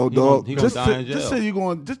in jail, dog. He gonna die in jail. Just say you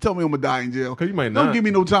going. Just tell me I'm gonna die in jail. 'Cause you might Don't not. give me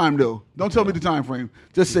no time though. Don't tell me the time frame.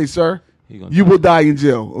 Just say, sir, gonna you will die in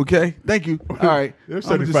jail. Okay, thank you. All right. There's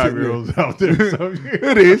I'm just sitting 75-year-olds out there. So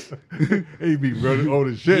It is. he be running old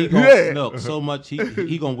as shit. He gonna, Yeah. Look, so much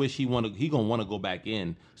he gonna wish he want to go back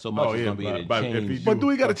in. So much is gonna be able to change. But do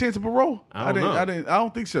he got a chance of parole? I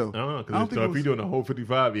don't think so. I don't know, because if you doing the whole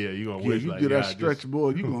 55, you're gonna wish you like, do that I stretch, just, boy.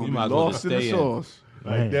 You gonna be might as well lost just in the stay in. sauce.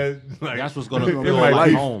 like That's what's gonna It feel might like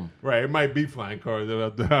be- home. Right, it might be flying cars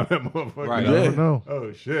out there. That motherfucker. Right. You Yeah. never know.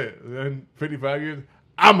 Oh shit! Then 55 years,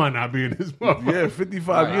 I might not be in this motherfucker. Yeah,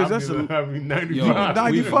 55 years. That's I mean, 95. Yo,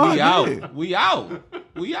 95, we yeah. out. We out.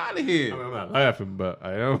 We out of here. I'm not laughing, but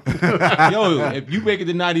I am. Yo, if you make it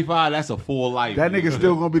to 95, that's a full life. that nigga's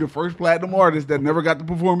still gonna be the first platinum artist that never got to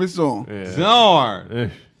perform his song. Yeah. Czar. Eh,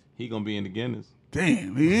 He gonna be in the Guinness.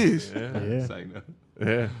 Damn, he is. Yeah. It's like,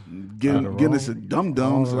 yeah. Getting us a dum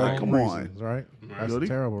dums. All the Like, wrong come on. reasons, right? That's Yo, a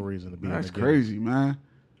terrible reason to be That's in the game. crazy, man.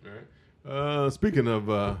 Speaking of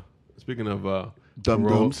Dum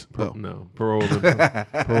parole- dums. Oh. No,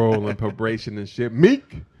 parole and probation and shit.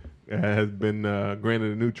 Meek has been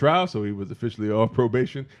granted a new trial, so he was officially off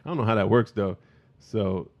probation. I don't know how that works though.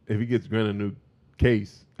 So if he gets granted a new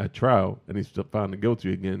case at trial and he's still found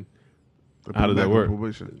guilty again, how does that work?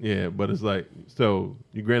 Probation. Yeah, but it's like, so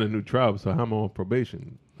you grant a new trial, so how am I on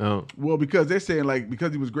probation? Well, because they're saying like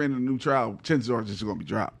because he was granted a new trial, chances are it's just gonna be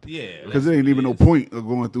dropped. yeah. Because there ain't even no point of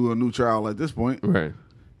going through a new trial at this point. Right.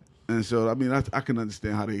 And so I mean I can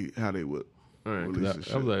understand how they would All right. 'Cause release I this was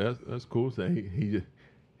shit. like, that's cool. So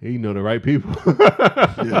he know the right people.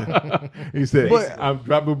 Yeah. He said, But- I'm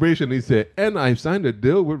dropped probation. He said, and I've signed a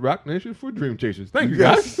deal with Rock Nation for Dream Chasers. Thank you,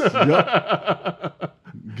 Yes. guys. Yup.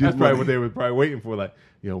 That's probably what they were probably waiting for. Like,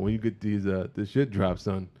 yo, when you get these this shit drop,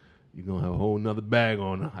 son, you're gonna have a whole nother bag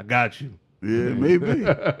on. I got you. Yeah, maybe.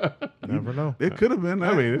 Never know. It could have been.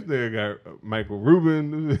 I mean, this nigga got Michael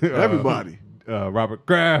Rubin, everybody. Robert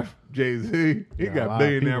Kraft, Jay-Z. He a got lot of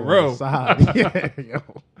billionaire people on row. the side. Yeah, yo.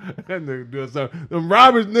 That nigga doing something. Them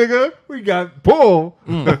Roberts, nigga, we got pull.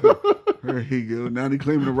 There he go. Now they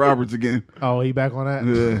claiming the Roberts again. Oh, he back on that?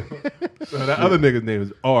 Yeah. So that other nigga's name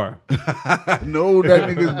is R. No, that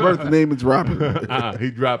nigga's birth name is Robert.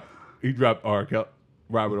 He dropped R.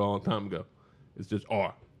 Robert a long time ago. It's just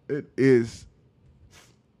R. It is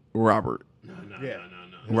Robert. No.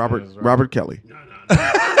 Robert Kelly. No.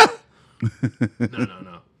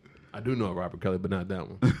 I do know Robert Kelly, but not that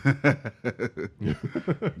one.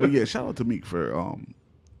 But yeah, shout out to Meek for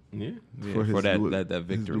Yeah. For his that new- that his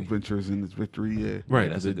victory. new ventures and his victory. Yeah. Right.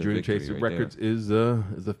 that's The a good Dream victory Chaser right Records is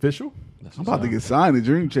official. That's I'm what's about up. to get signed to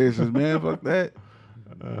Dream Chasers, man. Fuck that.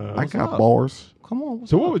 I got up? bars. Come on.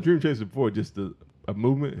 So what was Dream Chaser before? Just a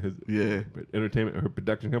movement? His Yeah. entertainment, her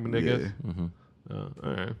production company, I Yeah. guess? All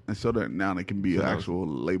right. And so that now they can be an actual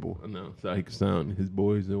label. I know. So he can sound his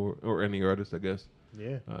boys or any artist, I guess.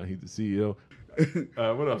 Yeah. He's the CEO.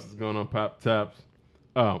 What else is going on? Pop Tops.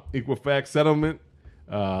 Equifax settlement.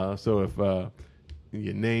 So if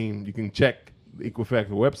your name, you can check the Equifax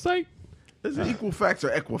website. Is it Equifax or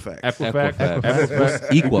Equifax? Equifax.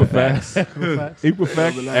 Equifax. Equifax.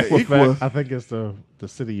 Equa. Equifax. I think it's the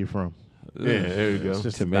city you're from. Yeah, there you go. It's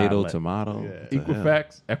just a Tomato, dialect. tomato. Yeah.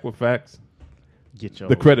 Equifax. Get your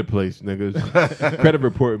The credit place, niggas. Credit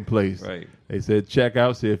reporting place. Right. They said check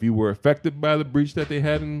out, see if you were affected by the breach that they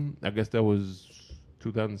had in, I guess that was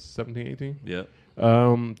 2017, 18. Yep.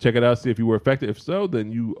 Check it out, see if you were affected. If so,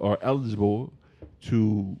 then you are eligible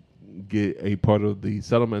to get a part of the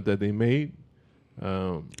settlement that they made.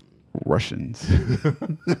 Russians.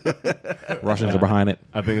 Russians are behind it.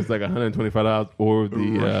 I think it's like $125 or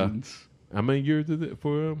the Russians. how many years is it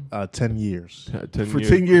for 10 years. 10 For years?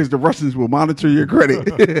 10 years, the Russians will monitor your credit.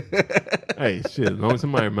 Hey, shit, as long as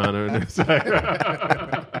somebody monitoring this.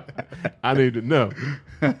 I need to know.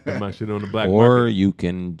 Put my shit on the black Or market. you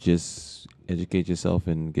can just educate yourself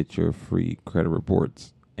and get your free credit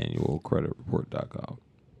reports, annualcreditreport.com.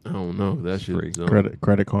 I don't know. That shit. Free.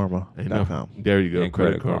 Creditkarma.com. There you go. And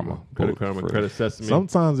Credit Credit Karma. Karma. Credit Both Karma. free. Credit Sesame.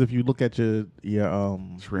 Sometimes if you look at your Ran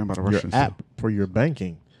by the your Russians. app for your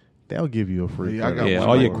banking, they'll give you a free. Yeah, I got credit. Yeah, one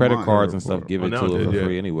all right your with credit mine. cards and stuff, give Oh, it now to it it did, for yeah.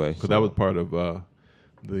 free anyway. Because that was part of the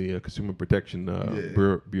Consumer Protection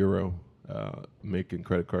Bureau making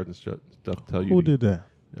credit cards and stuff tell you. Who did that?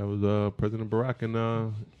 That was President Barack and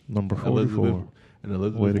Number Elizabeth 44. and Way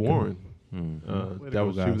Elizabeth to go. Warren. Way to That go,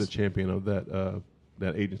 was she was guys. a champion of that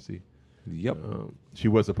agency. Yep. She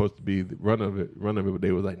was supposed to be the run of it, but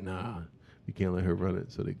they was like, nah, you can't let her run it.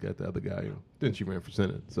 So they got the other guy. Then she ran for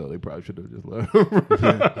Senate, so they probably should have just let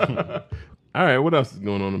her. All right, what else is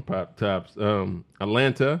going on in Pop Tops?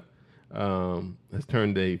 Atlanta has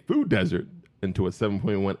turned a food desert into a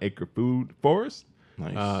 7.1 acre food forest.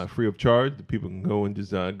 Nice. Free of charge. The people can go and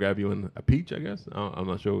just grab you a peach, I guess. I'm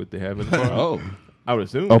not sure what they have in the forest. Oh, I would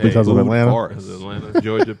assume. Oh, because of food Atlanta? forest. Because of Atlanta,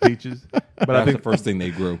 Georgia peaches. But I That's think the first thing they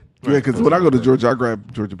grew. Yeah, because when I go to Georgia, I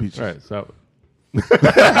grab Georgia peaches. All right, so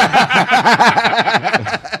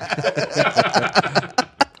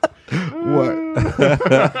What?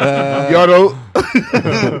 Y'all don't?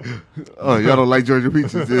 Oh, y'all don't like Georgia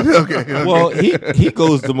peaches? Then? Okay. Well, he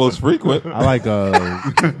goes the most frequent. I like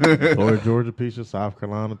Georgia peaches, South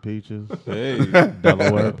Carolina peaches, Hey,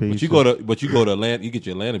 Delaware peaches. but you go to Atlanta. You get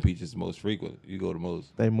your Atlanta peaches the most frequent. You go to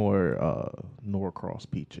most. They more Norcross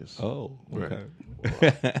peaches. Oh, okay.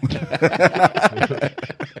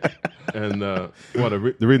 and the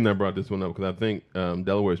reason I brought this one up because I think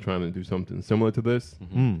Delaware is trying to do something similar to this,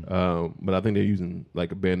 but I think they're using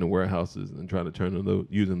like abandoned warehouses and trying to turn those,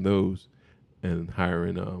 using those, and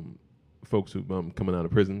hiring folks who coming out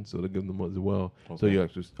of prison, so they give them as well. Okay. So you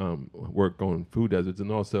actually work on food deserts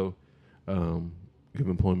and also give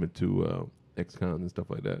employment to ex-cons and stuff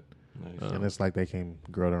like that. Nice. And it's like they can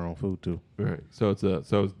grow their own food too. Right. So it's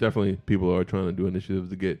definitely people are trying to do initiatives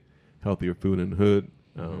to get healthier food in the hood,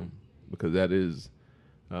 because that is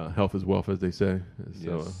health is wealth, as they say.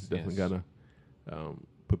 So Yes, definitely yes. gotta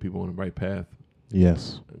put people on the right path,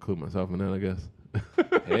 yes. include myself in that, I guess.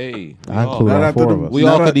 Hey, I oh, include Not all after four of them, us. We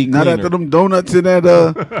all not, could eat not cleaner. after them donuts and that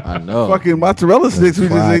I know. fucking mozzarella sticks we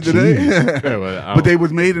just fried ate today. cheese. Yeah, well, But they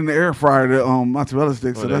was made in the air fryer, the mozzarella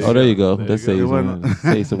sticks. So Oh, that's Oh, there you go. There That you go.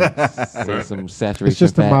 saves some saturation. It's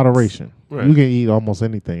just in fats. moderation. Right. You can eat almost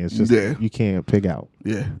anything. It's just Yeah. you can't pig out.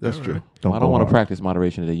 yeah, that's true. Well, I go don't want to hard. practice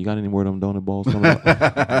moderation today. You got any more of them donut balls coming up?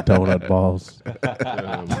 Donut balls.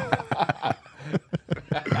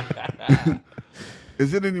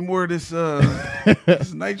 Is it any more of this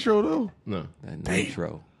this nitro though? No. That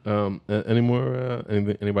nitro. Any more?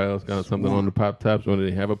 Anybody else got something on the pop tops, or do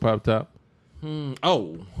they have a pop top?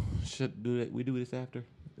 Oh, should we do this after?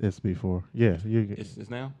 It's before. Yeah. It's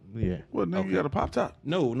now. Yeah. What nigga, you got a pop top?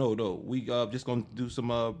 No. We just gonna do some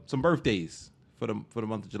birthdays for the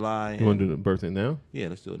month of July. You want to do the birthday now? Yeah,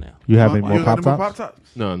 let's do it now. You have any You more got pop any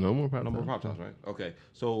tops? No, no more pop No more tops. pop tops, right? Okay.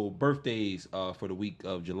 So birthdays for the week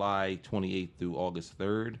of July 28th through August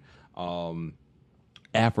 3rd.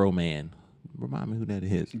 Afro Man. Remind me who that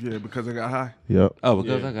is. Yeah, because I got high. Yep. Oh,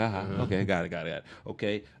 because I got high. Okay, got it.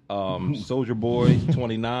 Okay. Soldier Boy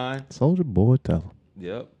 29. Soldier Boy, tell him.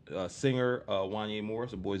 Yep. Singer Wanye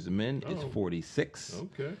Morris of Boys II Men is 46.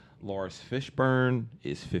 Okay. Lars Fishburne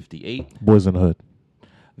is 58. Boys in the Hood.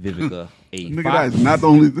 Vivica Nigga, that is 85 not the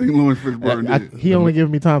only thing Lawrence Fishburne did. He only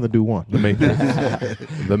gave me time to do one. The Matrix.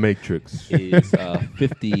 The Matrix. is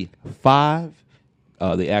 55.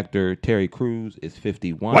 The actor Terry Crews is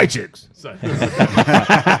 51. White chicks.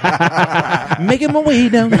 Making my way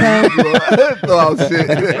downtown. Oh shit!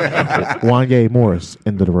 Wanye Morris,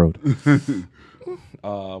 End of the Road.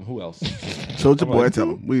 Who else? Soldier Boy,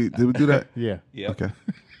 tell him. Did we do that? Yeah. Yeah. Okay.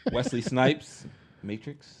 Wesley Snipes,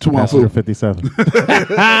 Matrix. Passenger 57.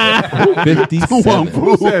 57.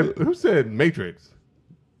 Who said Matrix?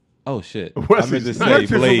 Oh shit! I Wesley meant to say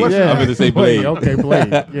Snipes. Blade. Yeah. I meant to say Blade. Okay,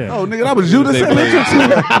 Blade. Yeah. Oh, nigga, that was you that Say said Blade.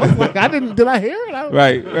 Matrix. I didn't. Did I hear it?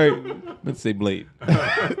 Right. Let's say Blade.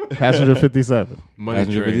 Passenger 57. Money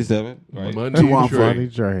Passenger train. 57. Right. Money Funny Funny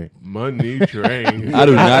train. Train. Money train. I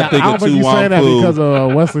do not think I of don't think you saying that because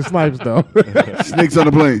of Wesley Snipes, though. Snakes on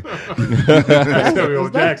the plane.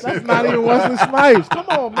 Samuel that's Jackson. not even Wesley Snipes. Come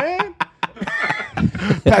on, man.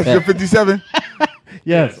 Passenger 57.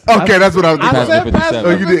 Yes. Okay, that's what I was I thinking. said 57. Oh,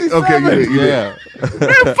 you did. Okay, you did. You did. Yeah.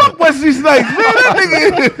 Man, fuck Wesley Snipes, man. That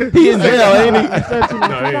nigga, He in jail, ain't he? I said too much.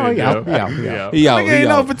 No, No, he out. He out. He out. nigga ain't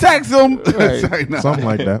out for tax him. Sorry, nah. Something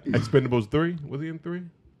like that. Expendables 3. Was he in 3?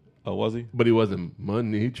 Oh, was he? But he wasn't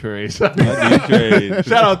Money Train. Money Train.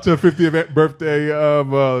 Shout out to 50th birthday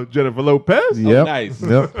of Jennifer Lopez. Yep. Nice.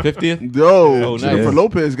 Yep. 50th? Yo, Oh, nice. Jennifer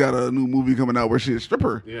Lopez got a new movie coming out where she's a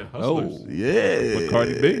stripper. Yeah, Oh, Hustlers. Yeah. With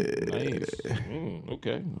Cardi B. nice.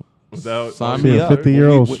 Okay. Without, Sign She me a up.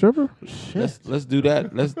 50-year-old We- stripper? Let's do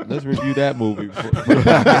that. Let's review that movie.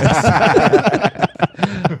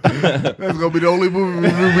 That's gonna be the only movie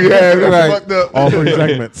we had. That's Right. fucked up. All 3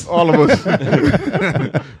 segments. All of us.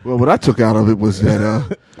 Well, what I took out of it was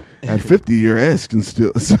that at 50 your ass can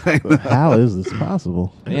still. How is this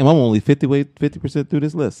possible? Damn, I'm only 50% through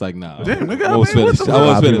this list. Like, nah. Damn, nigga, I was I mean, what finished. the I fuck?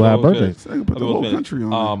 was finished. People I have was birthdays. finished. Put the I was whole finished. country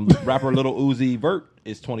on. Rapper Lil Uzi Vert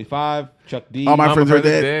is 25. Chuck D. All my Mama friends are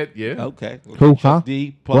Friends dead. Yeah. Okay. Who, Chuck huh? D.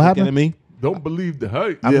 What Public happened? Enemy. Don't believe the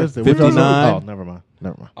hype. I Yeah. missed it. Which one? 59. Oh, never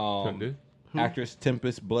mind. Actress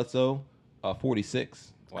Tempest Bledsoe,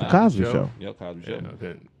 46. Wow. Cosby Show. Show. Yep, Cosby Show. Yeah,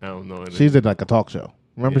 okay. I don't know. She did like a talk show.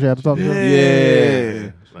 Remember she had a talk show?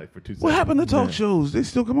 Yeah. Like for 2 seconds. What happened to talk shows? They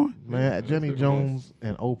still come on? Man, Jenny Jones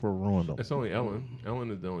and Oprah ruined them. It's only Ellen.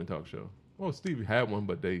 Ellen is the only talk show. Well, Stevie had one,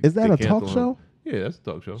 but they Is that they a talk canceled him. show? Yeah, that's a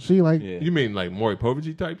talk show. She like, Yeah. You mean like Maury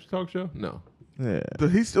Povich type talk show? No. yeah.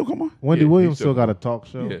 Does he still come on? Wendy Yeah, Williams he still still- got a talk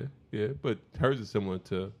show. Yeah, yeah, but hers is similar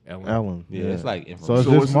to Ellen. Ellen. Yeah, it's like So it's So what's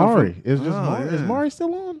just the Maury. difference? It's just Oh, Maury. Is yeah. Maury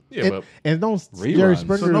still on? Yeah, and, but- and don't Reruns. Jerry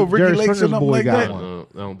Springer. So no Ricky Jerry Lakes or Springer's nothing boy like got that? one.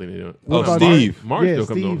 I don't think they do. What about Steve? Mark Yeah, still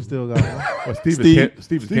comes Steve on. still got one. Well, Steve Steve? is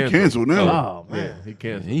Steve canceled. canceled now. Oh Yeah, man. he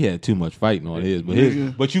canceled. He had too much fighting on his, but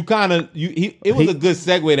Yeah. but you kind of it was a good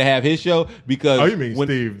segue to have his show because Oh, you mean when,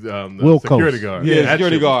 Steve, the Will security Coast. guard? Yeah, that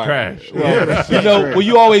security shit was guard. trash. you know well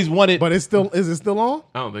you always wanted But it's still is it still on?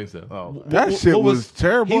 I don't think so. Oh. That shit what was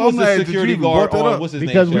terrible. He was I'm the glad that security you even guard brought that on up. what's his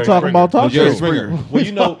Because name? we're Jerry talking about talk Jerry shows. Springer. Well,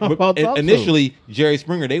 you know, About talk initially Jerry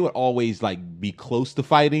Springer, they would always like be close to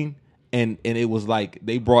fighting, and it was like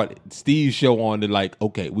they brought Steve's show on to like,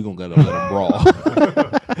 okay, we're gonna let him brawl.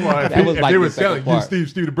 Well, That was if like they the were second telling you part.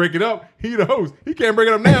 Steve to break it up, he the host. He can't break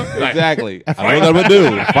it up now. Like, Exactly. I don't know what to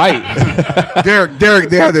do. Fight. Derek,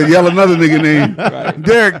 they had to yell another nigga name. Right.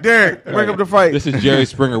 Derek, break up the fight. This is Jerry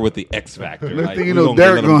Springer with the X Factor. Next Like, thing you we know, let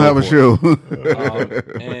Derek him gonna have go a for it.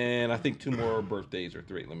 show. And I think 2 more birthdays or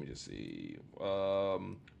 3. Let me just see.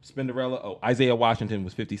 Spinderella. Oh, Isaiah Washington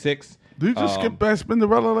was 56. Did you just skip past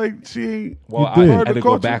Spinderella like she ain't? Well, You I did. had to The go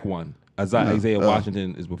culture? back one. Isaiah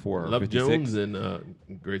Washington is before her, Love 56. Jones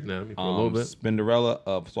and Grey's Anatomy for a little bit. Spinderella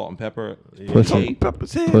of Salt and Pepper, Push 48. it.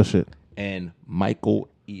 Pepper's head. Push it. And Michael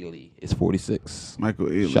Ealy is 46. Michael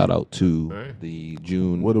Ealy. Shout out to Right. the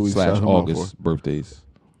June What do we shout him out August birthdays.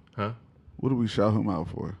 Huh? What do we shout him out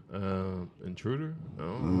for? Intruder? I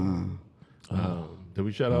don't know. Did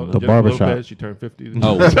we shout out The Jennifer barbershop. Lopez? She turned 50.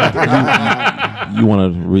 Oh, you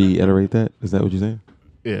want to reiterate that? Is that what you're saying?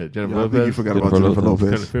 Yeah, Jennifer Yeah, I Lopez. think you forgot about Jennifer Jennifer Lopez.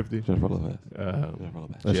 Lopez. Turned 50. Jennifer Lopez. Jennifer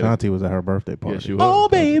Lopez. Ashanti was at her birthday party. Yeah, she was. Oh,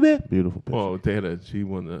 baby. Beautiful picture. Well, they had a, she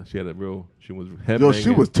won. She had a real. She was headbanging. Yo, she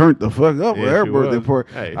was turned the fuck up Yeah, with her she birthday was.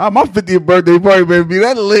 party. Hey. My 50th birthday party better be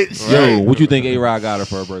that lit. Yo, what you think A-Rod got her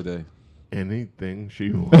for her birthday? anything she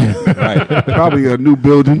wants. Right. Probably a new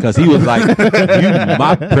building. Because he was like, you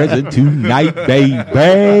my present tonight,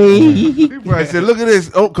 baby. He probably said, look at this.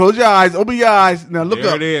 Oh, close your eyes. Open your eyes. Now look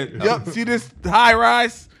There up. it is. Yep. See this high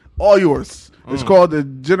rise? All yours. It's called the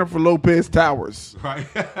Jennifer Lopez Towers. Right.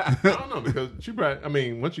 I don't know, because she probably, I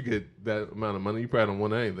mean, once you get that amount of money, you probably don't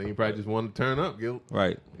want anything. You probably just want to turn up, Gil.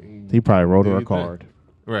 Right. He probably wrote Do her a your card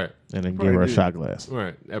Right. and then Probably gave her a did. shot glass.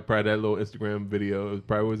 Right. That probably that little Instagram video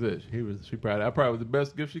probably was it. That probably was the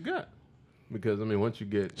best gift she got. Because I mean, once you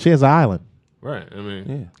get She has an island. right, I mean,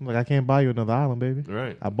 Yeah. I'm like, I can't buy you another island, baby.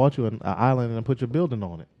 right. I bought you an island and I put your building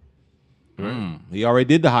on it. He already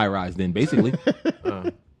did the high rise then, basically.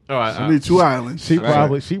 Oh, I need two islands. She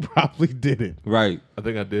probably did it. Right. I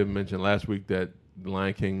think I did mention last week that The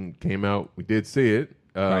Lion King came out. We did see it.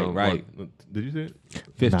 Right. Did you see it?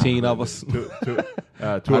 15 of us. Two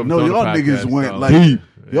I of know us on y'all the niggas podcast, went so- like, Deep.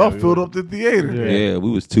 y'all we filled went. up the theater. Yeah, we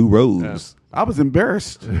was 2 rows. I was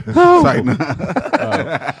embarrassed. Like, nah.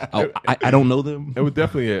 Oh, I don't know them. It was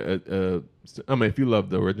definitely I mean, if you love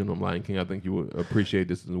the original Lion King, I think you would appreciate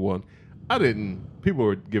this as one. People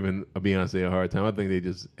were giving Beyonce a hard time. I think they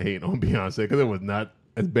just hate on Beyonce because it was not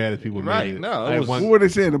as bad as people Right, made it. no, it Like was- What were they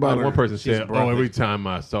saying about her? one person said, breathy. every time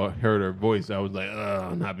I heard her voice, I was like,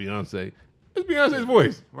 not Beyonce. It's Beyonce's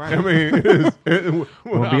voice. Right. I mean,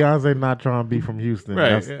 When Beyonce not trying to be from Houston, Right.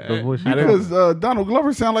 that's the voice she I does. Because Donald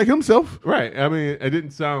Glover sound like himself. right. I mean, it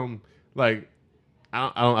didn't sound like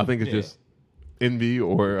I think it's just envy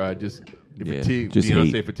or just fatigue, just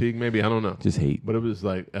Beyonce hate. fatigue. Maybe I don't know. Just hate. But it was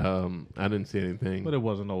like I didn't see anything. But it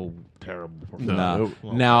wasn't no terrible performance. No. Nah. it-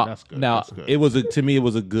 Well, Now, that's good. now That's good. it was to me it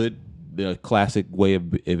was a good the classic way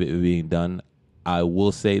of it being done. I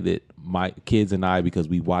will say that my kids and I, because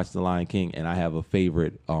we watched The Lion King, and I have a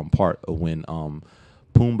favorite part of when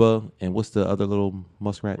Pumbaa and what's the other little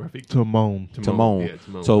muskrat? Timon. Timon. Yeah,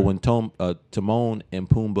 Timon. So when Timon and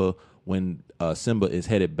Pumbaa, when Simba is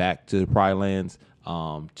headed back to the Pride Lands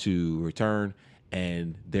to return,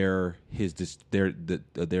 and them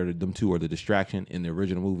two are the distraction in the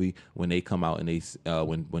original movie when they come out and they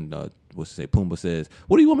Pumbaa says,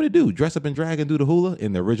 "What do you want me to do? Dress up in drag and do the hula?"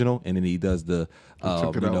 In the original, and then he does the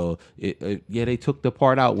they took the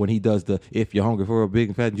part out when he does the "if you're hungry for a big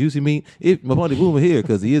and fat and juicy meat, if my buddy Pumbaa here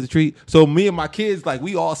because he is a treat." So me and my kids, like,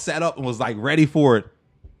 we all sat up and was like ready for it,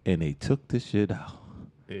 and they took this shit out.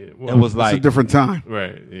 Yeah, It was like It's a different time.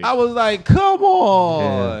 right. Yeah. I was like, come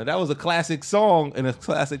on. That was a classic song and a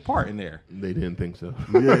classic part in there. They didn't think so.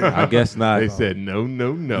 Yeah. I guess not. They said no.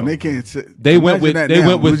 And they can't sit. They went with- Imagine they that now.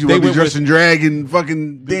 went with- Would you they want to be went dressed with- in drag and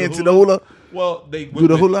fucking dance to the hula? Well, they Do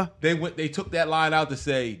the hula? They took that line out to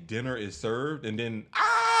say dinner is served, and then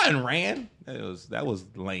and ran. That was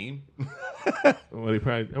lame. Well, they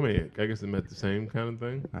probably. I mean, I guess it meant the same kind of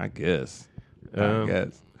thing. I guess.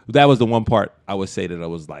 Um, That was the one part I would say that I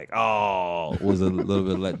was like, was a little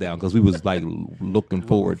bit let down because we was like looking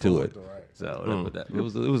forward to it. So it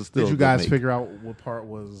was still. Did you guys figure out what part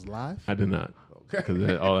was live? I did not. Because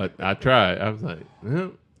I tried. I was like,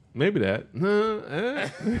 maybe that.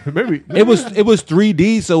 Maybe It was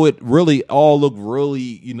 3D, so it really all looked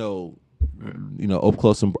really up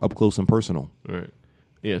close and personal. right.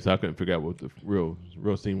 Yeah, so I couldn't figure out what the real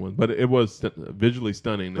scene was, but it was visually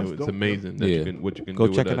stunning. It's dope, amazing that Yeah. what you can Go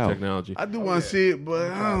do check with it out. technology. I do want to see it,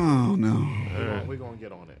 but I don't know. We're going to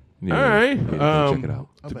get on it. Yeah. All right. Yeah, go check it out.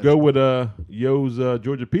 To go with Yo's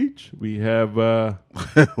Georgia Peach, we have we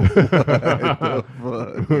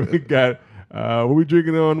got what we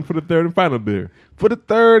drinking on for the third and final beer. For the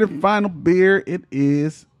third and final beer, it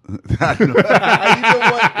is. I know. You know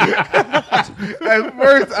what? At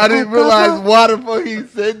first, I didn't realize why the fuck he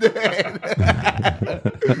said that.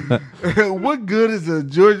 What good is a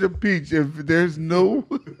Georgia peach if there's no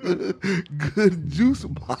good juice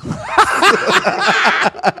box?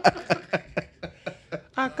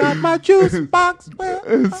 I got my juice box.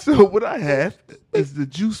 And so what I have is the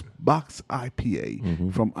Juice Box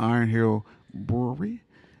IPA from Iron Hill Brewery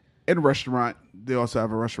and restaurant. They also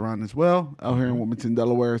have a restaurant as well out here in Wilmington,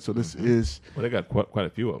 Delaware. So this is Well, they got quite a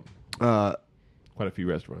few of them. Quite a few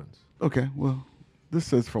restaurants. okay. Well, this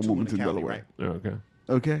says from Wilmington, county, Delaware. Oh, okay.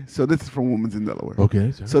 Okay, so this is from Wilmington, Delaware.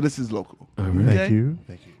 Okay. Sir. So this is local. Thank you.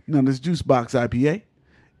 Now this Juice Box IPA,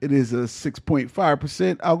 it is a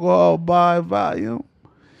 6.5% alcohol by volume,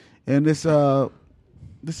 and this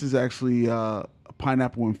is actually a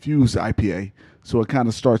pineapple infused IPA. So it kind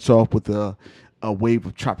of starts off with a wave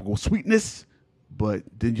of tropical sweetness, but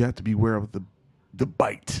then you have to be aware of the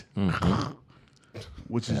bite,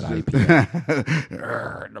 which is the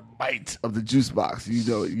bite of the juice box. You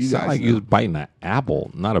Sound guys like know. you was biting an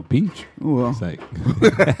apple, not a peach. Well, It's like,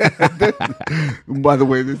 by the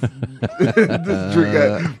way, this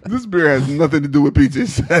beer has nothing to do with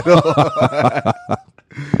peaches at all.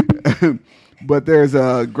 But there's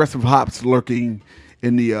aggressive hops lurking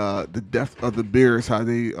in the depth of the beer is how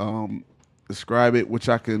they describe it, which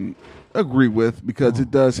I can agree with because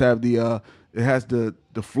it does have it has the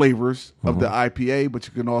flavors of the IPA, but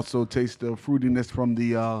you can also taste the fruitiness from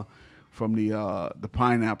the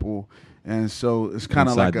pineapple, and so it's kind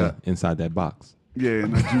of like inside that box.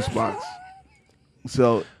 in a juice box.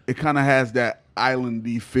 So it kind of has that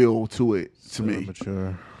islandy feel to it to me.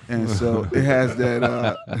 Mature. And so it has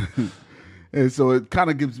that, and so it kind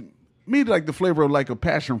of gives me like the flavor of like a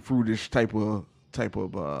passion fruitish type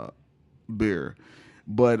of beer.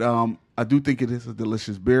 But I do think it is a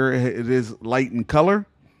delicious beer. It is light in color,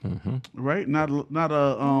 right? Not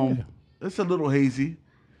a It's a little hazy,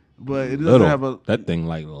 but it doesn't have a. That thing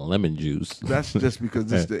like lemon juice. That's just because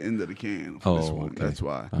this is the end of the can for this one. okay. That's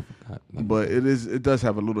why. I forgot. But it does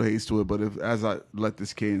have a little haze to it. But as I let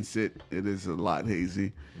this can sit, it is a lot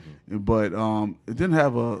hazy. But it didn't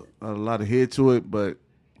have a lot of head to it, but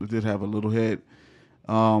it did have a little head.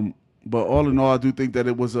 But all in all, I do think that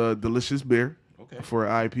it was a delicious beer for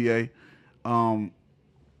an IPA.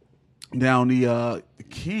 Down the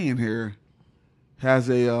can here has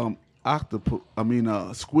a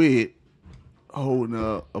squid holding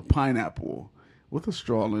a pineapple with a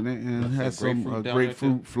straw in it, and it has some grapefruit down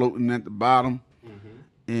grapefruit floating at the bottom,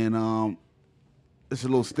 and it's a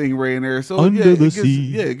little stingray in there. So Under the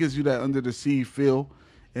sea. it gives you that under the sea feel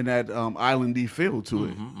and that islandy feel to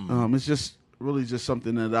it. It's just really just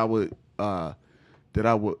something that I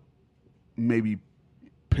would maybe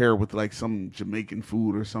pair with like some Jamaican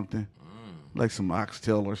food or something. like some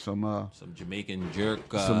oxtail or some Jamaican jerk,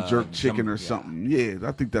 chicken or something. Yeah,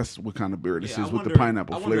 I think that's what kind of beer this is with the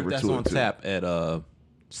pineapple flavor that's to on it too. tap at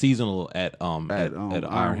seasonal at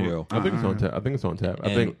Iron Hill. I think it's on tap. I think it's on tap. I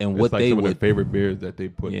And- think and it's what like they some of would- their favorite beers that they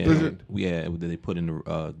put. Yeah, in. that they put in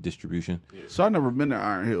the distribution. So I've never been to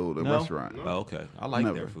Iron Hill, the restaurant. Oh, okay. I like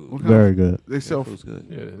Never. their food. What kind Very good. They sell Food's good.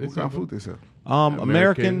 Yeah, what kind of food they sell?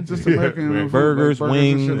 American, Just American American. food, burgers, like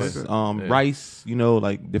burgers and shit wings, like that. rice.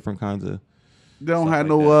 Like different kinds of. They don't stuff have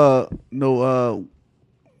like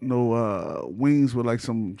no wings with like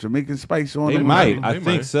some Jamaican spice on They them. might. They I might.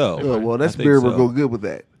 think so. Oh, well, I that think beer so. would go good with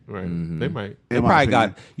that. Right. They might. They in my probably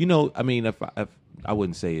opinion. got. I mean, if I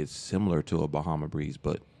wouldn't say it's similar to a Bahama Breeze,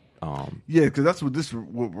 but. Yeah, because that's what this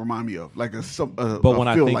would remind me of, like But when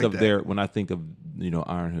I feel think like of that. when I think of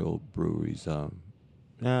Iron Hill breweries, no,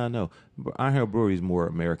 Iron Hill Brewery is more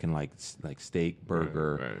American, like steak,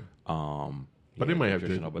 burger. Right. But they might have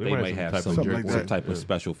traditional, to- but they they might might have have some some type of jerk. some type Yeah. of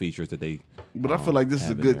special features that they. But I feel like this is a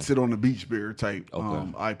have in good there. sit on the beach beer type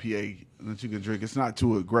Okay. IPA that you can drink. It's not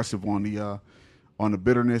too aggressive on the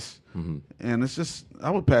bitterness, and it's just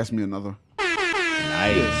I would pass me another. Nice.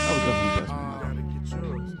 I would definitely pass me another.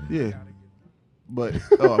 Yeah. But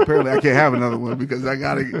apparently I can't have another one because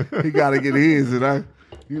he gotta get his and I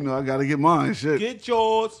gotta get mine. Shit. Get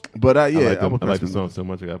yours. But I yeah, like, I would the pass me song another. so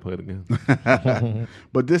much I gotta play it again.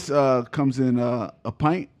 But this comes in a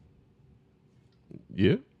pint.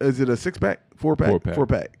 Yeah. Is it a 6-pack? 4-pack?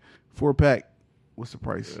 4-pack. 4-pack. What's the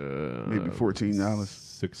price? Uh, Maybe $14.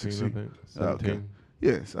 16, I think. 17. Okay.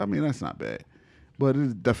 Yes, I mean that's not bad, but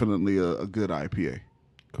it's definitely a good IPA.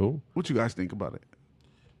 Cool. What you guys think about it?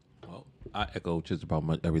 Well, I echo just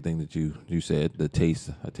about everything that you said. The taste,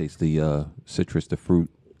 I taste the citrus, the fruit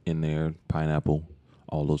in there, pineapple,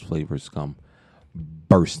 all those flavors come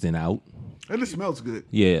bursting out. And it smells good.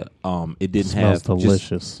 Yeah, it didn't Smells have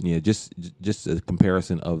delicious. Just a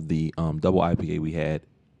comparison of the double IPA we had.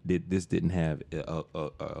 This didn't have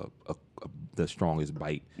the strongest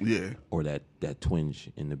bite. Yeah. Or that twinge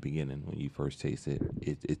in the beginning when you first taste it.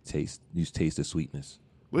 You taste the sweetness.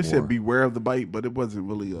 They more. said beware of the bite, but it wasn't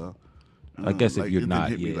really. I guess like, if you're it didn't not,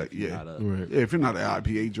 hit me yeah, like, if you're yeah. not Right. Yeah, if you're not an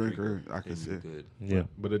IPA drinker, I can it's say. good. Yeah.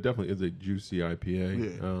 But it definitely is a juicy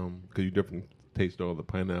IPA. Yeah. Because you definitely taste all the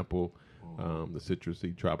pineapple, the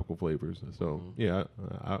citrusy, tropical flavors. So, yeah,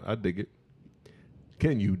 I dig it.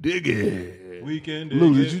 Can you dig it? We can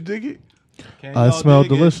Lou, did you dig it? It smelled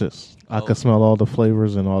delicious. I could smell all the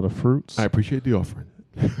flavors and all the fruits. I appreciate the offering.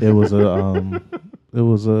 It was a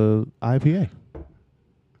IPA.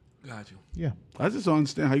 Got you. Yeah. I just don't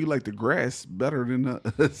understand how you like the grass better than the.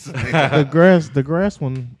 The grass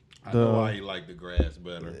one. I know why you like the grass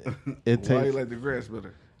better. It Why you tastes. like the grass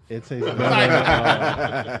better? It tastes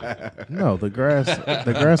better. No, the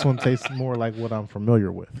grass one tastes more like what I'm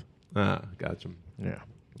familiar with. Gotcha. Yeah.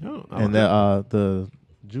 Oh, And the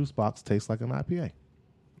juice box tastes like an IPA.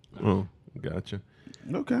 Oh, gotcha.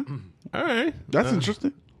 Okay, All right. that's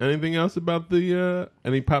interesting. Anything else about the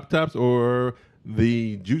any pop tops or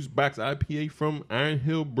the juice box IPA from Iron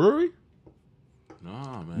Hill Brewery?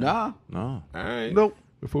 Nah, man. Nah, No. All right. nope.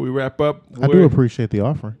 Before we wrap up, I do appreciate the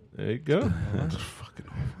offering. There you go.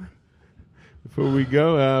 Before we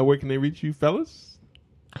go, where can they reach you, fellas?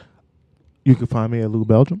 You can find me at Lou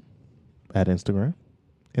Belgium at Instagram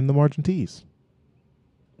in the Margin Tees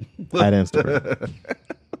at Instagram.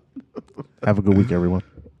 Have a good week, everyone.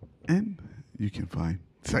 And you can find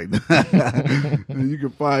you can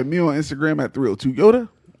find me on Instagram at 302 Yoda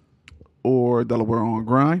or Delaware on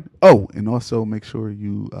Grind. Oh, and also make sure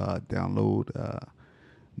you download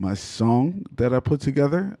my song that I put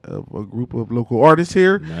together of a group of local artists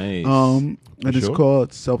here. Nice. And it's sure.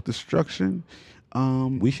 called Self Destruction.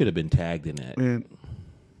 We should have been tagged in that. And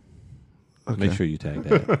Make sure you tag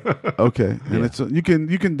that. okay, and Yeah. it's you can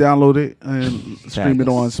download it and stream it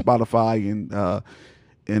us. on Spotify and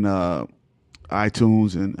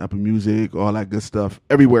iTunes and Apple Music, all that good stuff.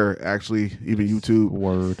 Everywhere, actually, even YouTube.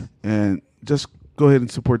 Word. And just go ahead and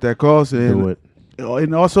support that cause. And, Do it.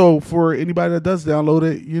 And also for anybody that does download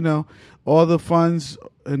it, all the funds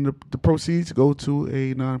and the proceeds go to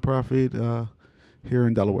a nonprofit here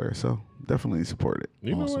in Delaware. So definitely support it.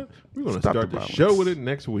 You know what? We're going to Stop start the the violence. show with it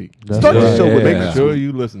next week. That's Start the right. show with Yeah. it Make next sure week.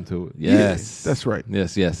 you listen to it. Yes. That's right.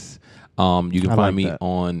 Yes. You can I find like me that.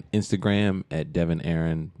 on Instagram at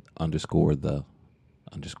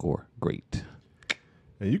DevinAaron_the_great.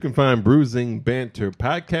 And you can find Bruising Banter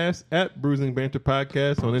Podcast at Bruising Banter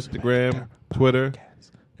Podcast on Instagram, Twitter,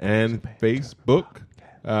 and Facebook.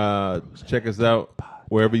 Check us out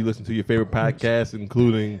wherever you listen to your favorite podcasts,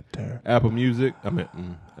 including Apple Music.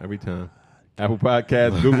 Every time. Apple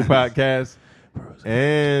Podcasts, Google Podcasts,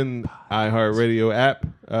 and iHeartRadio app.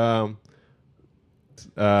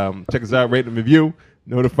 Check us out, rate and review,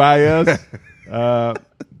 notify us,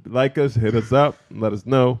 like us, hit us up, let us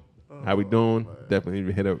know how we doing.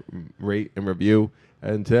 Definitely hit a rate and review.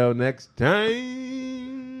 Until next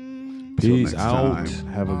time, Peace next out. time.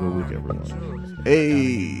 Have a good week, everyone.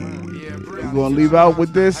 Hey, we're gonna leave out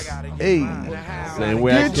with this. Hey, same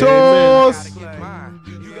way I get came in. yours. You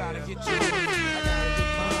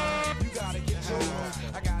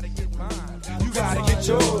gotta get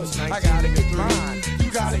yours. I gotta get mine.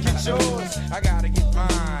 You gotta get yours. I gotta get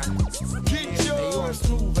mine. Get yours. Hey, I'm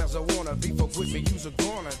smooth as I wanna be, but with me, you's a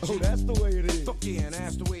goner. Oh, that's the way it is. Fuck yeah, and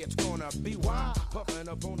that's the way it's gonna be. Why? Puffing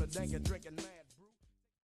up on the dank and drinking, man.